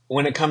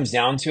when it comes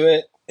down to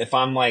it, if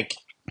I'm like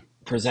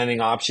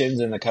presenting options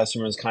and the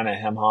customer's kind of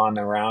hem-hawing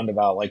around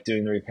about like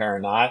doing the repair or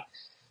not,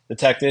 the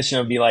technician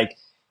will be like,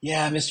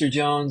 yeah, Mr.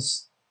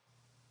 Jones,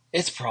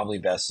 it's probably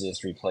best to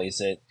just replace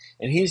it.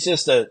 And he's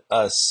just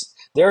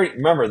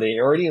remember, they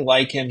already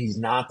like him. He's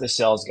not the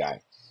sales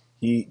guy.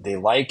 They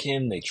like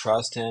him. They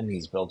trust him.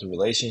 He's built a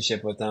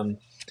relationship with them.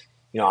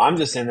 I'm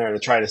just in there to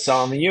try to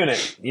sell him a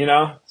unit,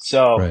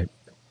 so Right.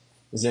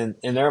 is in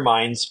their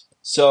minds.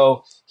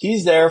 So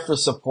he's there for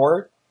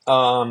support.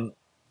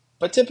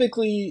 But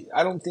typically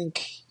I don't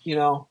think,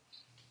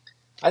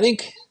 I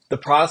think the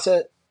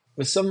process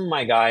with some of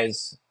my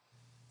guys,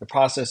 the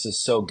process is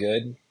so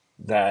good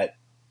that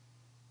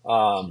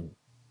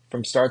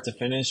from start to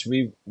finish,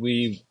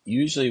 we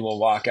usually will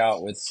walk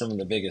out with some of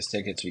the biggest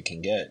tickets we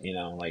can get.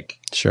 Like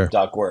Sure.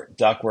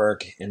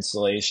 ductwork,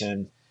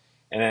 installation,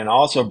 and then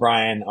also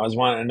Brian, I was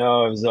wanting to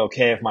know if it was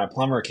okay if my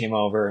plumber came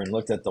over and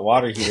looked at the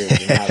water heaters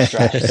and not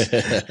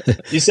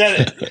straps. You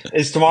said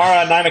is tomorrow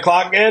at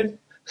 9:00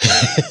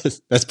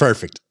 good? That's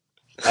perfect.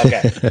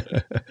 Okay,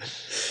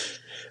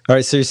 All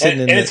right, so you're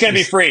sitting and in it's going to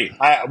be free.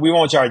 We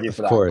won't charge you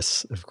for of that.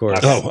 course, of course.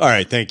 Okay. Oh, all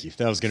right. Thank you.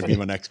 That was going to be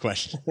my next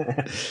question.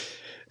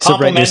 So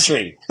Brent,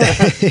 Complimentary.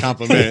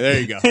 Complimentary. There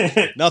you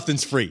go.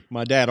 Nothing's free.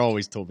 My dad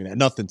always told me that.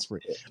 Nothing's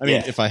free. I mean,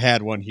 Yeah. if I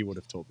had one, he would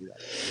have told me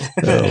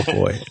that. Oh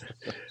boy,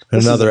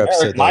 This is another America.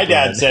 episode. My there,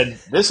 dad Brian. said,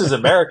 "This is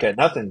America.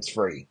 Nothing's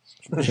free."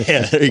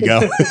 Yeah, there you go.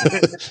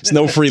 It's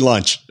no free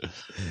lunch.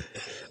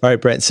 All right,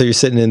 Brent. So you're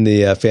sitting in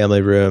the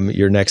family room.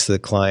 You're next to the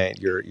client.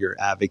 You're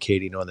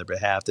advocating on their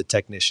behalf. The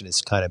technician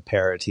is kind of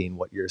parroting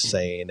what you're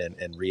saying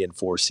and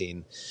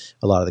reinforcing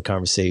a lot of the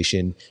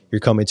conversation.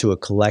 You're coming to a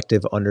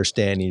collective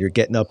understanding. You're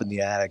getting up in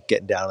the attic,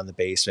 getting down in the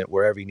basement,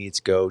 wherever you need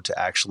to go to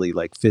actually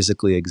like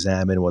physically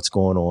examine what's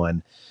going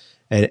on.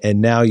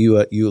 And now you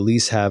at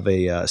least have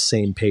a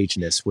same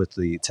pageness with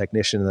the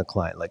technician and the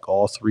client. Like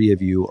all three of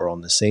you are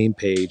on the same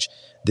page.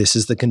 This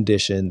is the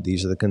condition.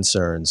 These are the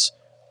concerns.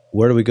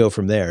 Where do we go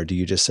from there? Do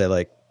you just say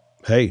like,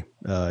 hey,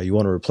 you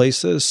want to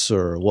replace this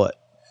or what?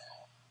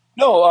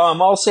 No,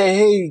 I'll say,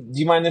 hey, do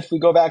you mind if we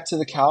go back to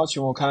the couch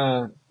and we'll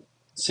kind of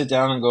sit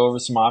down and go over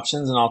some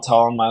options? And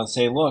I'll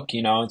say, look,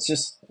 it's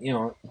just,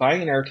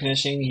 buying an air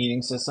conditioning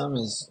heating system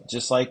is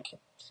just like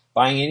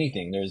buying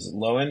anything. There's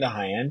low end to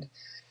high end.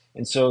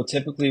 And so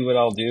typically what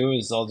I'll do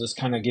is I'll just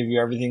kind of give you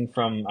everything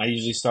I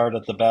usually start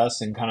at the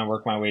best and kind of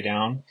work my way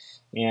down.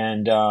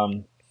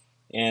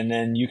 And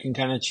then you can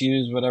kind of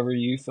choose whatever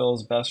you feel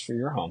is best for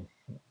your home.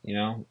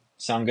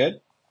 Sound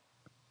good?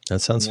 That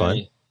sounds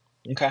fine.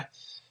 Okay.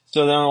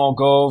 So then we'll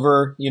go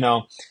over,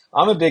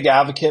 I'm a big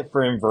advocate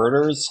for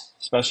inverters,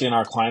 especially in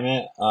our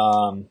climate.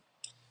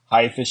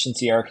 high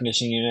efficiency air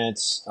conditioning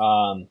units.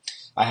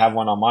 I have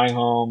one on my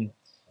home.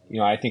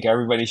 I think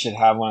everybody should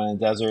have one in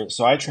the desert.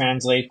 So I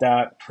translate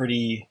that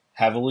pretty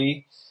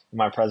heavily in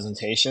my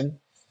presentation.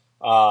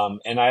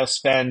 And I'll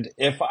spend,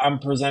 if I'm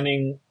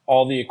presenting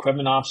all the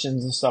equipment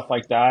options and stuff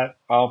like that,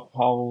 I'll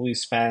probably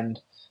spend,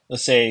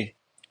 let's say,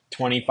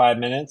 25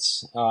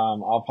 minutes.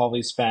 I'll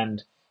probably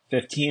spend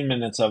 15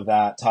 minutes of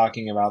that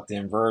talking about the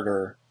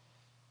inverter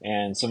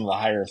and some of the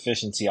higher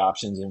efficiency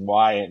options and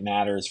why it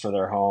matters for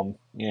their home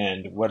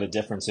and what a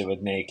difference it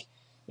would make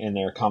in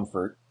their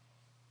comfort.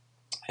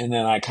 And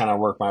then I kind of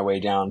work my way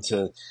down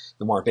to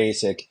the more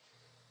basic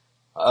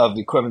of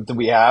the equipment that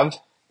we have.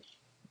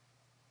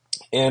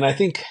 And I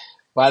think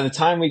by the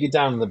time we get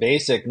down to the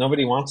basic,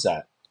 nobody wants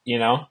that, you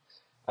know?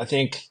 I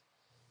think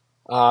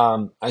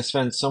I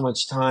spend so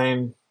much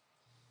time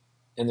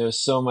and there's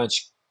so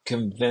much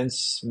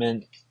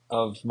convincement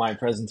of my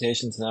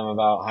presentation to them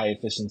about high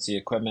efficiency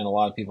equipment. A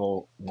lot of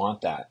people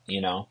want that.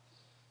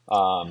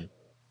 Um,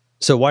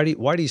 So why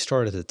do you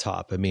start at the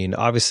top? I mean,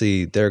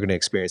 obviously they're going to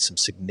experience some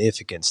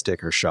significant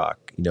sticker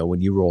shock. When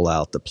you roll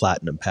out the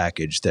platinum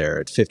package there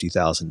at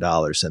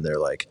 $50,000, and they're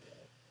like,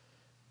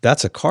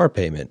 "That's a car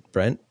payment,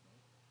 Brent."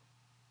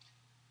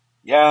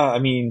 yeah, I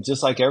mean,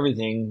 just like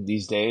everything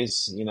these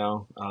days,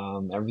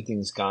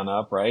 everything's gone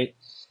up, right?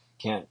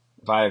 Can't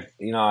buy,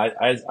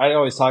 I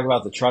always talk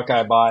about the truck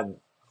I bought in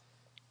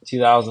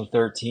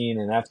 2013,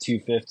 an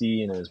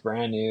F-250, and it was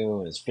brand new,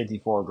 and it was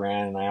 54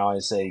 grand. And I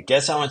always say,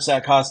 guess how much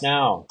that costs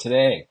now,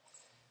 today?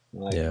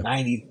 Like Yeah.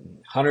 90,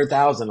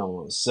 100,000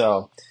 almost.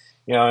 So,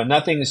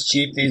 nothing is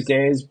cheap these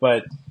days,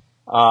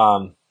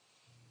 um,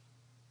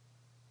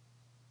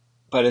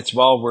 but it's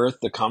well worth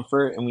the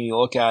comfort. And when you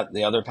look at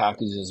the other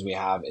packages we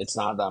have, it's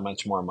not that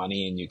much more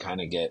money, and you kind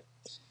of get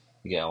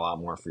a lot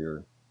more for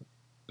your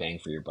bang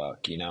for your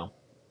buck.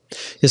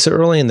 Yeah, so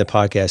early in the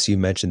podcast, you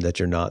mentioned that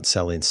you're not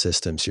selling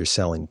systems, you're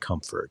selling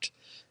comfort.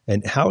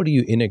 And how do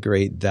you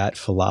integrate that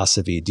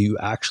philosophy? Do you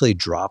actually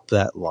drop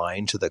that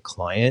line to the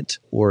client,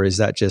 or is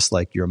that just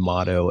like your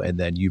motto and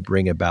then you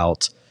bring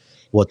about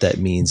what that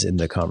means in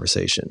the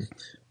conversation?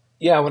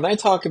 Yeah, when I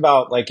talk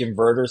about like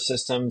inverter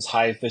systems,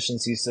 high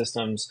efficiency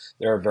systems,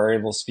 they're a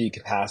variable speed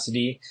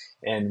capacity,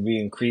 and we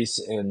increase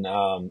in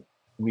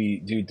we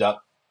do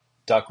duct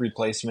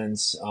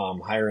replacements,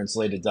 higher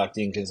insulated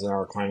ducting because in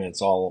our climate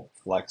it's all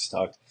flex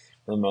duct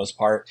for the most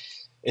part.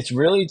 It's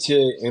really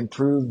to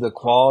improve the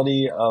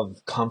quality of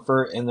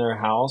comfort in their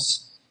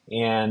house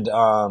and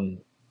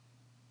the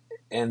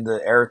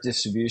air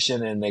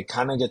distribution, and they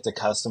kind of get to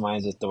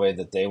customize it the way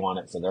that they want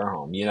it for their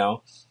home.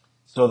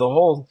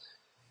 So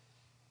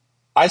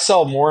I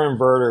sell more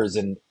inverters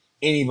than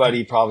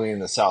anybody probably in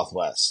the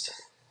Southwest.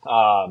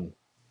 Um,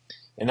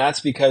 and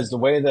that's because the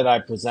way that I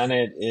present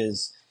it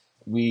is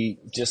we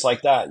just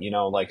like that,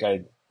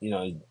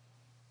 an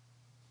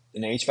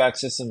HVAC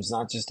system is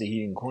not just a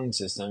heating and cooling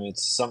system.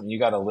 It's something you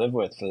got to live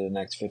with for the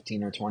next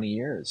 15 or 20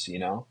 years.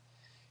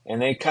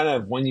 And they kind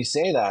of, when you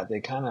say that, they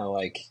kind of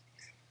like,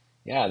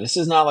 yeah, this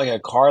is not like a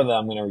car that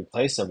I'm going to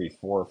replace every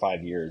 4 or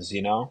 5 years.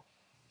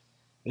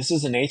 This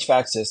is an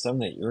HVAC system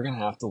that you're going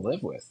to have to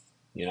live with.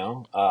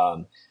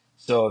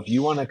 So if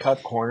you want to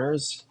cut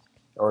corners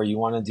or you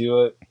want to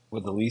do it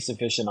with the least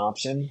efficient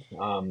option,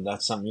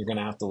 that's something you're going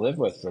to have to live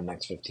with for the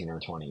next 15 or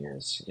 20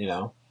 years.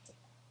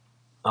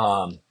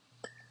 Um,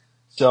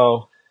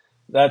 so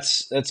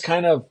that's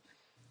kind of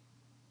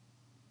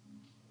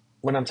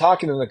when I'm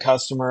talking to the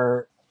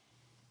customer,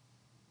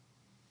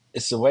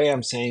 it's the way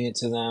I'm saying it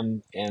to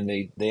them, and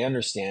they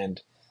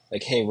understand,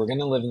 like, hey, we're going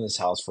to live in this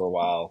house for a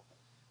while.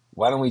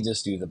 Why don't we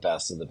just do the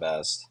best of the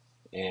best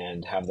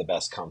and have the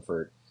best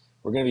comfort?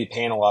 We're going to be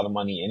paying a lot of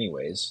money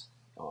anyways,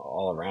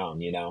 all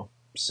around.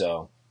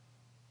 So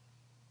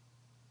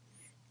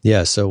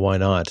Yeah, so why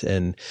not?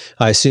 And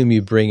I assume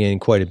you bring in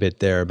quite a bit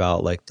there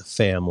about like the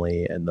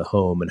family and the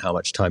home and how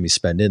much time you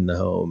spend in the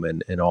home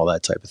and all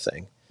that type of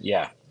thing.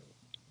 yeah.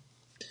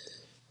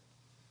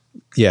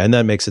 Yeah, and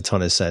that makes a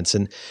ton of sense.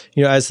 And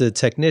as the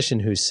technician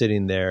who's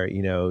sitting there,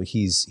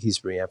 he's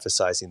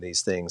reemphasizing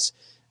these things.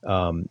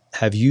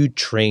 Have you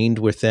trained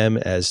with them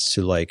as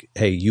to like,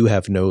 hey, you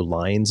have no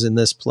lines in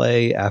this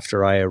play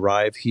after I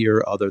arrive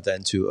here, other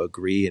than to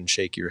agree and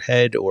shake your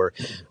head, or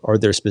are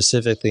there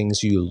specific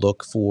things you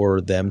look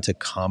for them to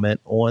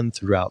comment on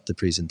throughout the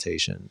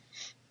presentation?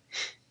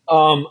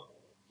 Um,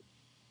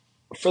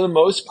 for the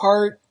most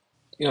part,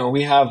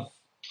 we have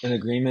an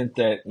agreement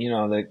that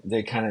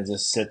they kind of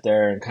just sit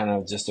there and kind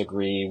of just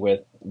agree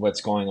with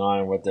what's going on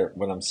and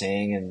what I'm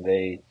saying, and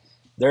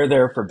they're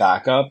there for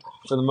backup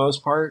for the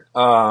most part.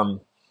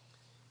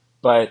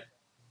 But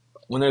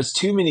when there's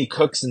too many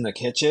cooks in the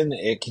kitchen,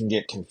 it can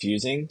get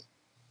confusing,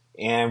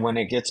 and when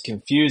it gets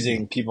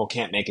confusing, people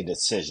can't make a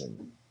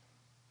decision.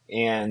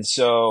 And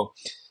so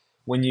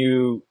when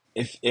you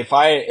if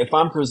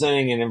I'm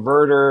presenting an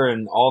inverter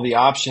and all the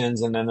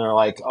options, and then they're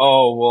like,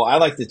 oh well, I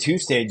like the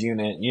two-stage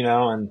unit,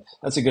 and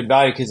that's a good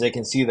value because they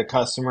can see the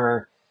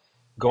customer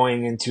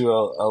going into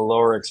a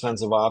lower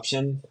expensive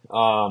option.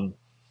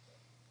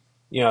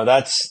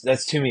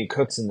 that's too many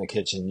cooks in the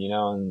kitchen,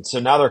 and so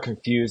now they're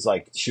confused.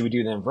 Like, should we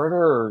do the inverter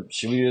or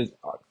should we do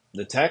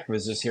the tech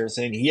was just here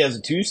saying he has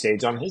a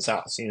 2-stage on his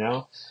house,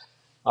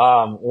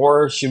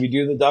 or should we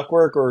do the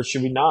ductwork or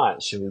should we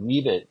not? Should we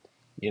leave it?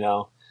 You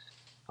know,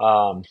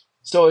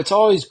 so it's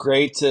always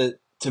great to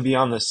be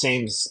on the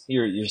same,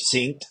 you're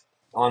synced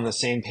on the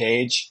same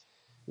page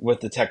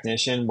with the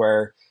technician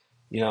where,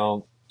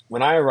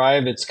 when I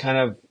arrive,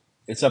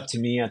 it's up to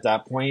me at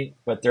that point,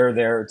 but they're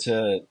there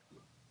to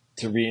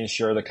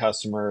reassure the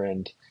customer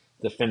and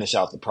to finish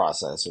out the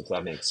process, if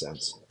that makes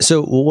sense.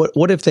 So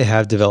what if they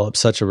have developed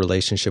such a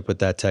relationship with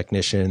that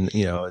technician,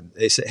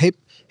 they say, hey,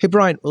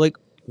 Brian, like,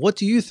 what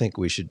do you think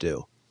we should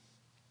do?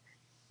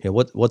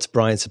 What's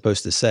Brian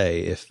supposed to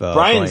say if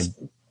Brian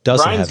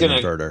doesn't have an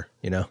inverter,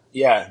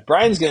 Yeah,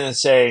 Brian's going to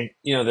say,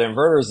 the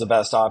inverter is the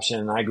best option.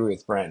 And I agree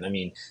with Brent. I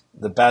mean,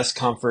 the best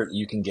comfort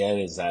you can get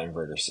is that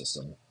inverter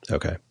system.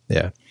 Okay.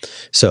 Yeah.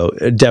 So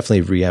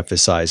definitely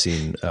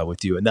re-emphasizing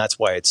with you. And that's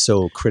why it's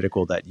so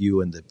critical that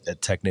you and the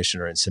technician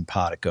are in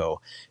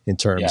simpatico in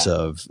terms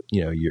of,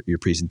 your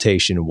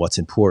presentation and what's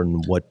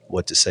important,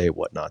 what to say,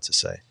 what not to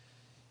say.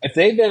 If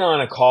they've been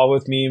on a call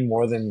with me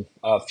more than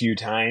a few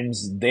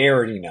times, they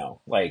already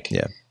know.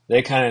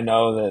 They kind of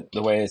know that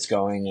the way it's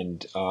going.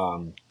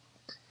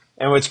 And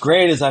what's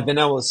great is I've been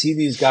able to see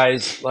these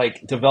guys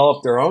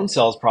develop their own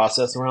sales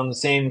process around the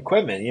same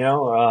equipment,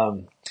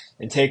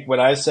 and take what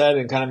I said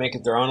and kind of make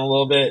it their own a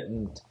little bit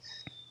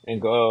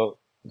and go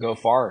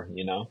far,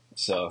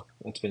 So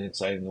it's been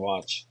exciting to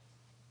watch.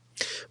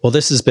 Well,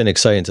 this has been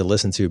exciting to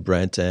listen to,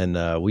 Brent,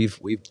 and we've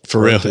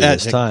for real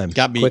this time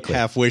got me quickly.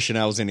 half wishing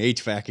I was in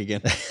HVAC again.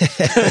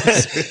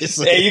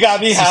 Hey, you got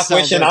me half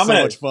wishing like so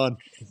much fun.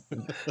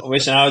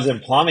 Wishing I was in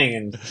plumbing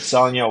and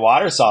selling you a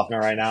water softener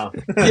right now.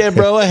 Yeah,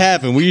 bro, what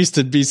happened? We used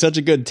to be such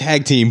a good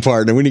tag team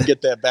partner. We need to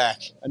get that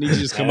back. I need to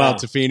just come out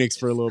to Phoenix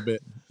for a little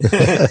bit.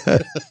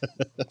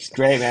 It's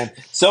great, man.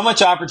 So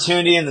much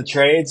opportunity in the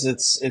trades.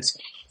 It's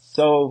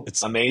so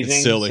amazing.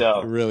 It's silly.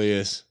 So it really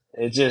is.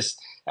 It just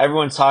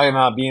everyone's talking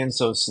about being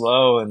so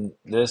slow and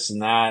this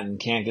and that and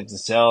can't get to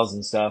sales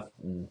and stuff.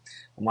 And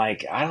I'm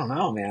like, I don't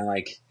know, man.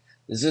 Like,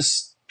 is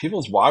this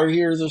people's water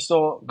heaters are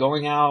still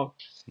going out?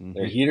 Mm-hmm.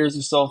 Their heaters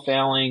are still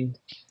failing.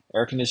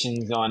 Air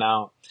conditioning is going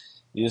out.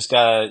 You just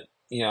gotta,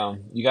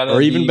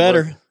 or even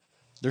better,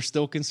 they're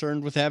still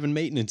concerned with having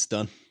maintenance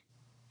done.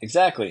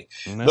 Exactly.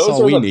 And that's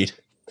all we need.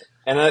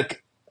 And I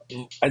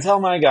tell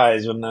my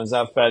guys when I was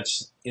at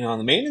Fetch,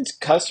 the maintenance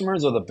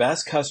customers are the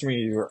best customers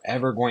you're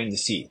ever going to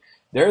see.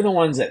 They're the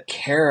ones that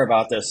care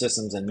about their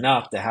systems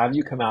enough to have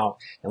you come out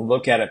and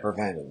look at it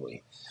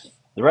preventatively.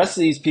 The rest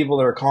of these people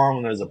that are calling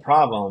when there's a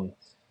problem,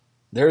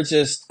 they're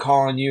just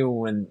calling you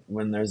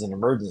when there's an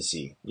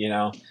emergency.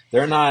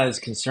 They're not as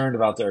concerned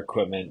about their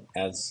equipment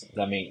as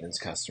the maintenance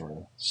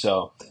customer.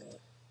 So,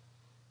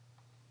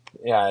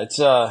 yeah, it's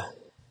I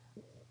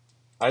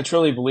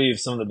truly believe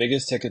some of the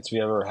biggest tickets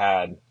we ever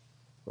had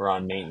were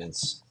on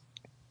maintenance.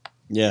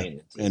 Yeah,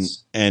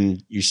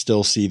 and you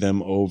still see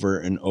them over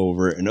and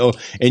over and over.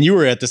 And you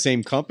were at the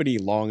same company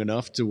long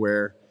enough to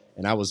where,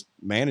 and I was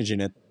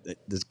managing at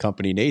the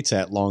company Nate's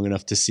at long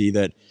enough to see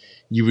that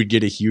you would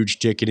get a huge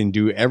ticket and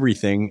do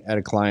everything at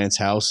a client's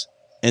house,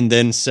 and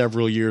then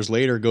several years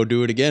later go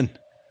do it again.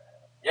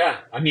 Yeah,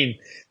 I mean,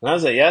 when I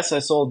was at Yes, I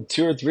sold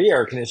 2 or 3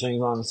 air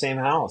conditionings on the same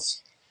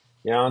house.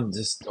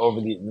 Just over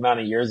the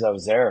amount of years I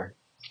was there.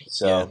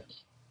 So, yeah.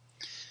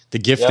 The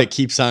gift that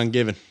keeps on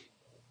giving.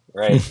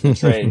 Right,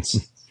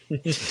 trades.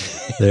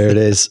 There it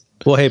is.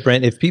 Well, hey,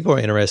 Brent, if people are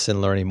interested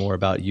in learning more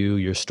about you,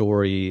 your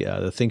story,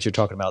 the things you're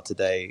talking about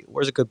today,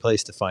 where's a good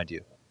place to find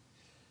you?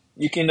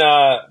 You can,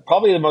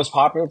 probably the most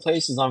popular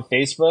place is on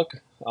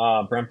Facebook.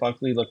 Brent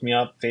Buckley, look me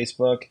up,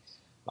 Facebook,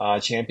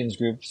 Champions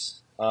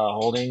Groups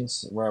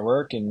Holdings, where I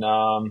work. And,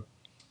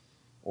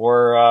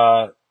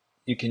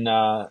 you can,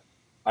 I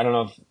don't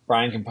know if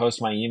Brian can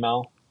post my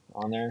email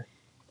on there.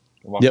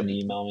 You're welcome to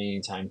email me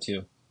anytime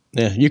too.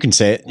 Yeah, you can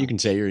say it. You can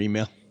say your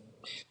email.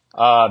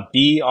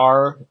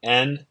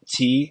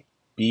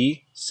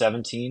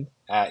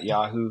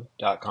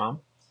 brntb17@yahoo.com,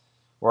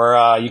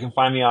 or you can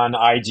find me on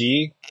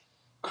IG,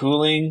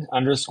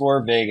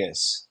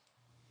 cooling_Vegas.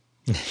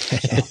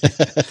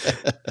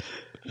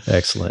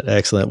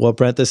 Excellent. Well,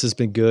 Brent, this has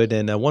been good.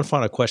 And one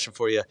final question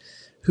for you.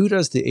 Who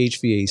does the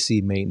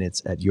HVAC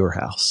maintenance at your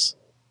house?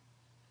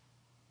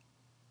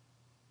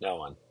 No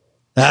one.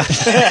 I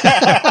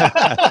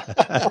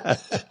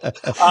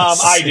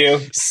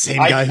do. Same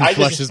guy who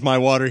flushes my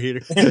water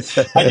heater.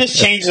 I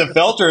just changed the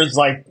filters.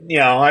 I've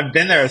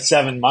been there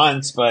 7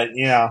 months, but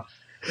I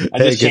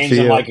just changed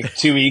them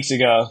 2 weeks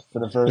ago for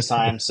the first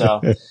time. So,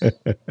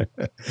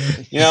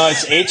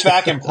 it's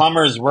HVAC and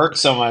plumbers work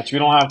so much. We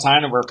don't have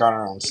time to work on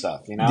our own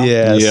stuff,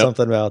 Yeah,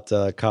 something about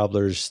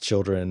cobbler's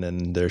children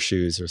and their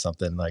shoes or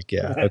something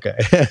okay.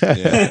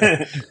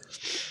 Yeah.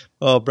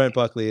 Oh, Brent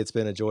Buckley, it's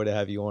been a joy to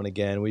have you on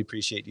again. We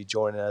appreciate you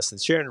joining us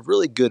and sharing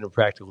really good and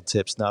practical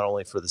tips, not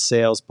only for the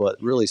sales,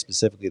 but really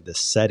specifically the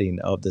setting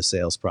of the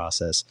sales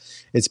process.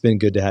 It's been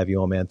good to have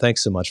you on, man.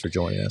 Thanks so much for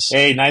joining us.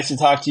 Hey, nice to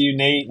talk to you,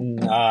 Nate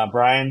and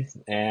Brian,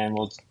 and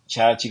we'll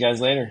chat to you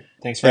guys later.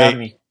 Thanks for having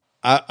me.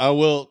 I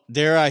will,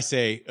 dare I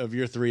say, of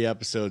your 3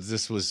 episodes,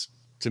 this was,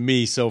 to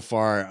me so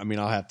far, I mean,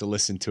 I'll have to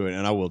listen to it,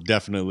 and I will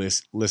definitely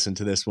listen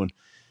to this one.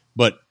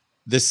 But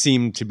this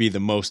seemed to be the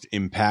most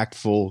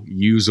impactful,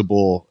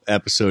 usable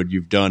episode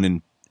you've done.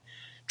 And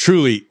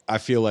truly, I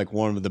feel like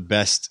one of the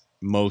best,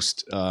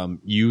 most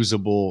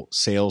usable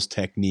sales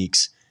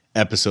techniques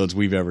episodes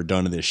we've ever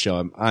done of this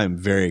show. I'm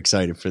very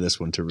excited for this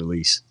one to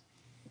release.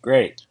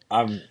 Great.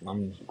 I'm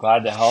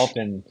glad to help,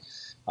 and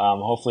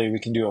hopefully we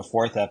can do a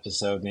 4th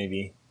episode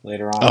maybe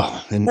later on.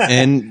 Oh,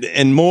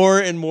 and more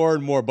and more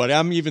and more. But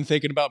I'm even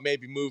thinking about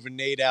maybe moving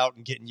Nate out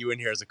and getting you in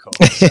here as a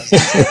co-host.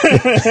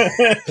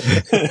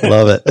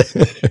 Love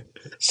it.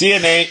 See you,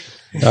 Nate.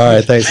 All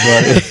right. Thanks,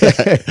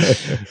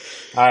 buddy.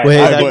 All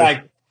right.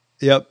 Bye.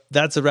 Yep.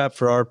 That's a wrap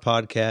for our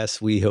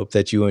podcast. We hope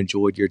that you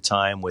enjoyed your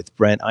time with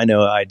Brent. I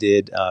know I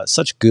did.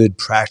 Such good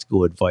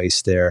practical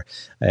advice there,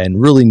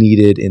 and really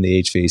needed in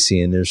the HVAC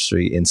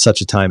industry in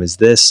such a time as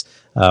this,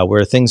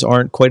 where things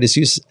aren't quite as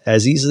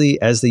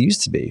easily as they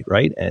used to be,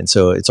 right? And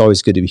so it's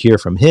always good to hear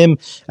from him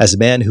as a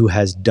man who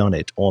has done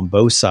it on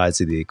both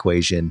sides of the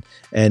equation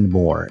and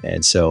more.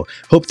 And so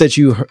hope that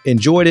you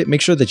enjoyed it.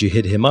 Make sure that you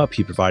hit him up.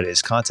 He provided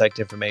his contact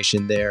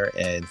information there,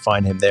 and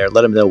find him there.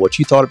 Let him know what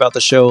you thought about the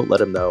show. Let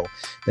him know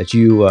that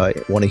you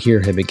want to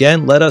hear him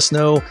again. Let us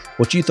know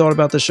what you thought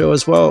about the show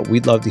as well.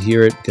 We'd love to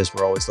hear it, because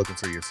we're always looking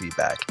for your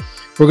feedback.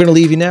 We're going to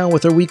leave you now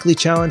with our weekly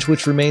challenge,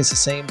 which remains the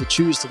same: to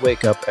choose to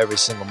wake up every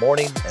single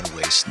morning and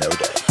waste no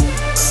day.